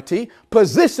inferiority.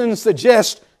 Position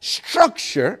suggests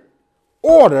structure,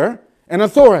 order, and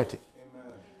authority.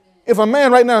 If a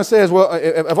man right now says, well,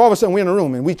 if all of a sudden we're in a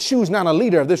room and we choose now a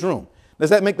leader of this room, does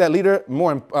that make that leader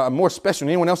more special than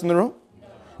anyone else in the room?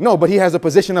 No, but he has a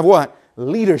position of what?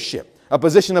 Leadership, a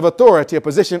position of authority, a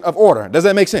position of order. Does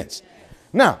that make sense?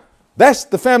 Now, that's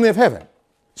the family of heaven.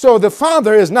 So the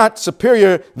Father is not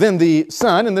superior than the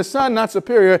Son, and the Son not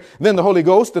superior than the Holy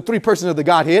Ghost, the three persons of the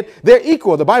Godhead. They're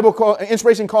equal. The Bible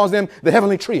inspiration calls them the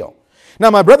heavenly trio. Now,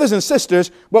 my brothers and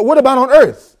sisters, but what about on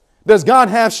earth? Does God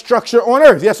have structure on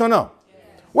earth? Yes or no? Yes.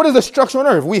 What is the structure on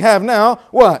earth? We have now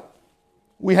what?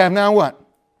 We have now what?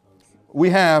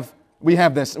 We have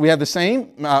this. We have the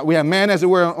same. We have man as it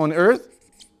were on earth.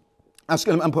 I'm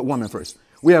going to put woman first.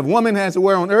 We have woman as it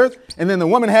were on earth, and then the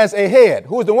woman has a head.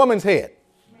 Who is the woman's head?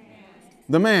 Man.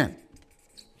 The man.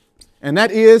 And that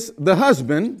is the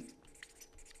husband,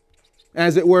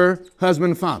 as it were,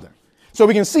 husband, father. So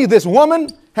we can see this woman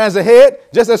has a head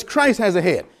just as Christ has a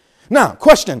head. Now,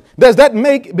 question, does that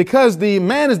make, because the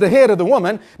man is the head of the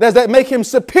woman, does that make him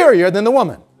superior than the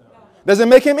woman? No. Does it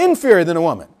make him inferior than the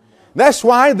woman? That's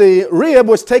why the rib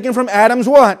was taken from Adam's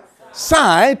what?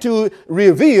 Side to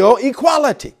reveal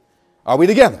equality. Are we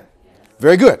together?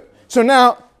 Very good. So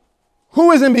now,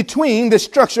 who is in between the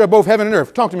structure of both heaven and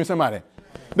earth? Talk to me, somebody.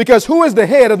 Because who is the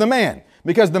head of the man?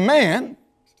 Because the man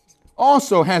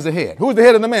also has a head. Who is the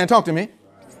head of the man? Talk to me.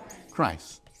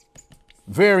 Christ.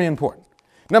 Very important.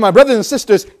 Now, my brothers and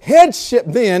sisters, headship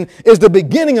then is the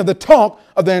beginning of the talk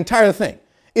of the entire thing.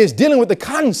 It's dealing with the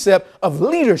concept of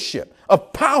leadership,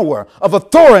 of power, of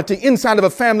authority inside of a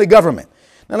family government.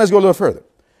 Now, let's go a little further.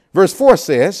 Verse 4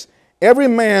 says, every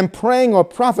man praying or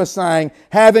prophesying,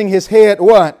 having his head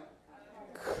what?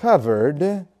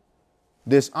 Covered,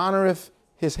 dishonoreth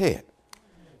his head.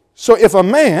 So if a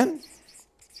man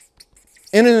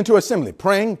enters into assembly,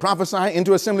 praying, prophesying,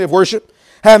 into assembly of worship,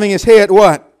 having his head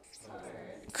what?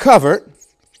 Covered,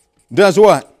 does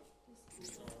what?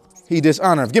 He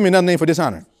dishonors. Give me another name for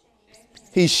dishonor.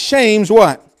 He shames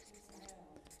what?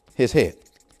 His head.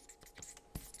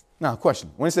 Now,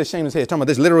 question. When it says shame his head, talking about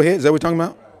this literal head? Is that what we're talking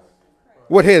about?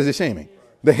 What head is it shaming?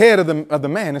 The head of the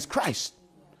man is Christ.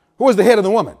 Who is the head of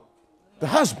the woman? The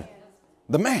husband.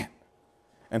 The man.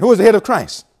 And who is the head of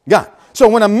Christ? God. So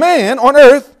when a man on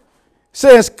earth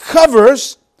says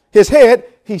covers his head,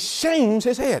 he shames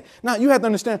his head. Now, you have to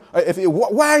understand,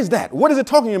 why is that? What is it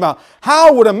talking about?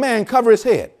 How would a man cover his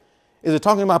head? Is it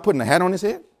talking about putting a hat on his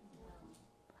head?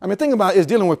 I mean, think about it, it's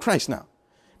dealing with Christ now.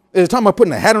 Is it talking about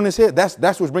putting a hat on his head?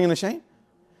 That's what's bringing the shame?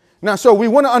 Now, so we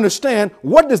want to understand,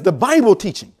 what is the Bible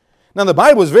teaching? Now, the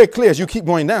Bible is very clear as you keep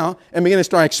going down and begin to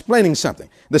start explaining something.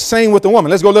 The same with the woman.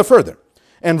 Let's go a little further.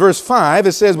 In verse 5,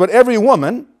 it says, but every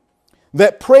woman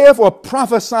that prayeth or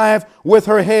prophesieth with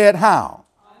her head, how?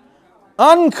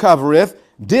 Uncovereth,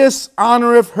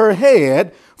 dishonoreth her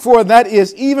head, for that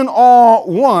is even all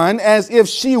one, as if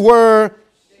she were.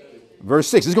 Verse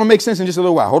 6. It's going to make sense in just a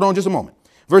little while. Hold on just a moment.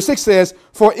 Verse 6 says,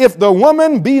 for if the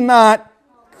woman be not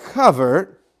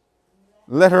covered,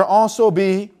 let her also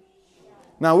be.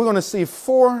 Now we're going to see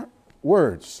 4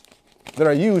 words that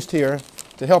are used here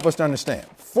to help us to understand.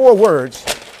 4 words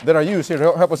that are used here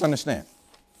to help us understand.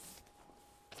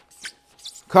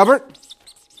 Covered.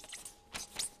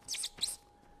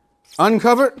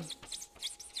 Uncovered,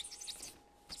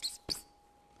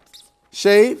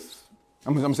 shave,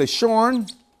 I'm going to say shorn,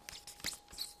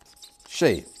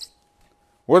 shaved.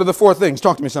 What are the four things?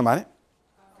 Talk to me, somebody.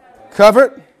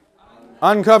 Covered,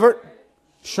 uncovered,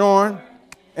 shorn,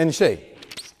 and shaved.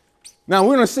 Now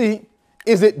we're going to see,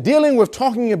 is it dealing with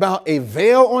talking about a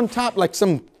veil on top, like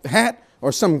some hat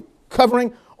or some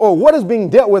covering, or what is being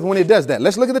dealt with when it does that?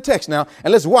 Let's look at the text now,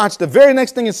 and let's watch the very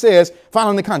next thing it says,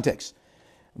 following the context.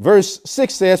 Verse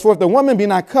 6 says, for if the woman be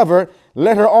not covered,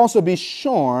 let her also be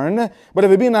shorn. But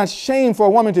if it be not shame for a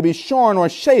woman to be shorn or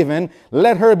shaven,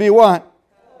 let her be what?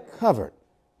 Covered.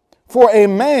 For a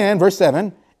man, verse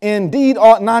 7, indeed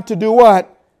ought not to do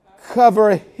what?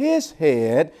 Cover his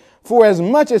head, for as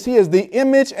much as he is the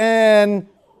image and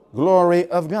glory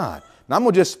of God. Now I'm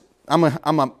going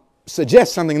to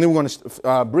suggest something, and then we're going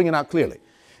to bring it out clearly.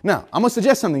 Now, I'm going to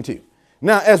suggest something to you.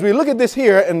 Now, as we look at this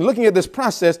here and looking at this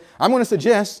process, I'm going to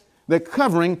suggest that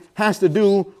covering has to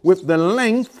do with the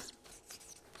length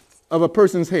of a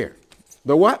person's hair.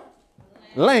 The what?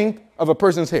 Length of a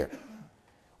person's hair.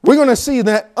 We're going to see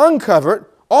that uncovered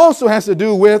also has to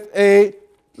do with a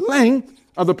length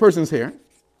of the person's hair.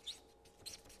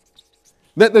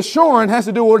 That the shorn has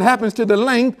to do with what happens to the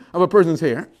length of a person's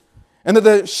hair. And that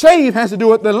the shave has to do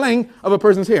with the length of a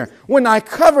person's hair. When I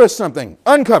cover something,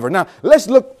 uncover. Now, let's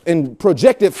look and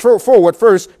project it forward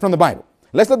first from the Bible.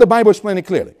 Let's let the Bible explain it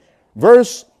clearly.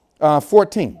 Verse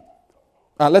 14.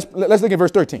 Let's look at verse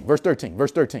 13. Verse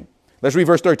 13. Let's read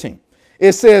verse 13.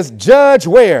 It says, judge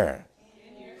where?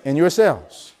 In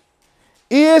yourselves.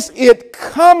 Is it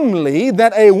comely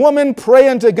that a woman pray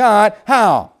unto God?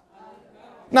 How?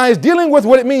 Now, it's dealing with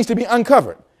what it means to be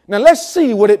uncovered. Now, let's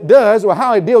see what it does or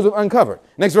how it deals with uncovered.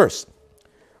 Next verse.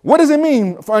 What does it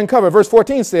mean for uncovered? Verse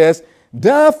 14 says,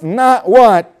 doth not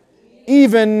what?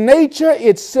 Even nature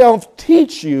itself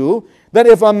teach you that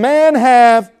if a man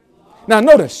have... Now,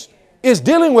 notice, it's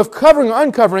dealing with covering or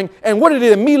uncovering. And what did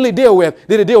it immediately deal with?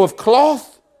 Did it deal with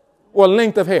cloth or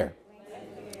length of hair?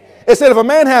 It said if a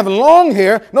man have long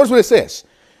hair, notice what it says.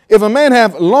 If a man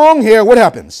have long hair, what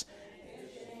happens?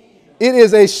 It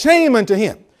is a shame unto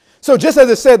him. So just as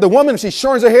it said, the woman, if she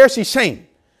shorns her hair, she's shamed.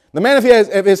 The man,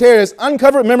 if his hair is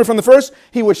uncovered, remember from the first,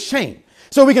 he was shamed.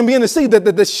 So we can begin to see that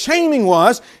the shaming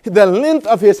was the length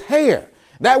of his hair.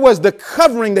 That was the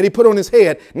covering that he put on his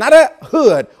head. Not a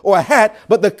hood or a hat,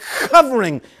 but the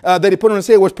covering that he put on his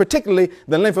head was particularly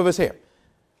the length of his hair.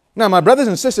 Now, my brothers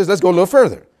and sisters, let's go a little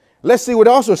further. Let's see what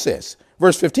it also says.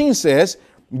 Verse 15 says,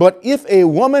 but if a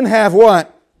woman have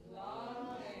what?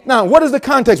 Now, what is the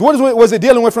context? What was it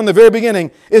dealing with from the very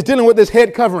beginning? It's dealing with this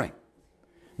head covering.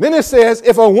 Then it says,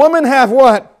 if a woman have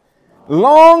what?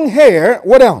 Long hair.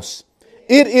 What else?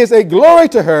 It is a glory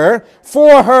to her,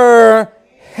 for her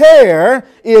hair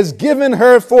is given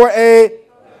her for a...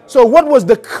 So what was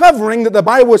the covering that the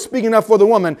Bible was speaking of for the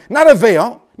woman? Not a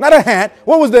veil, not a hat.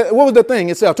 What was the thing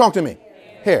itself? Talk to me.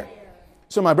 Hair.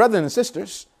 So my brothers and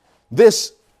sisters,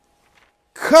 this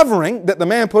covering that the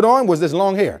man put on was this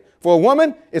long hair. For a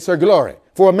woman, it's her glory.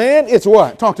 For a man, it's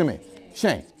what? Talk to me.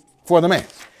 Shame. For the man.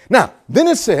 Now, then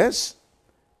it says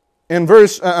in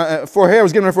verse, for hair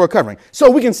was given her for a covering. So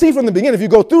we can see from the beginning, if you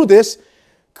go through this,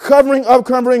 covering,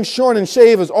 uncovering, shorn, and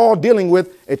shave is all dealing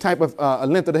with a type of a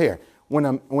length of the hair.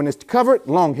 When it's covered,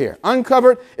 long hair.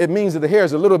 Uncovered, it means that the hair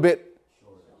is a little bit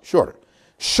shorter.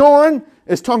 Shorn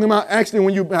is talking about actually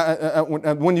when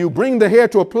you bring the hair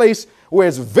to a place where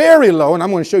it's very low, and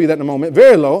I'm going to show you that in a moment,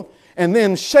 very low. And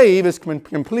then shave is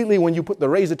completely when you put the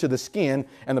razor to the skin,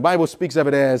 and the Bible speaks of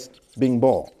it as being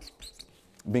bald.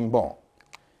 Being bald.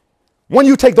 When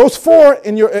you take those four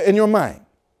in your mind,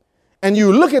 and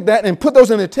you look at that and put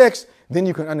those in the text, then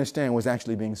you can understand what's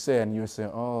actually being said, and you say,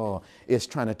 oh, it's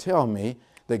trying to tell me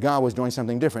that God was doing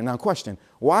something different. Now, question,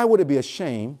 why would it be a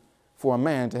shame for a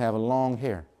man to have long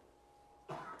hair?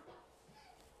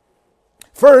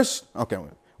 First, okay,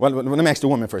 well, let me ask the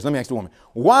woman first.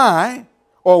 Why?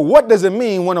 Or what does it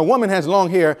mean when a woman has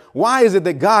long hair? Why is it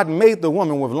that God made the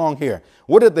woman with long hair?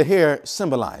 What did the hair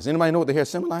symbolize? Anybody know what the hair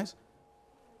symbolized?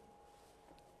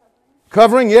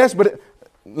 Covering, yes, but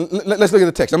let's look at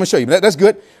the text. I'm going to show you. That's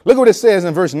good. Look at what it says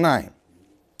in verse 9.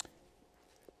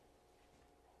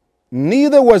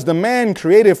 Neither was the man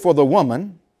created for the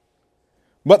woman,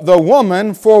 but the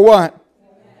woman for what?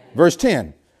 Verse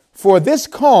 10. For this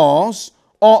cause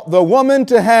ought the woman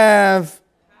to have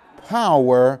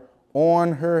power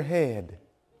on her head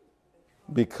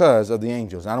because of the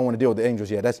angels. I don't want to deal with the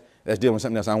angels yet. That's dealing with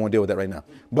something else. I don't want to deal with that right now.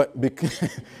 But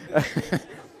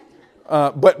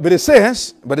but it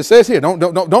says here, don't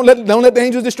let the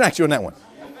angels distract you on that one.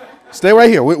 Stay right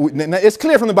here. It's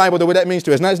clear from the Bible what that means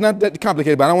to us. It's not that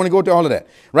complicated, but I don't want to go to all of that.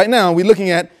 Right now, we're looking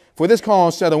at For this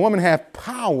cause shall the woman have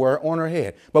power on her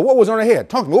head. But what was on her head?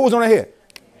 Talk to me. What was on her head?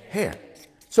 Hair.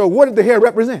 So what did the hair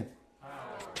represent? Power.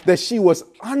 That she was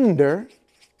under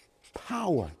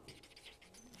power.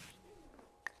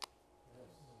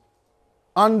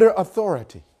 Under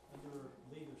authority.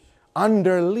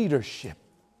 Under leadership.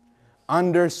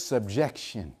 Under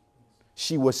subjection.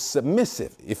 She was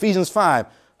submissive. Ephesians 5.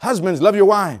 Husbands, love your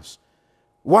wives.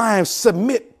 Wives,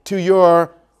 submit to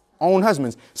your own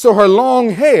husbands. So her long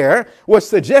hair was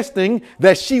suggesting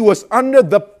that she was under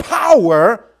the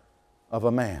power of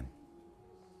a man.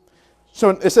 So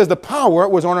it says the power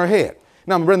was on her head.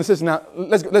 Now, my brother and sister, now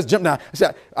let's jump down.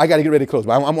 I got to get ready to close.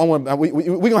 But we're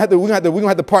gonna have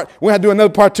to do another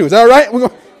part 2. Is that all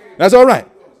right? That's all right.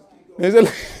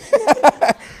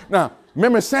 Now,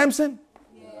 remember Samson?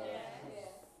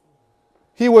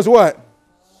 He was what?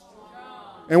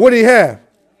 And what did he have?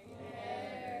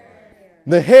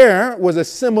 The hair was a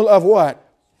symbol of what?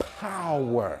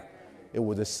 Power. It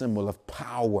was a symbol of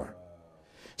power.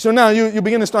 So now you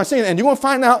begin to start seeing it, and you're going to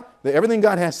find out that everything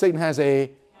God has, Satan has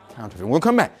a counterfeit. We'll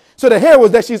come back. So the hair was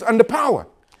that she's under power.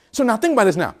 So now think about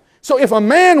this now. So if a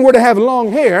man were to have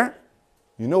long hair,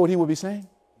 you know what he would be saying?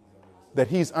 That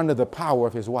he's under the power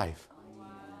of his wife.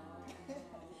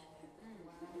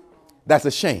 That's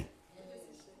a shame.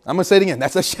 I'm going to say it again.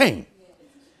 That's a shame.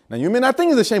 Now, you may not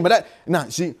think it's a shame, but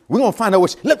we're going to find out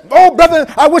what. Oh, brother,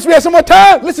 I wish we had some more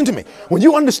time. Listen to me. When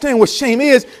you understand what shame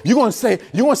is, you're going to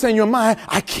say in your mind,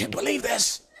 I can't believe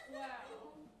this.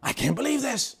 I can't believe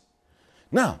this.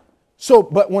 Now,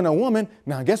 but when a woman,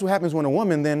 now guess what happens when a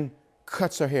woman then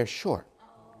cuts her hair short?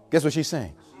 Guess what she's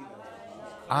saying?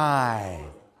 I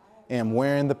am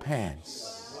wearing the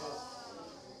pants.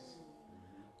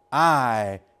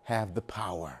 I have the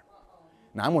power.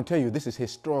 Now, I'm going to tell you, this is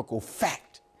historical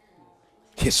fact.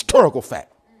 Historical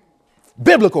fact.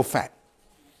 Biblical fact.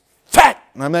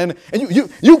 Fact. I mean, and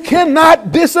you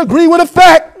cannot disagree with a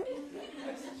fact.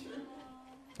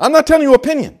 I'm not telling you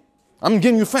opinion. I'm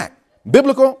giving you fact.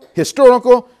 Biblical,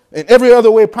 historical, and every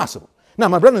other way possible. Now,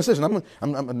 my brother and sister, let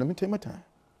me take my time.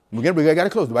 We got to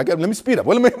close. Let me speed up.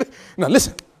 Now,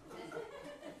 listen.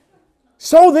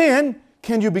 So then,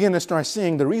 can you begin to start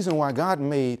seeing the reason why God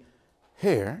made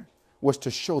hair was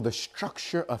to show the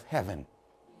structure of heaven.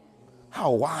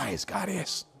 How wise God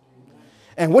is.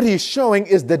 And what he's showing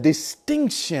is the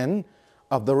distinction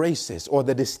of the races, or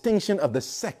the distinction of the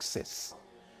sexes,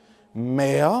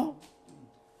 male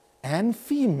and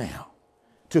female,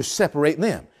 to separate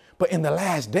them. But in the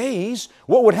last days,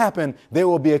 what would happen? There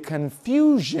will be a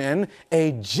confusion,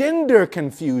 a gender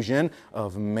confusion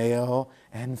of male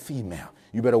and female.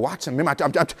 You better watch them. Remember,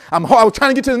 I was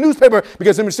trying to get to the newspaper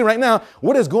because I'm seeing right now,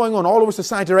 what is going on all over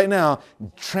society right now?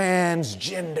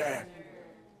 Transgender.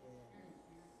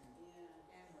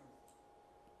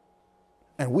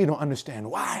 And we don't understand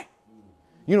why.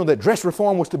 You know that dress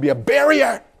reform was to be a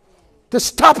barrier to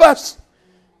stop us.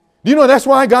 Do you know that's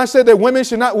why God said that women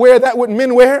should not wear that what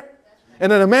men wear?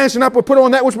 And that a man should not put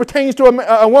on that which pertains to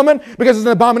a woman because it's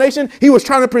an abomination. He was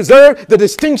trying to preserve the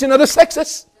distinction of the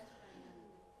sexes.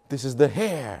 This is the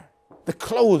hair, the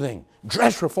clothing,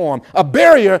 dress reform, a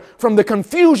barrier from the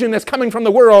confusion that's coming from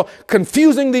the world,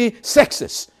 confusing the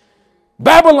sexes.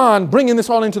 Babylon bringing this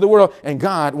all into the world, and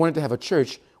God wanted to have a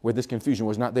church where this confusion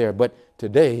was not there. But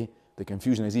today, the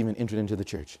confusion has even entered into the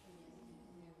church.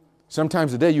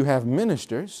 Sometimes today you have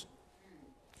ministers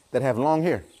that have long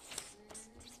hair.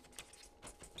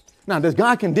 Now, does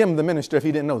God condemn the minister if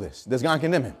he didn't know this? Does God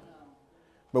condemn him?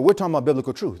 But we're talking about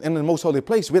biblical truth. And in the most holy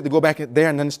place, we have to go back there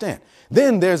and understand.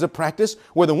 Then there's a practice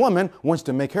where the woman wants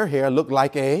to make her hair look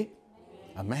like a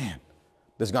man.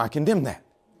 Does God condemn that?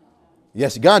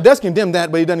 Yes, God does condemn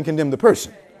that, but he doesn't condemn the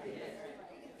person.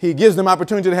 He gives them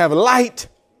opportunity to have light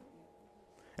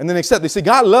and then accept. You see,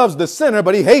 God loves the sinner,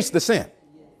 but he hates the sin.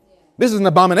 This is an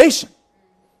abomination.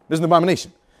 This is an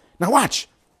abomination. Now watch.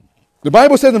 The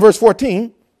Bible says in verse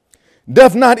 14,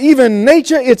 doth not even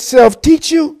nature itself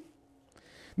teach you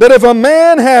that if a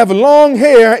man have long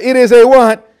hair, it is a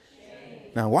what? Shame.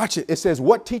 Now watch it. It says,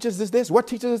 what teaches us this? What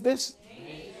teaches us this?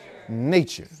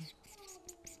 Nature.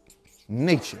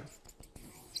 Nature.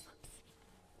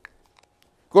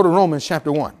 Go to Romans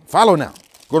chapter 1. Follow now.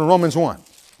 Go to Romans 1.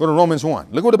 Go to Romans 1.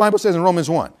 Look what the Bible says in Romans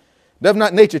 1. Does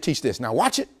not nature teach this? Now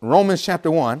watch it. Romans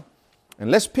chapter 1. And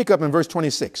let's pick up in verse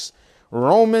 26.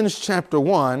 Romans chapter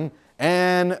 1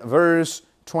 and verse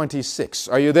 26.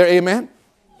 Are you there? Amen.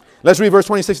 Let's read verse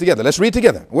 26 together. Let's read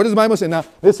together. What does the Bible say? Now,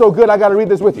 this is so good, I got to read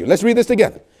this with you. Let's read this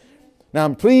together.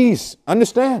 Now, please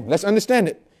understand. Let's understand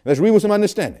it. Let's read with some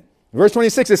understanding. Verse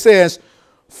 26, it says,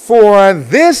 for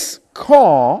this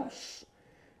cause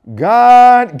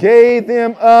God gave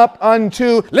them up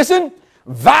unto, listen,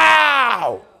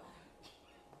 vow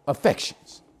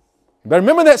affections. But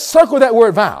remember that, circle that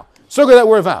word vow. Circle that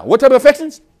word vow. What type of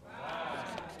affections? Vow.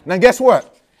 Now guess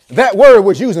what? That word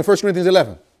was used in 1 Corinthians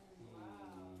 11.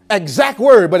 Exact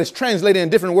word, but it's translated in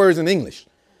different words in English.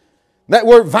 That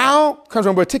word vow comes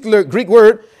from a particular Greek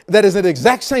word that is the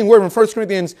exact same word from 1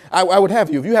 Corinthians. I would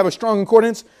have you, if you have a strong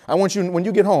concordance, I want you, when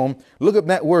you get home, look up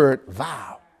that word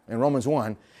vow in Romans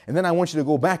 1. And then I want you to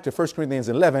go back to 1 Corinthians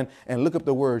 11 and look up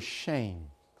the word shame.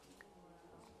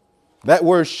 That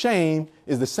word shame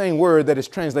is the same word that is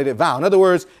translated vow. In other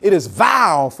words, it is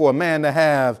vow for a man to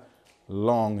have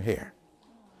long hair.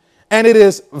 And it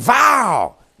is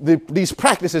vow, these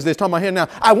practices they're talking about here now.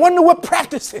 I wonder what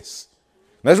practices.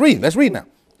 Let's read now.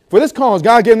 For this cause,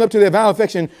 God gave them up to their vow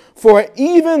affection, for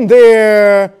even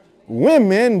their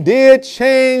women did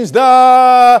change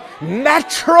the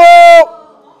natural.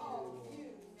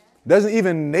 Doesn't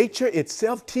even nature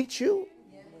itself teach you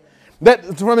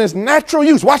that from his natural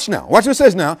use, watch what it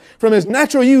says now, from his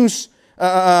natural use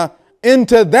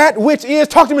into that which is,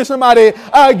 talk to me somebody,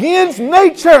 against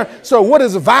nature. So what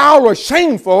is vile or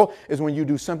shameful is when you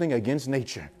do something against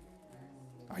nature.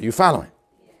 Are you following?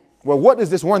 Well, what is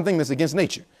this one thing that's against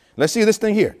nature? Let's see this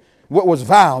thing here. What was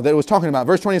vile that it was talking about?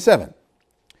 Verse 27.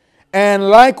 And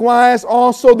likewise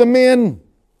also the men,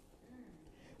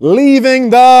 leaving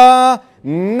the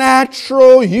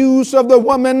natural use of the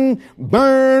woman,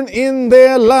 burn in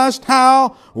their lust,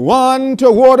 how? One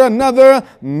toward another,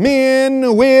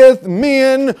 men with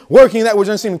men, working that which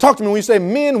unseen. Talk to me when you say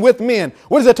men with men.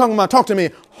 What is that talking about? Talk to me.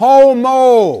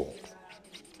 Homo.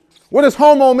 What does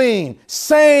homo mean?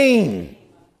 Same.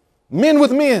 Men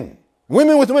with men,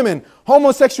 women with women,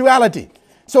 homosexuality.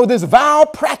 So this vile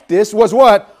practice was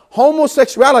what?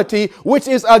 Homosexuality, which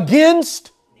is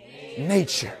against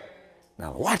nature.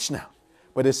 Now watch now.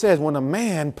 But it says when a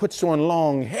man puts on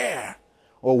long hair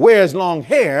or wears long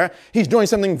hair, he's doing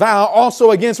something vile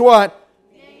also against what?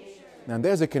 Nature. Now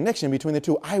there's a connection between the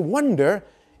two. I wonder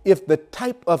if the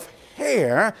type of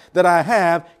hair that I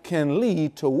have can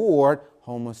lead toward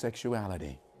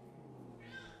homosexuality.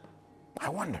 I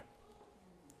wonder.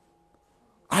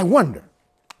 Let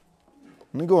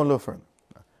me go a little further.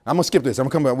 I'm going to skip this. I'm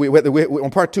going to come back.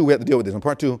 On part 2, we have to deal with this. On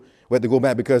part 2, we have to go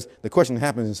back because the question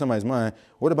happens in somebody's mind.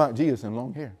 What about Jesus and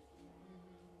long hair?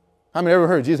 How many ever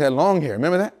heard Jesus had long hair?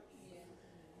 Remember that? Yeah.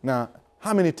 Now,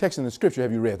 how many texts in the scripture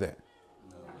have you read that?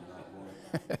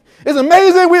 No, it's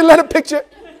amazing. We let a picture.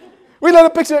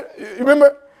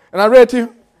 Remember? And I read to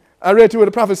you what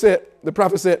the prophet said. Look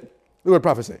what the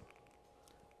prophet said.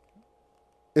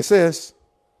 It says,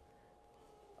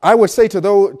 I would say to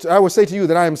you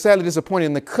that I am sadly disappointed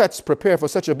in the cuts prepared for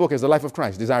such a book as the life of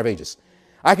Christ, Desire of Ages.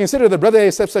 I consider the brother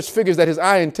accepts such figures that his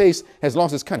eye and taste has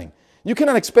lost its cunning. You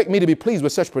cannot expect me to be pleased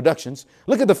with such productions.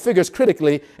 Look at the figures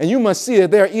critically, and you must see that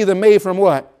they are either made from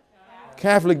what?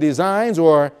 Catholic designs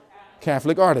or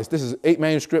Catholic artists. This is 8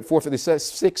 manuscript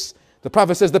 456. The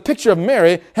prophet says the picture of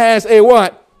Mary has a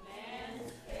what?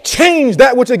 Change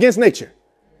that which against nature.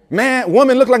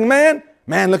 Woman look like a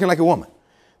man looking like a woman.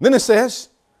 Then it says,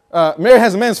 Mary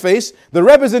has a man's face, the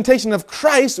representation of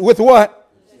Christ with what?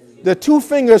 The 2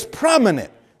 fingers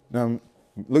prominent. Now,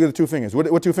 look at the 2 fingers.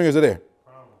 What 2 fingers are there?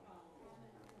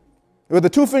 With the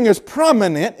 2 fingers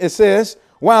prominent, it says,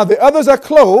 while the others are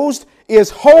closed, is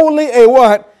wholly a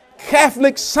what?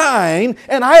 Catholic sign.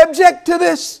 And I object to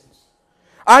this.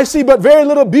 I see but very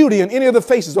little beauty in any of the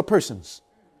faces or persons.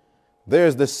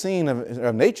 There's the scene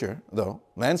of nature, though,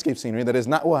 landscape scenery, that is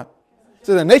not what?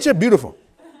 So the nature, beautiful.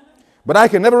 But I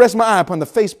can never rest my eye upon the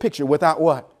face picture without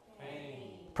what? Pain.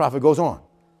 Prophet goes on.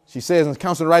 She says in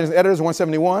Council of Writers and Editors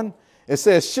 171, it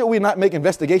says, should we not make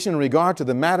investigation in regard to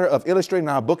the matter of illustrating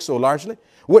our book so largely?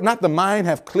 Would not the mind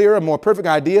have clearer, more perfect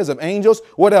ideas of angels?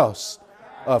 What else?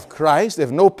 Of Christ,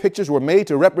 if no pictures were made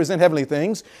to represent heavenly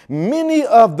things. Many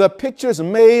of the pictures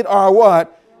made are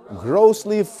what?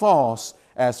 Grossly false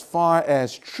as far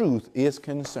as truth is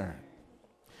concerned.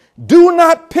 Do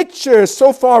not pictures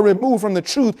so far removed from the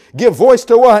truth give voice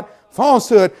to what?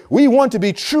 Falsehood. We want to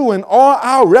be true in all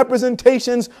our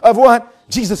representations of what?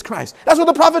 Jesus Christ. That's what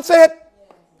the prophet said.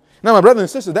 Now, my brothers and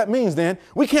sisters, that means then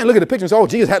we can't look at the picture and say, oh,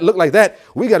 Jesus had to look like that.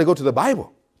 We got to go to the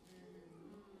Bible.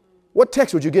 What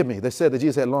text would you give me that said that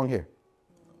Jesus had long hair?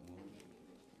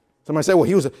 Somebody said, well,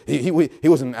 he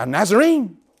was a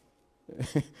Nazarene.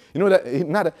 You know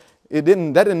that that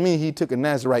didn't mean he took a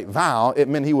Nazarite vow. It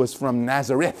meant he was from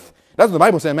Nazareth. That's what the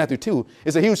Bible said in Matthew 2.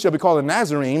 It said he shall be called a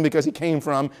Nazarene because he came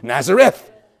from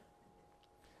Nazareth.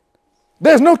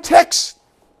 There's no text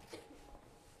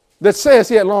that says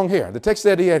he had long hair. The text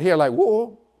said he had hair like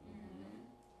wool.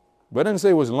 But it doesn't say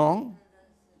it was long.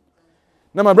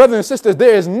 Now, my brothers and sisters,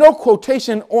 there is no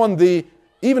quotation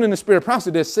even in the spirit of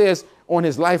prophecy that says on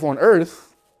his life on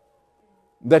earth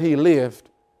that he lived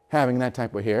having that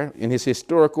type of hair. In his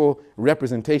historical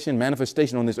representation,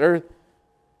 manifestation on this earth,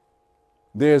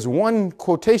 there's one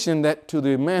quotation that to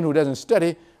the man who doesn't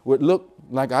study would look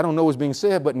like, I don't know what's being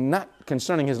said, but not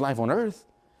concerning his life on earth.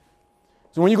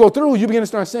 So when you go through, you begin to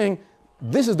start saying,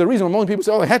 this is the reason why most people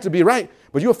say, oh, it had to be right.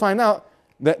 But you'll find out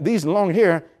that these long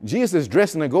hair, Jesus is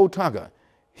dressed in a gold toga.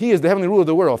 He is the heavenly ruler of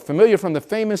the world, familiar from the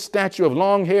famous statue of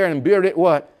long hair and bearded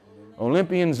what?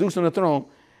 Olympian Zeus on the throne.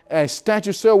 A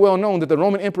statue so well known that the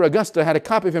Roman Emperor Augusta had a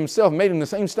copy of himself made in the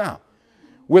same style.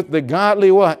 With the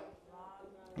godly what?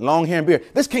 Long hair and beard.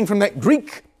 This came from that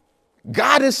Greek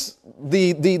goddess,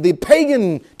 the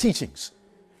pagan teachings,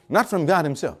 not from God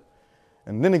himself.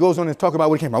 And then it goes on and talk about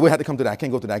what it came from. We have to come to that. I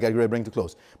can't go to that. I got to get ready to bring it to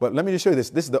close. But let me just show you this.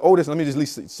 This is the oldest. Let me just at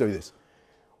least show you this.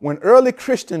 When early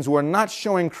Christians were not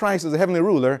showing Christ as a heavenly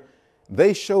ruler,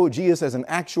 they showed Jesus as an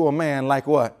actual man like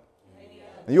what?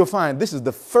 And you'll find this is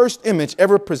the first image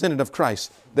ever presented of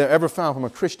Christ that ever found from a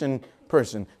Christian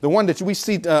person. The one that we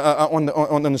see on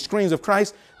the screens of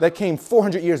Christ, that came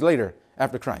 400 years later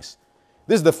after Christ.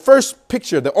 This is the first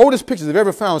picture, the oldest picture they've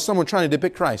ever found, someone trying to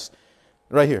depict Christ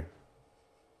right here.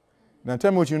 Now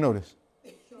tell me what you notice.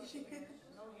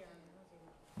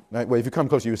 Right, well, if you come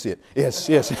closer, you'll see it. Yes,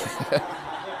 yes.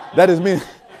 That is me.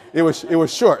 It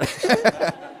was short.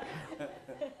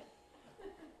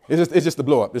 It's just the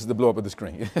blow up. This is the blow up of the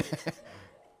screen.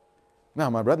 Now,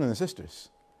 my brothers and sisters,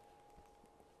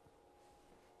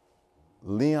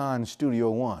 Leon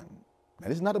Studio One. Now,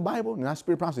 this is not the Bible, not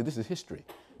spirit prophecy. This is history.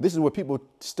 This is what people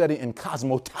study in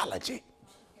cosmology.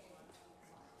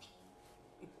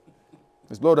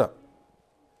 Let's blow it up.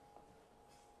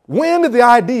 When did the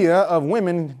idea of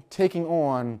women taking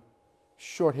on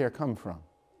short hair come from?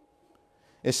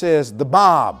 It says the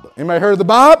bob. Anybody heard of the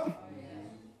bob?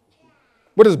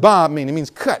 What does bob mean? It means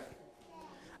cut.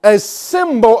 A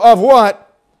symbol of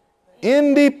what?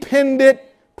 Independent,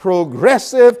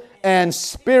 progressive, and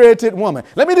spirited woman.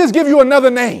 Let me just give you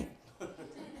another name.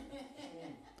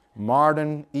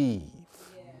 Modern Eve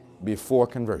before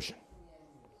conversion.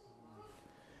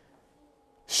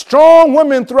 Strong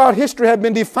women throughout history have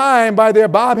been defined by their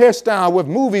bob hairstyle with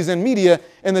movies and media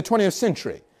in the 20th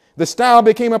century. The style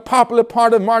became a popular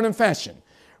part of modern fashion.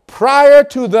 Prior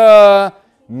to the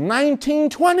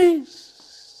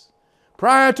 1920s,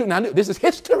 now this is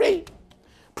history.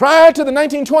 Prior to the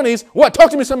 1920s, what?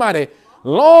 Talk to me, somebody.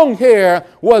 Long hair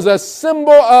was a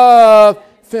symbol of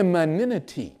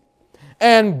femininity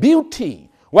and beauty,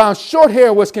 while short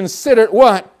hair was considered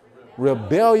what?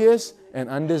 Rebellious and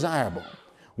undesirable.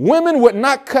 Women would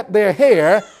not cut their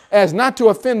hair as not to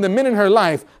offend the men in her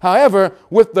life. However,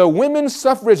 with the women's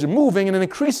suffrage moving and an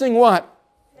increasing what?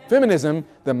 Feminism,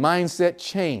 the mindset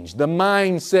changed. The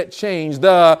mindset changed.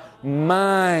 The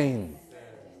mind.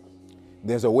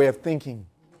 There's a way of thinking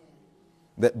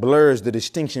that blurs the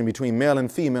distinction between male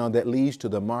and female that leads to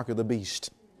the mark of the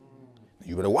beast.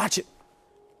 You better watch it.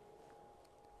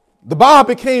 The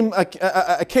bob came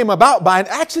about by an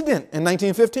accident in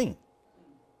 1915.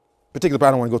 Particularly, but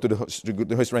I don't want to go through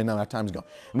the history right now. Our time's gone.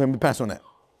 Let me pass on that.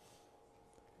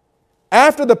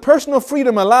 After the personal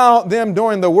freedom allowed them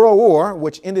during the World War,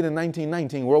 which ended in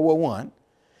 1919, World War I,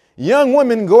 young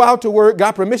women go out to work,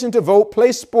 got permission to vote,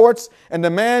 play sports, and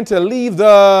demand to leave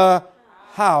the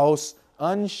house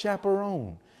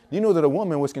unchaperoned. You know that a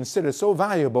woman was considered so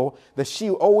valuable that she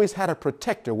always had a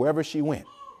protector wherever she went.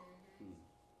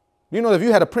 You know that if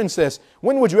you had a princess,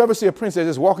 when would you ever see a princess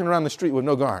just walking around the street with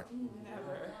no guard?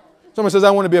 Someone says,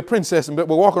 I want to be a princess, but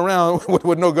we'll walk around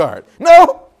with no guard.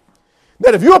 No.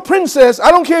 That if you're a princess,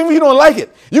 I don't care if you don't like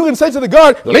it. You can say to the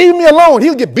guard, leave me alone.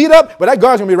 He'll get beat up, but that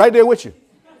guard's going to be right there with you.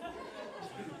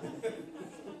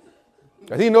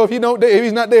 Because he know if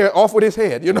he's not there, off with his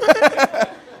head, you know.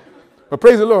 But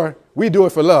praise the Lord, we do it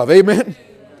for love. Amen.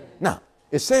 Now,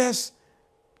 it says,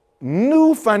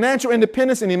 new financial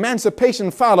independence and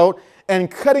emancipation followed, and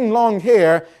cutting long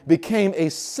hair became a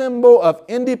symbol of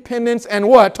independence and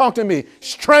what? Talk to me.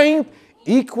 Strength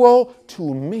equal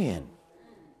to men.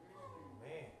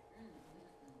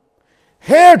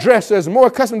 Hairdressers more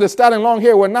accustomed to styling long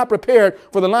hair were not prepared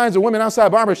for the lines of women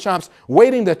outside barber shops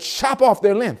waiting to chop off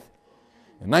their length.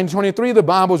 In 1923, the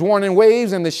bob was worn in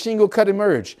waves and the shingle cut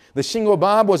emerged. The shingle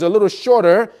bob was a little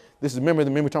shorter. This is, remember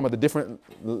we're talking about the different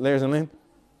layers in length?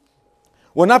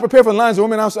 Were not prepared for the lines of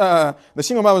women outside. The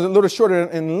shingle bob was a little shorter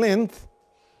in length.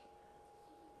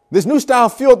 This new style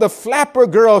fueled the flapper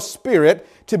girl spirit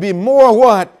to be more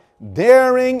what?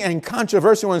 Daring and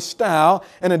controversial in style.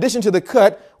 In addition to the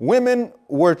cut, women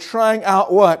were trying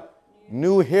out what?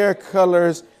 new hair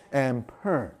colors and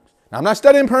perms. Now, I'm not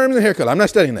studying perms and hair color. I'm not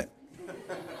studying that.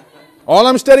 All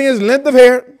I'm studying is length of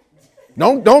hair.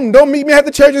 Don't meet me at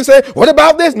the church and say, what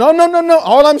about this? No.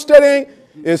 All I'm studying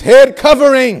is head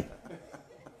covering.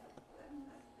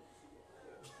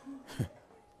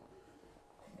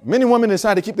 Many women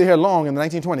decided to keep their hair long in the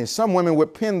 1920s. Some women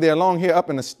would pin their long hair up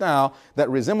in a style that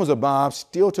resembles a bob,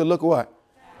 still to look what?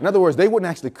 In other words, they wouldn't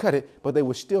actually cut it, but they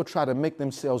would still try to make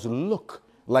themselves look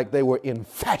like they were in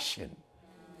fashion.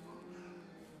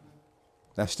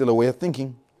 That's still a way of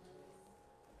thinking.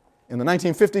 In the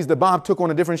 1950s, the bob took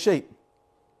on a different shape.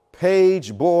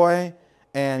 Page boy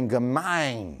and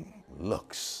Gamine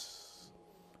looks.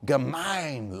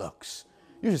 Gamine looks.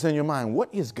 You should say in your mind, what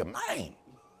is Gamine?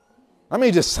 I mean,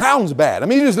 it just sounds bad. I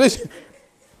mean, you just listen.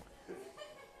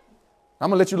 I'm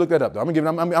gonna let you look that up, though.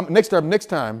 Next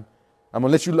time, I'm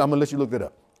gonna let you look that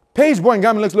up. Page boy and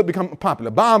Gamine looks become popular.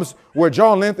 Bobs were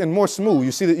jaw length and more smooth.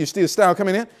 You see the style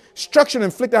coming in, structured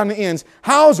and flicked out on the ends.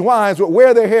 House wives would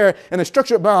wear their hair in a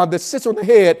structured bob that sits on the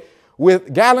head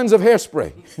with gallons of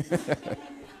hairspray.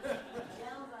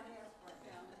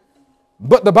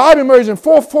 But the bob emerged in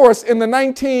full force in the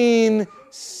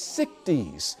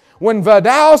 1960s. When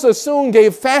Vidal Sassoon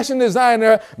gave fashion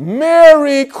designer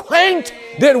Mary Quaint,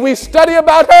 did we study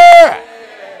about her?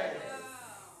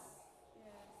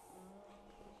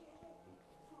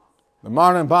 The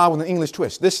modern bob with an English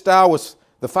twist. This style was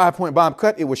the 5-point bob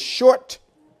cut. It was short,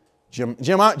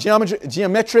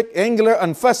 geometric, angular,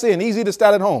 unfussy, and easy to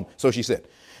style at home, so she said.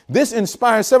 This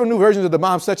inspired several new versions of the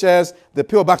bob, such as the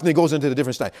pillbox, and it goes into the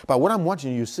different style. But what I'm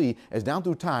wanting you to see is down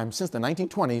through time, since the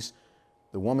 1920s,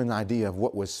 the woman's idea of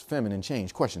what was feminine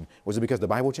changed. Question, was it because the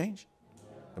Bible changed?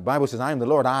 The Bible says, I am the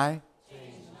Lord, I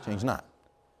change not.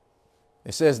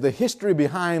 It says the history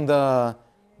behind the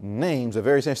names of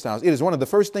various hairstyles. It is one of the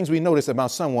first things we notice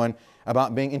about someone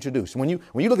about being introduced. When you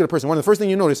look at a person, one of the first things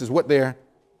you notice is what their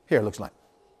hair looks like.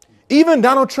 Even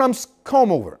Donald Trump's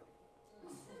comb over,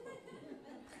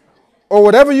 or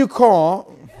whatever you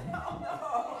call,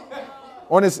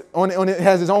 it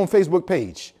has his own Facebook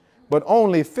page, but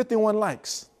only 51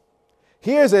 likes.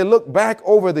 Here's a look back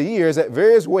over the years at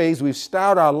various ways we've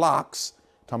styled our locks,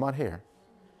 talking about hair,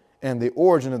 and the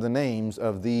origin of the names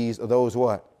of those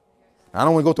what? I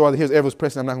don't want to go through all the here's Elvis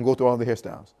Presley. I'm not going to go through all the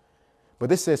hairstyles. But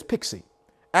this says Pixie.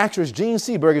 Actress Jean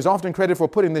Seberg is often credited for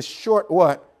putting this short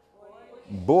what?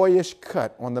 Boyish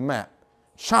cut on the map.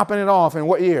 Chopping it off in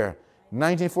what year?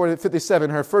 1957,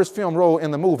 her first film role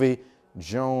in the movie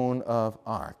Joan of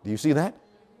Arc. Do you see that?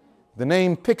 The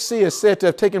name Pixie is said to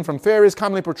have taken from fairies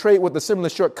commonly portrayed with a similar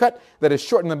short cut that is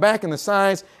short in the back and the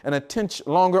sides and a tinge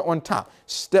longer on top.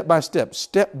 Step by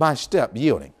step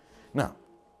yielding. Now,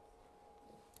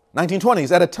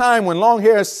 1920s, at a time when long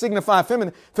hair signified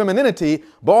femininity,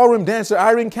 ballroom dancer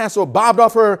Irene Castle bobbed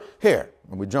off her hair.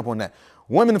 And we jump on that.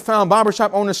 Women found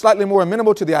barbershop owners slightly more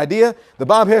amenable to the idea. The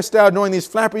bob hairstyle during these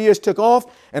flapper years took off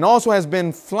and also has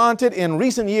been flaunted in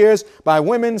recent years by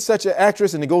women such as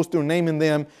actress, and it goes through naming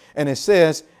them. And it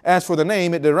says, as for the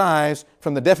name, it derives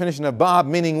from the definition of bob,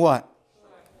 meaning what?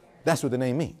 That's what the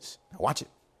name means. Now watch it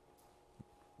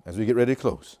as we get ready to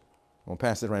close. We'll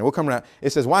pass it around. We'll come around.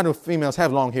 It says, why do females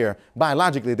have long hair?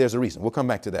 Biologically, there's a reason. We'll come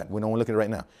back to that. We don't want to look at it right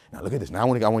now. Now look at this. Now I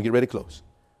want to get ready to close.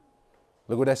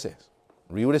 Look what that says.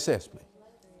 Read what it says, please.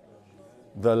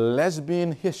 The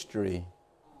lesbian history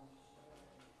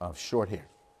of short hair.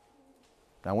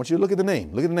 Now I want you to look at the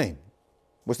name. Look at the name.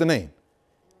 What's the name?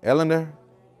 Eleanor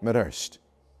Medhurst.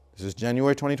 This is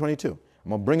January 2022. I'm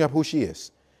going to bring up who she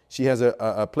is. She has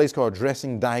a place called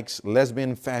Dressing Dyke's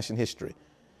Lesbian Fashion History.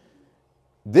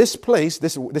 This place,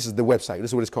 this is the website,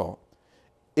 this is what it's called,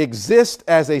 exists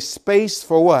as a space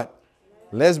for what?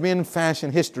 Lesbian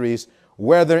fashion histories,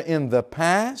 whether in the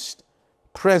past,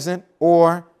 present,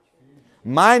 or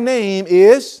my name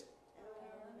is,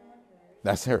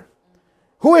 that's her.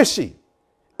 Who is she?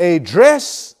 A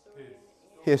dress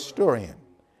historian.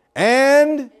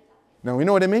 And, now we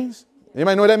know what it means?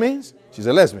 Anybody know what that means? She's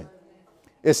a lesbian.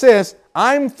 It says,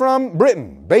 I'm from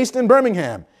Britain, based in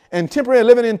Birmingham, and temporarily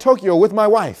living in Tokyo with my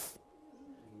wife.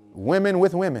 Women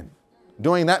with women,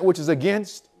 doing that which is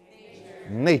against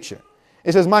nature.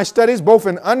 It says, my studies both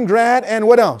in undergrad and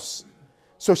what else?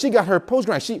 So she got her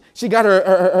postgrad. She got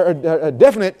her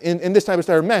definite in this type of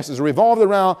study, her master's, revolved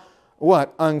around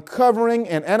what? Uncovering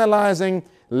and analyzing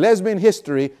lesbian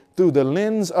history through the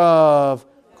lens of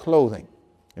clothing.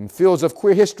 In fields of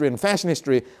queer history and fashion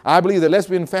history, I believe that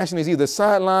lesbian fashion is either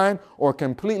sidelined or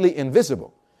completely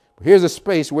invisible. Here's a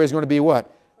space where it's going to be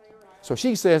what? So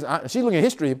she says, she's looking at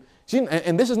history,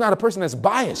 and this is not a person that's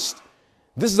biased.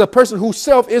 This is a person whose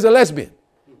self is a lesbian,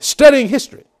 studying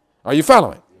history. Are you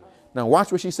following? Now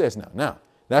watch what she says now. Now,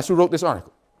 that's who wrote this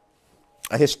article.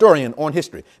 A historian on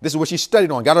history. This is what she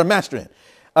studied on, got her master in.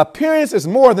 Appearance is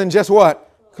more than just what?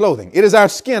 Clothing. It is our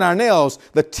skin, our nails,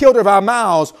 the tilt of our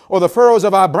mouths, or the furrows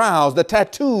of our brows, the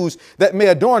tattoos that may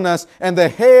adorn us, and the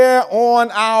hair on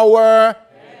our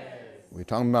heads. We're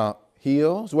talking about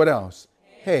heels. What else?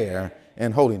 Hair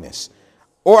and holiness.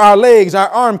 Or our legs, our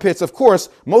armpits. Of course,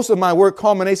 most of my work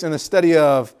culminates in the study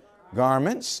of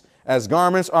garments, as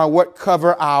garments are what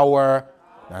cover our.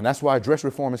 Now, that's why dress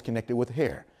reform is connected with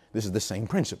hair. This is the same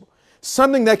principle.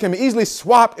 Something that can be easily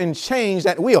swapped and changed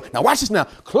at will. Now watch this now.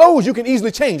 Clothes you can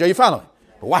easily change. Are you following?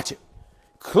 But watch it.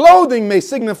 Clothing may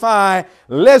signify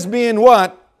lesbian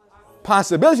what?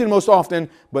 Possibility most often,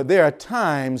 but there are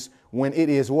times when it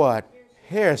is what?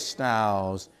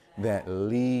 Hairstyles that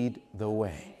lead the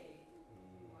way.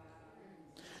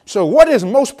 So what is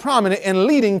most prominent in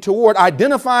leading toward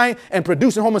identifying and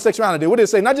producing homosexuality? What did it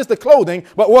say? Not just the clothing,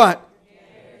 but what?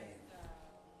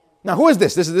 Now, who is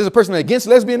this? This is a person against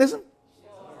lesbianism?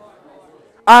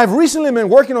 I've recently been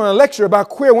working on a lecture about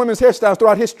queer women's hairstyles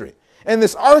throughout history. And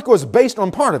this article is based on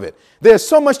part of it. There's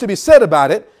so much to be said about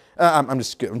it. I'm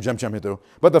jumping through.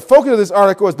 But the focus of this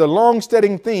article is the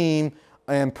long-standing theme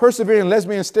and persevering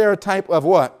lesbian stereotype of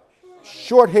what?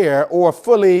 Short hair or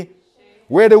fully.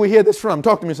 Where do we hear this from?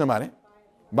 Talk to me, somebody.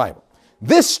 Bible.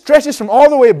 This stretches from all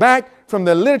the way back from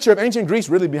the literature of ancient Greece,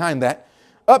 really behind that,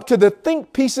 up to the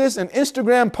think pieces and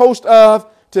Instagram post of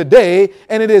today.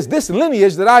 And it is this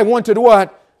lineage that I wanted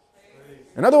what?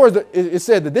 In other words, it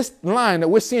said that this line that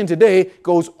we're seeing today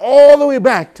goes all the way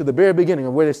back to the very beginning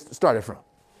of where it started from.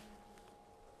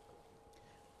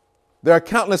 There are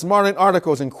countless modern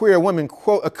articles in queer women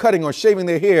cutting or shaving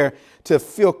their hair to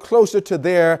feel closer to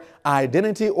their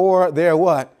identity or their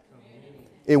what?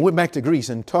 It went back to Greece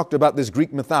and talked about this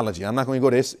Greek mythology. I'm not going to go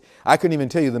to this. I couldn't even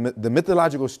tell you the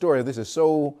mythological story of this is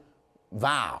so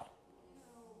vile.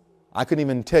 I couldn't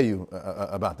even tell you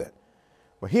about that.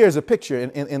 But here's a picture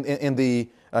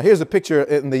here's a picture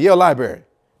in the Yale Library.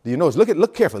 Do you notice?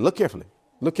 Look carefully. Look carefully.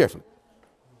 Look carefully.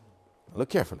 Look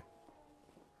carefully.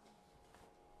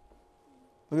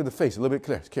 Look at the face a little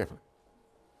bit carefully.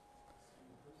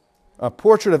 A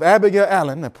portrait of Abigail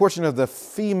Allen, a portrait of the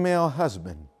female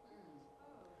husband.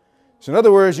 So in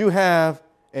other words, you have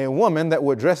a woman that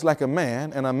would dress like a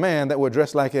man and a man that would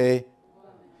dress like a,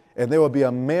 and there will be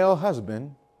a male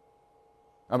husband,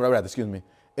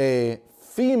 a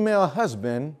female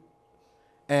husband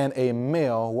and a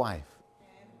male wife.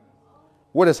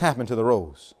 What has happened to the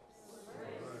roles?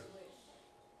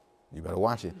 You better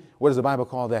watch it. What does the Bible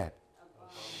call that?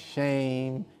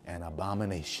 Shame and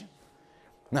abomination.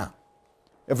 Now,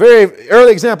 a very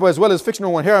early example as well as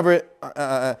fictional one. However,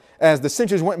 as the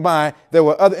centuries went by, there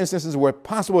were other instances where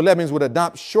possible lesbians would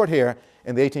adopt short hair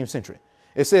in the 18th century.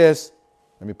 It says,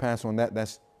 let me pass on that.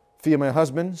 That's female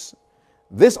husbands.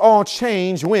 This all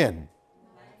changed when?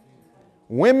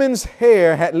 Women's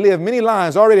hair had lived many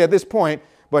lives already at this point,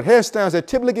 but hairstyles had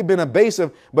typically been a base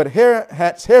of,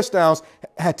 hairstyles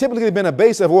had typically been a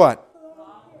base of what?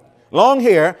 Long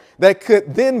hair that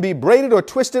could then be braided or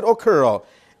twisted or curled.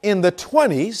 In the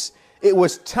 20s, it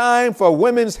was time for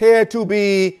women's hair to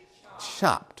be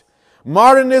chopped.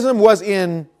 Modernism was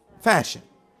in fashion.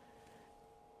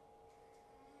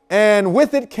 And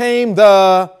with it came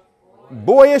the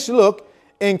boyish look,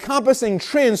 encompassing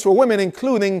trends for women,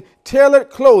 including tailored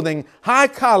clothing, high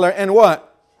collar, and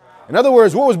what? In other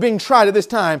words, what was being tried at this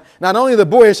time? Not only the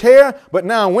boyish hair, but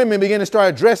now women began to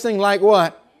start dressing like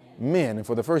what? Men. And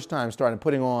for the first time, started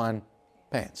putting on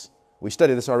pants. We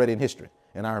studied this already in history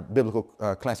in our biblical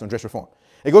class on dress reform.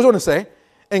 It goes on to say,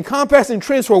 encompassing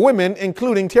trends for women,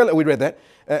 including tailored, we read that,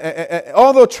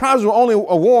 although trousers were only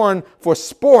worn for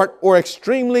sport or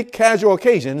extremely casual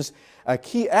occasions, a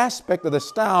key aspect of the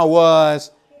style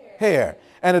was hair.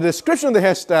 And a description of the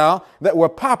hairstyle that were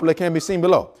popular can be seen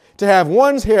below. To have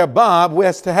one's hair bob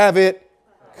was to have it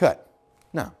cut.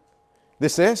 Now,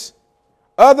 this says,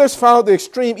 others followed the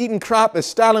extreme Eton crop, a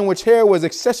style in which hair was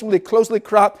excessively closely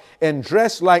cropped and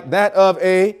dressed like that of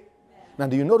a. Now,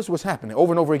 do you notice what's happening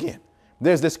over and over again?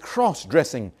 There's this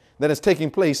cross-dressing that is taking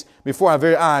place before our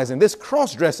very eyes, and this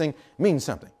cross-dressing means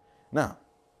something. Now,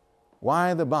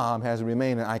 why the bob has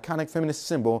remained an iconic feminist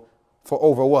symbol for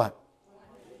over what?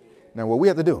 Now, what we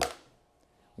have to do,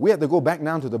 we have to go back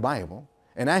down to the Bible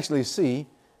and actually see,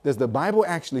 does the Bible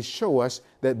actually show us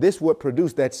that this would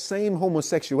produce that same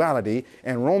homosexuality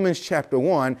in Romans chapter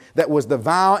 1 that was the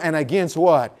vow and against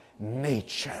what?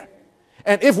 Nature.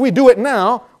 And if we do it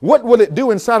now, what will it do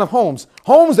inside of homes?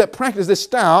 Homes that practice this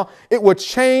style, it would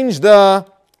change the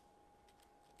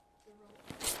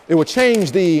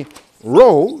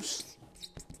roles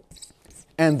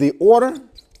and the order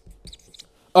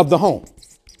of the home.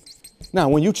 Now,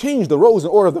 when you change the roles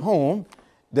and order of the home,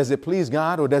 does it please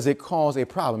God or does it cause a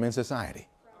problem in society?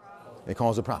 It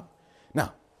causes a problem.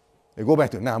 Now, we go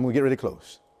back to it. Now, I'm going to get ready to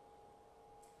close.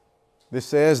 This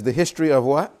says the history of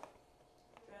what?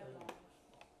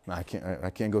 No, I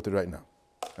can't go through it right now.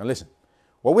 Now, listen.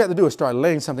 What we have to do is start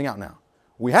laying something out now.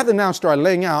 We have to now start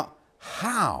laying out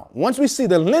how. Once we see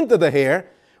the length of the hair,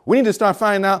 we need to start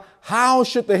finding out how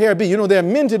should the hair be. You know, there are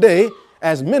men today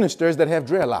as ministers that have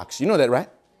dreadlocks. You know that, right?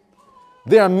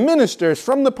 There are ministers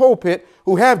from the pulpit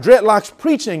who have dreadlocks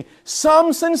preaching,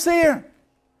 some sincere.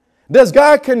 Does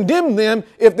God condemn them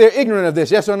if they're ignorant of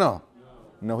this? Yes or no?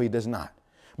 No, he does not.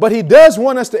 But he does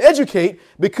want us to educate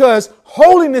because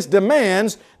holiness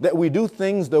demands that we do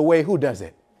things the way who does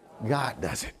it? God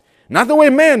does it. Not the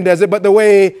way man does it, but the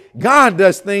way God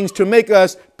does things to make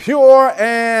us pure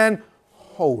and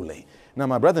holy. Now,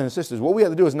 my brothers and sisters, what we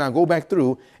have to do is now go back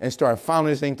through and start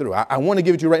following this thing through. I want to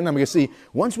give it to you right now because, see,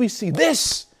 once we see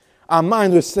this, our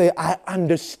mind will say, I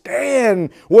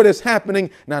understand what is happening,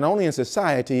 not only in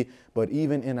society, but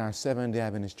even in our Seventh-day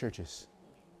Adventist churches.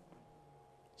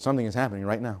 Something is happening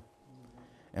right now.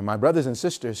 And my brothers and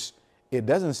sisters, it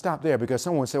doesn't stop there because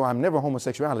someone will say, well, I'm never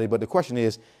homosexuality. But the question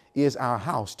is our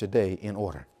house today in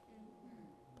order?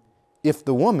 If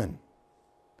the woman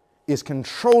is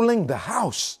controlling the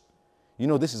house, you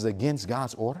know this is against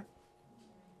God's order.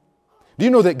 Do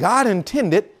you know that God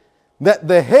intended that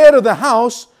the head of the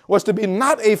house was to be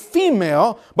not a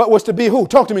female, but was to be who?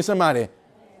 Talk to me, somebody.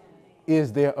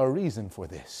 Is there a reason for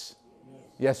this?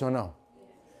 Yes or no?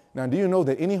 Now, do you know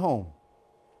that any home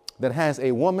that has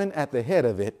a woman at the head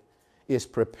of it is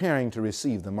preparing to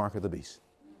receive the mark of the beast?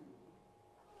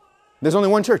 There's only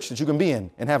one church that you can be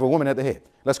in and have a woman at the head.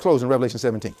 Let's close in Revelation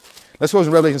 17. Let's close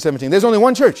in Revelation 17. There's only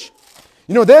one church.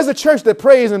 You know, there's a church that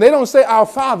prays and they don't say, Our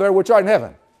Father, which art in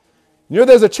heaven. You know,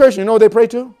 there's a church, you know what they pray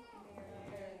to?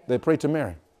 They pray to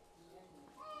Mary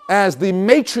as the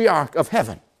matriarch of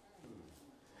heaven.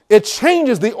 It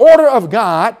changes the order of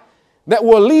God that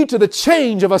will lead to the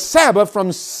change of a Sabbath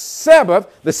from Sabbath,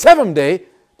 the seventh day,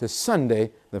 to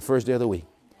Sunday, the first day of the week.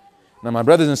 Now, my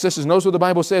brothers and sisters, notice what the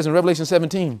Bible says in Revelation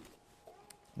 17.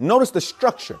 Notice the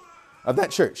structure of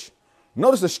that church.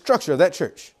 Notice the structure of that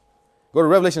church. Go to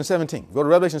Revelation 17. Go to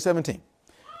Revelation 17.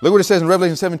 Look what it says in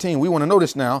Revelation 17. We want to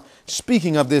notice now,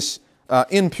 speaking of this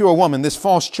impure woman, this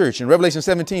false church. In Revelation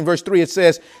 17, verse 3, it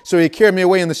says, So he carried me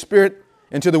away in the spirit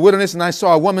into the wilderness, and I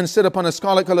saw a woman sit upon a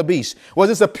scarlet-colored beast. Was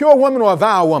this a pure woman or a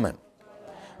vile woman?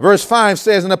 Verse 5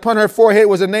 says, And upon her forehead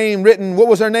was a name written. What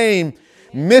was her name?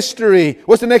 Mystery.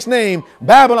 What's the next name?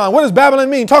 Babylon. What does Babylon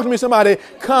mean? Talk to me, somebody.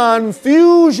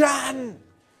 Confusion.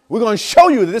 We're going to show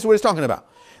you that this is what it's talking about.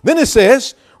 Then it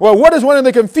says, well, what is one of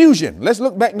the confusion? Let's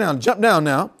look back now, jump down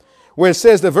now, where it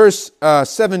says the verse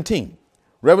 17.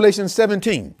 Revelation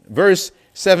 17, verse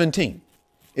 17.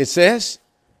 It says,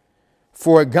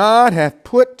 For God hath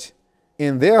put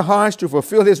in their hearts to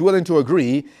fulfill his will and to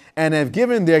agree, and have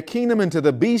given their kingdom unto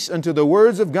the beast, unto the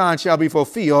words of God shall be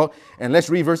fulfilled. And let's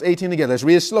read verse 18 together. Let's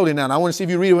read it slowly now. And I want to see if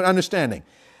you read it with understanding.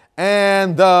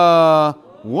 And the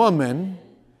woman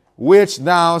which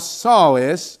thou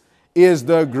sawest is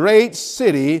the great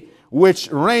city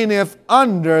which reigneth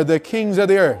under the kings of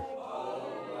the earth.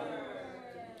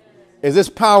 Is this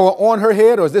power on her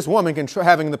head, or is this woman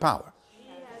having the power?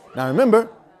 Now remember,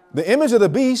 the image of the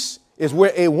beast is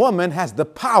where a woman has the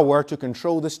power to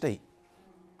control the state.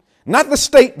 Not the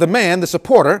state, the man, the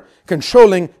supporter,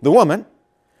 controlling the woman.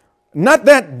 Not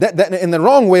that in the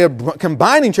wrong way of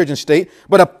combining church and state,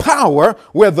 but a power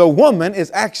where the woman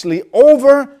is actually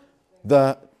over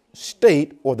the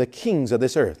state or the kings of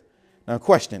this earth. Now,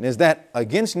 question, is that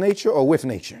against nature or with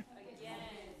nature? Against.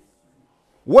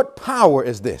 What power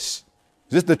is this?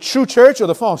 Is this the true church or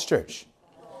the false church?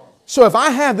 So if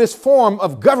I have this form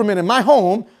of government in my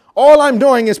home, all I'm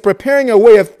doing is preparing a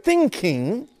way of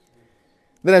thinking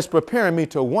that is preparing me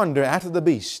to wander after the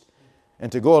beast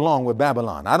and to go along with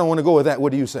Babylon. I don't want to go with that.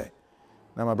 What do you say?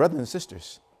 Now, my brothers and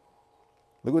sisters,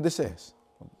 look what this says.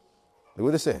 Look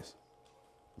what this says.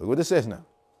 Look what this says now.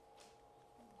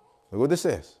 Look what this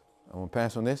says. I'm going to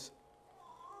pass on this.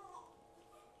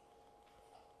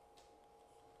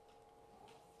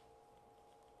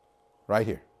 Right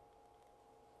here.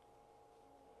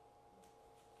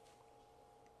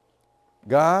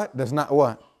 God does not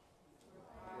what?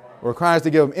 Requires to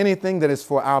give them anything that is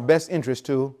for our best interest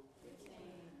to.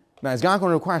 Now, is God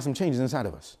going to require some changes inside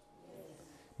of us?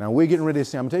 Now, we're getting ready to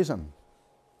say, I'm going to tell you something.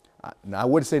 I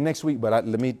would say next week, but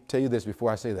let me tell you this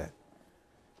before I say that.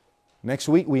 Next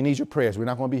week, we need your prayers. We're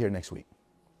not going to be here next week.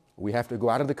 We have to go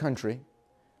out of the country.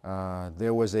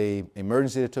 There was an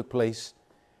emergency that took place,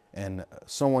 and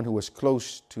someone who was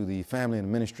close to the family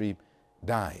and ministry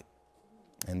died,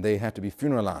 and they had to be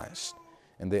funeralized.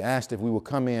 And they asked if we would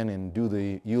come in and do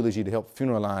the eulogy to help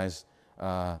funeralize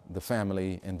the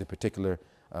family and the particular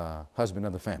husband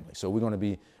of the family. So we're going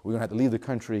to have to leave the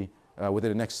country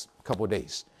within the next couple of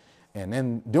days. And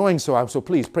in doing so, so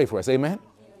please pray for us. Amen.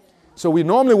 So we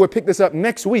normally would pick this up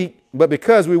next week, but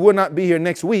because we will not be here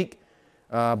next week,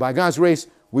 by God's grace,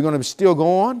 we're going to still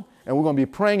go on, and we're going to be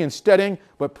praying and studying.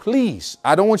 But please,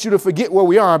 I don't want you to forget where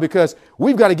we are, because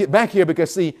we've got to get back here,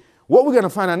 because see, what we're going to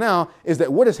find out now is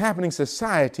that what is happening in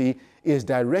society is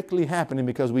directly happening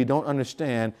because we don't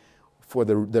understand for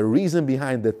the reason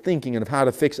behind the thinking and of how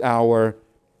to fix our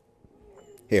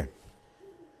hair.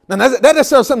 Now that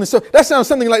sounds something. So that sounds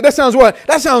something like, that sounds what?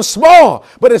 That sounds small,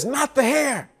 but it's not the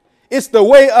hair. It's the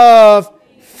way of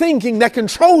thinking that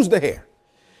controls the hair.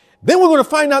 Then we're going to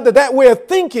find out that that way of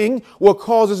thinking will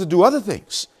cause us to do other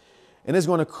things. And it's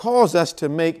going to cause us to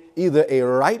make either a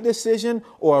right decision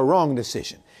or a wrong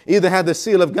decision. Either have the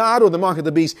seal of God or the mark of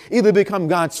the beast. Either become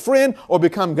God's friend or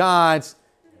become God's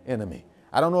enemy.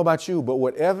 I don't know about you, but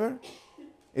whatever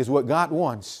is what God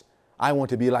wants, I want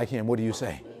to be like him. What do you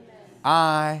say? Amen.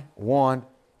 I want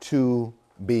to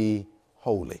be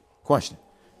holy. Question.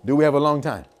 Do we have a long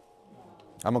time?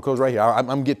 I'm going to close right here. I'm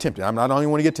going to get tempted. I don't even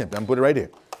want to get tempted. I'm going to put it right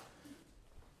here.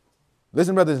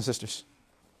 Listen, brothers and sisters.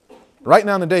 Right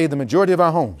now in the day, the majority of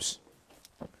our homes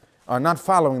are not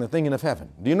following the thinking of heaven.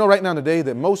 Do you know right now today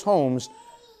that most homes,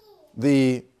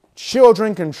 the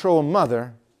children control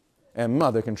mother and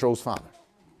mother controls father?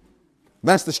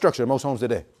 That's the structure of most homes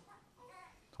today.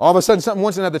 All of a sudden,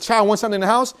 the child wants something in the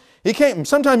house, he can't.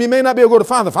 Sometimes he may not be able to go to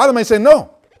father. Father may say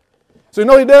no. So you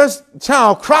know what he does? The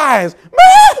child cries, mother!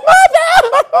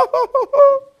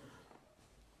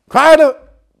 Cry to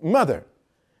mother.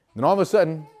 Then all of a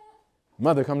sudden,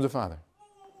 mother comes to father.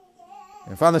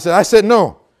 And father said, I said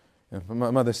no. And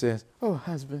my mother says, oh,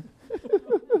 husband.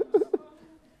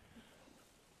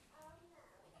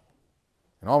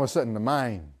 And all of a sudden, the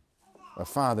mind of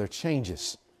father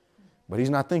changes. But he's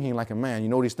not thinking like a man. You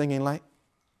know what he's thinking like?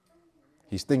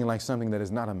 He's thinking like something that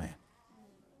is not a man.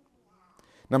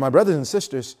 Now, my brothers and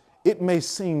sisters, it may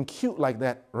seem cute like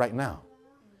that right now.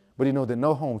 But you know that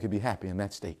no home can be happy in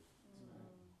that state.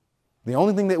 The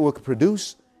only thing that will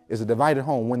produce is a divided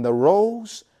home. When the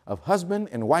roles of husband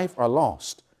and wife are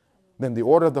lost, then the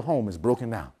order of the home is broken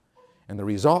down. And the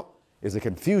result is the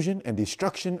confusion and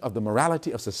destruction of the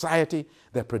morality of society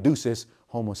that produces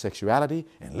homosexuality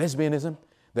and lesbianism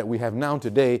that we have now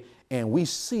today. And we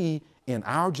see in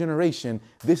our generation,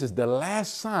 this is the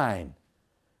last sign.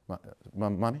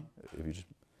 Mommy,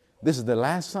 this is the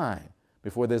last sign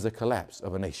before there's a collapse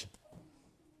of a nation.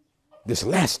 This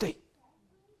last state.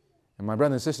 And my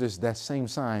brothers and sisters, that same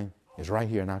sign is right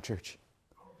here in our church.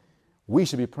 We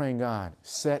should be praying, God,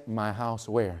 set my house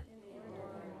where?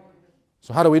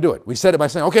 So how do we do it? We set it by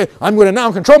saying, okay, I'm going to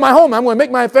now control my home. I'm going to make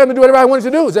my family do whatever I want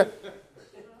it to do. Is that?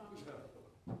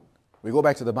 We go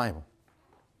back to the Bible.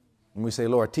 And we say,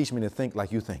 Lord, teach me to think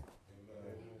like you think.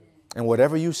 And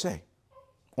whatever you say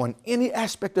on any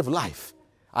aspect of life,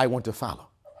 I want to follow.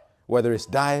 Whether it's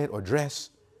diet or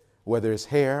dress, whether it's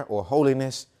hair or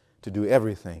holiness, to do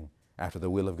everything after the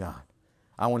will of God.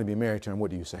 I want to be married to him.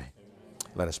 What do you say?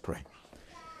 Let us pray.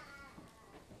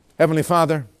 Heavenly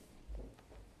Father,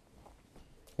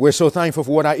 we're so thankful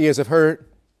for what our ears have heard,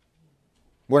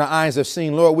 what our eyes have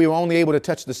seen. Lord, we were only able to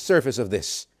touch the surface of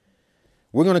this.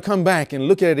 We're going to come back and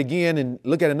look at it again and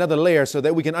look at another layer so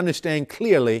that we can understand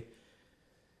clearly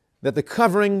that the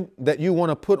covering that you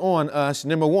want to put on us,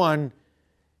 number one,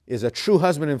 is a true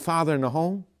husband and father in the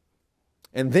home.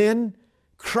 And then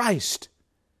Christ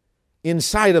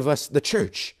inside of us, the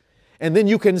church. And then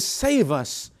you can save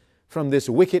us from this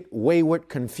wicked, wayward,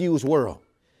 confused world.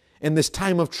 In this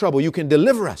time of trouble, you can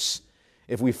deliver us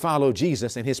if we follow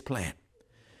Jesus and his plan.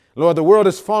 Lord, the world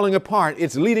is falling apart.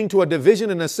 It's leading to a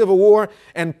division and a civil war.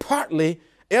 And partly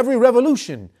every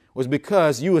revolution was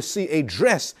because you will see a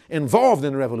dress involved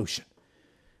in the revolution.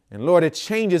 And Lord, it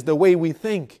changes the way we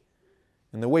think.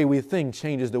 And the way we think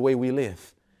changes the way we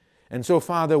live. And so,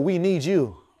 Father, we need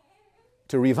you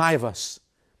to revive us.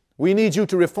 We need you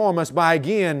to reform us by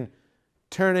again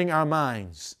turning our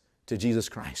minds to Jesus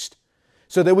Christ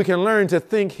so that we can learn to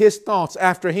think his thoughts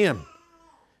after him.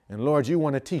 And Lord, you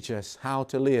want to teach us how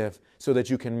to live so that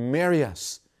you can marry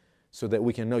us so that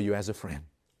we can know you as a friend.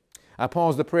 I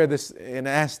paused the prayer and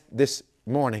asked this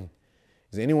morning,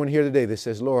 is there anyone here today that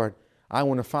says, Lord, I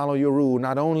want to follow your rule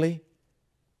not only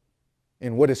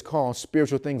in what is called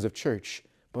spiritual things of church,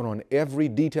 but on every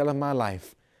detail of my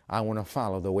life, I want to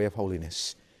follow the way of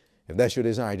holiness. If that's your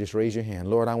desire, just raise your hand.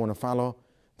 Lord, I want to follow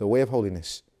the way of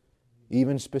holiness.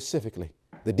 even specifically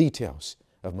the details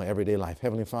of my everyday life.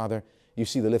 Heavenly Father, you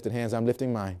see the lifted hands, I'm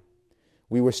lifting mine.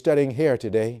 We were studying hair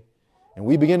today, and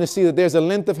we begin to see that there's a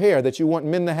length of hair that you want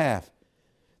men to have.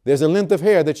 There's a length of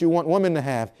hair that you want women to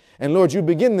have. And Lord, you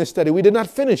begin this study. We did not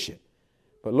finish it.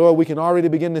 But Lord, we can already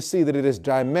begin to see that it is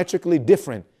diametrically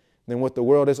different than what the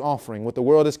world is offering, what the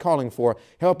world is calling for.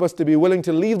 Help us to be willing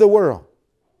to leave the world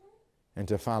and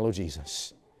to follow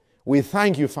Jesus. We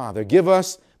thank you, Father. Give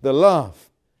us the love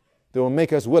that will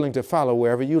make us willing to follow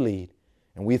wherever you lead.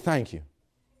 And we thank you.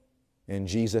 In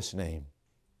Jesus' name,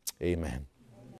 amen.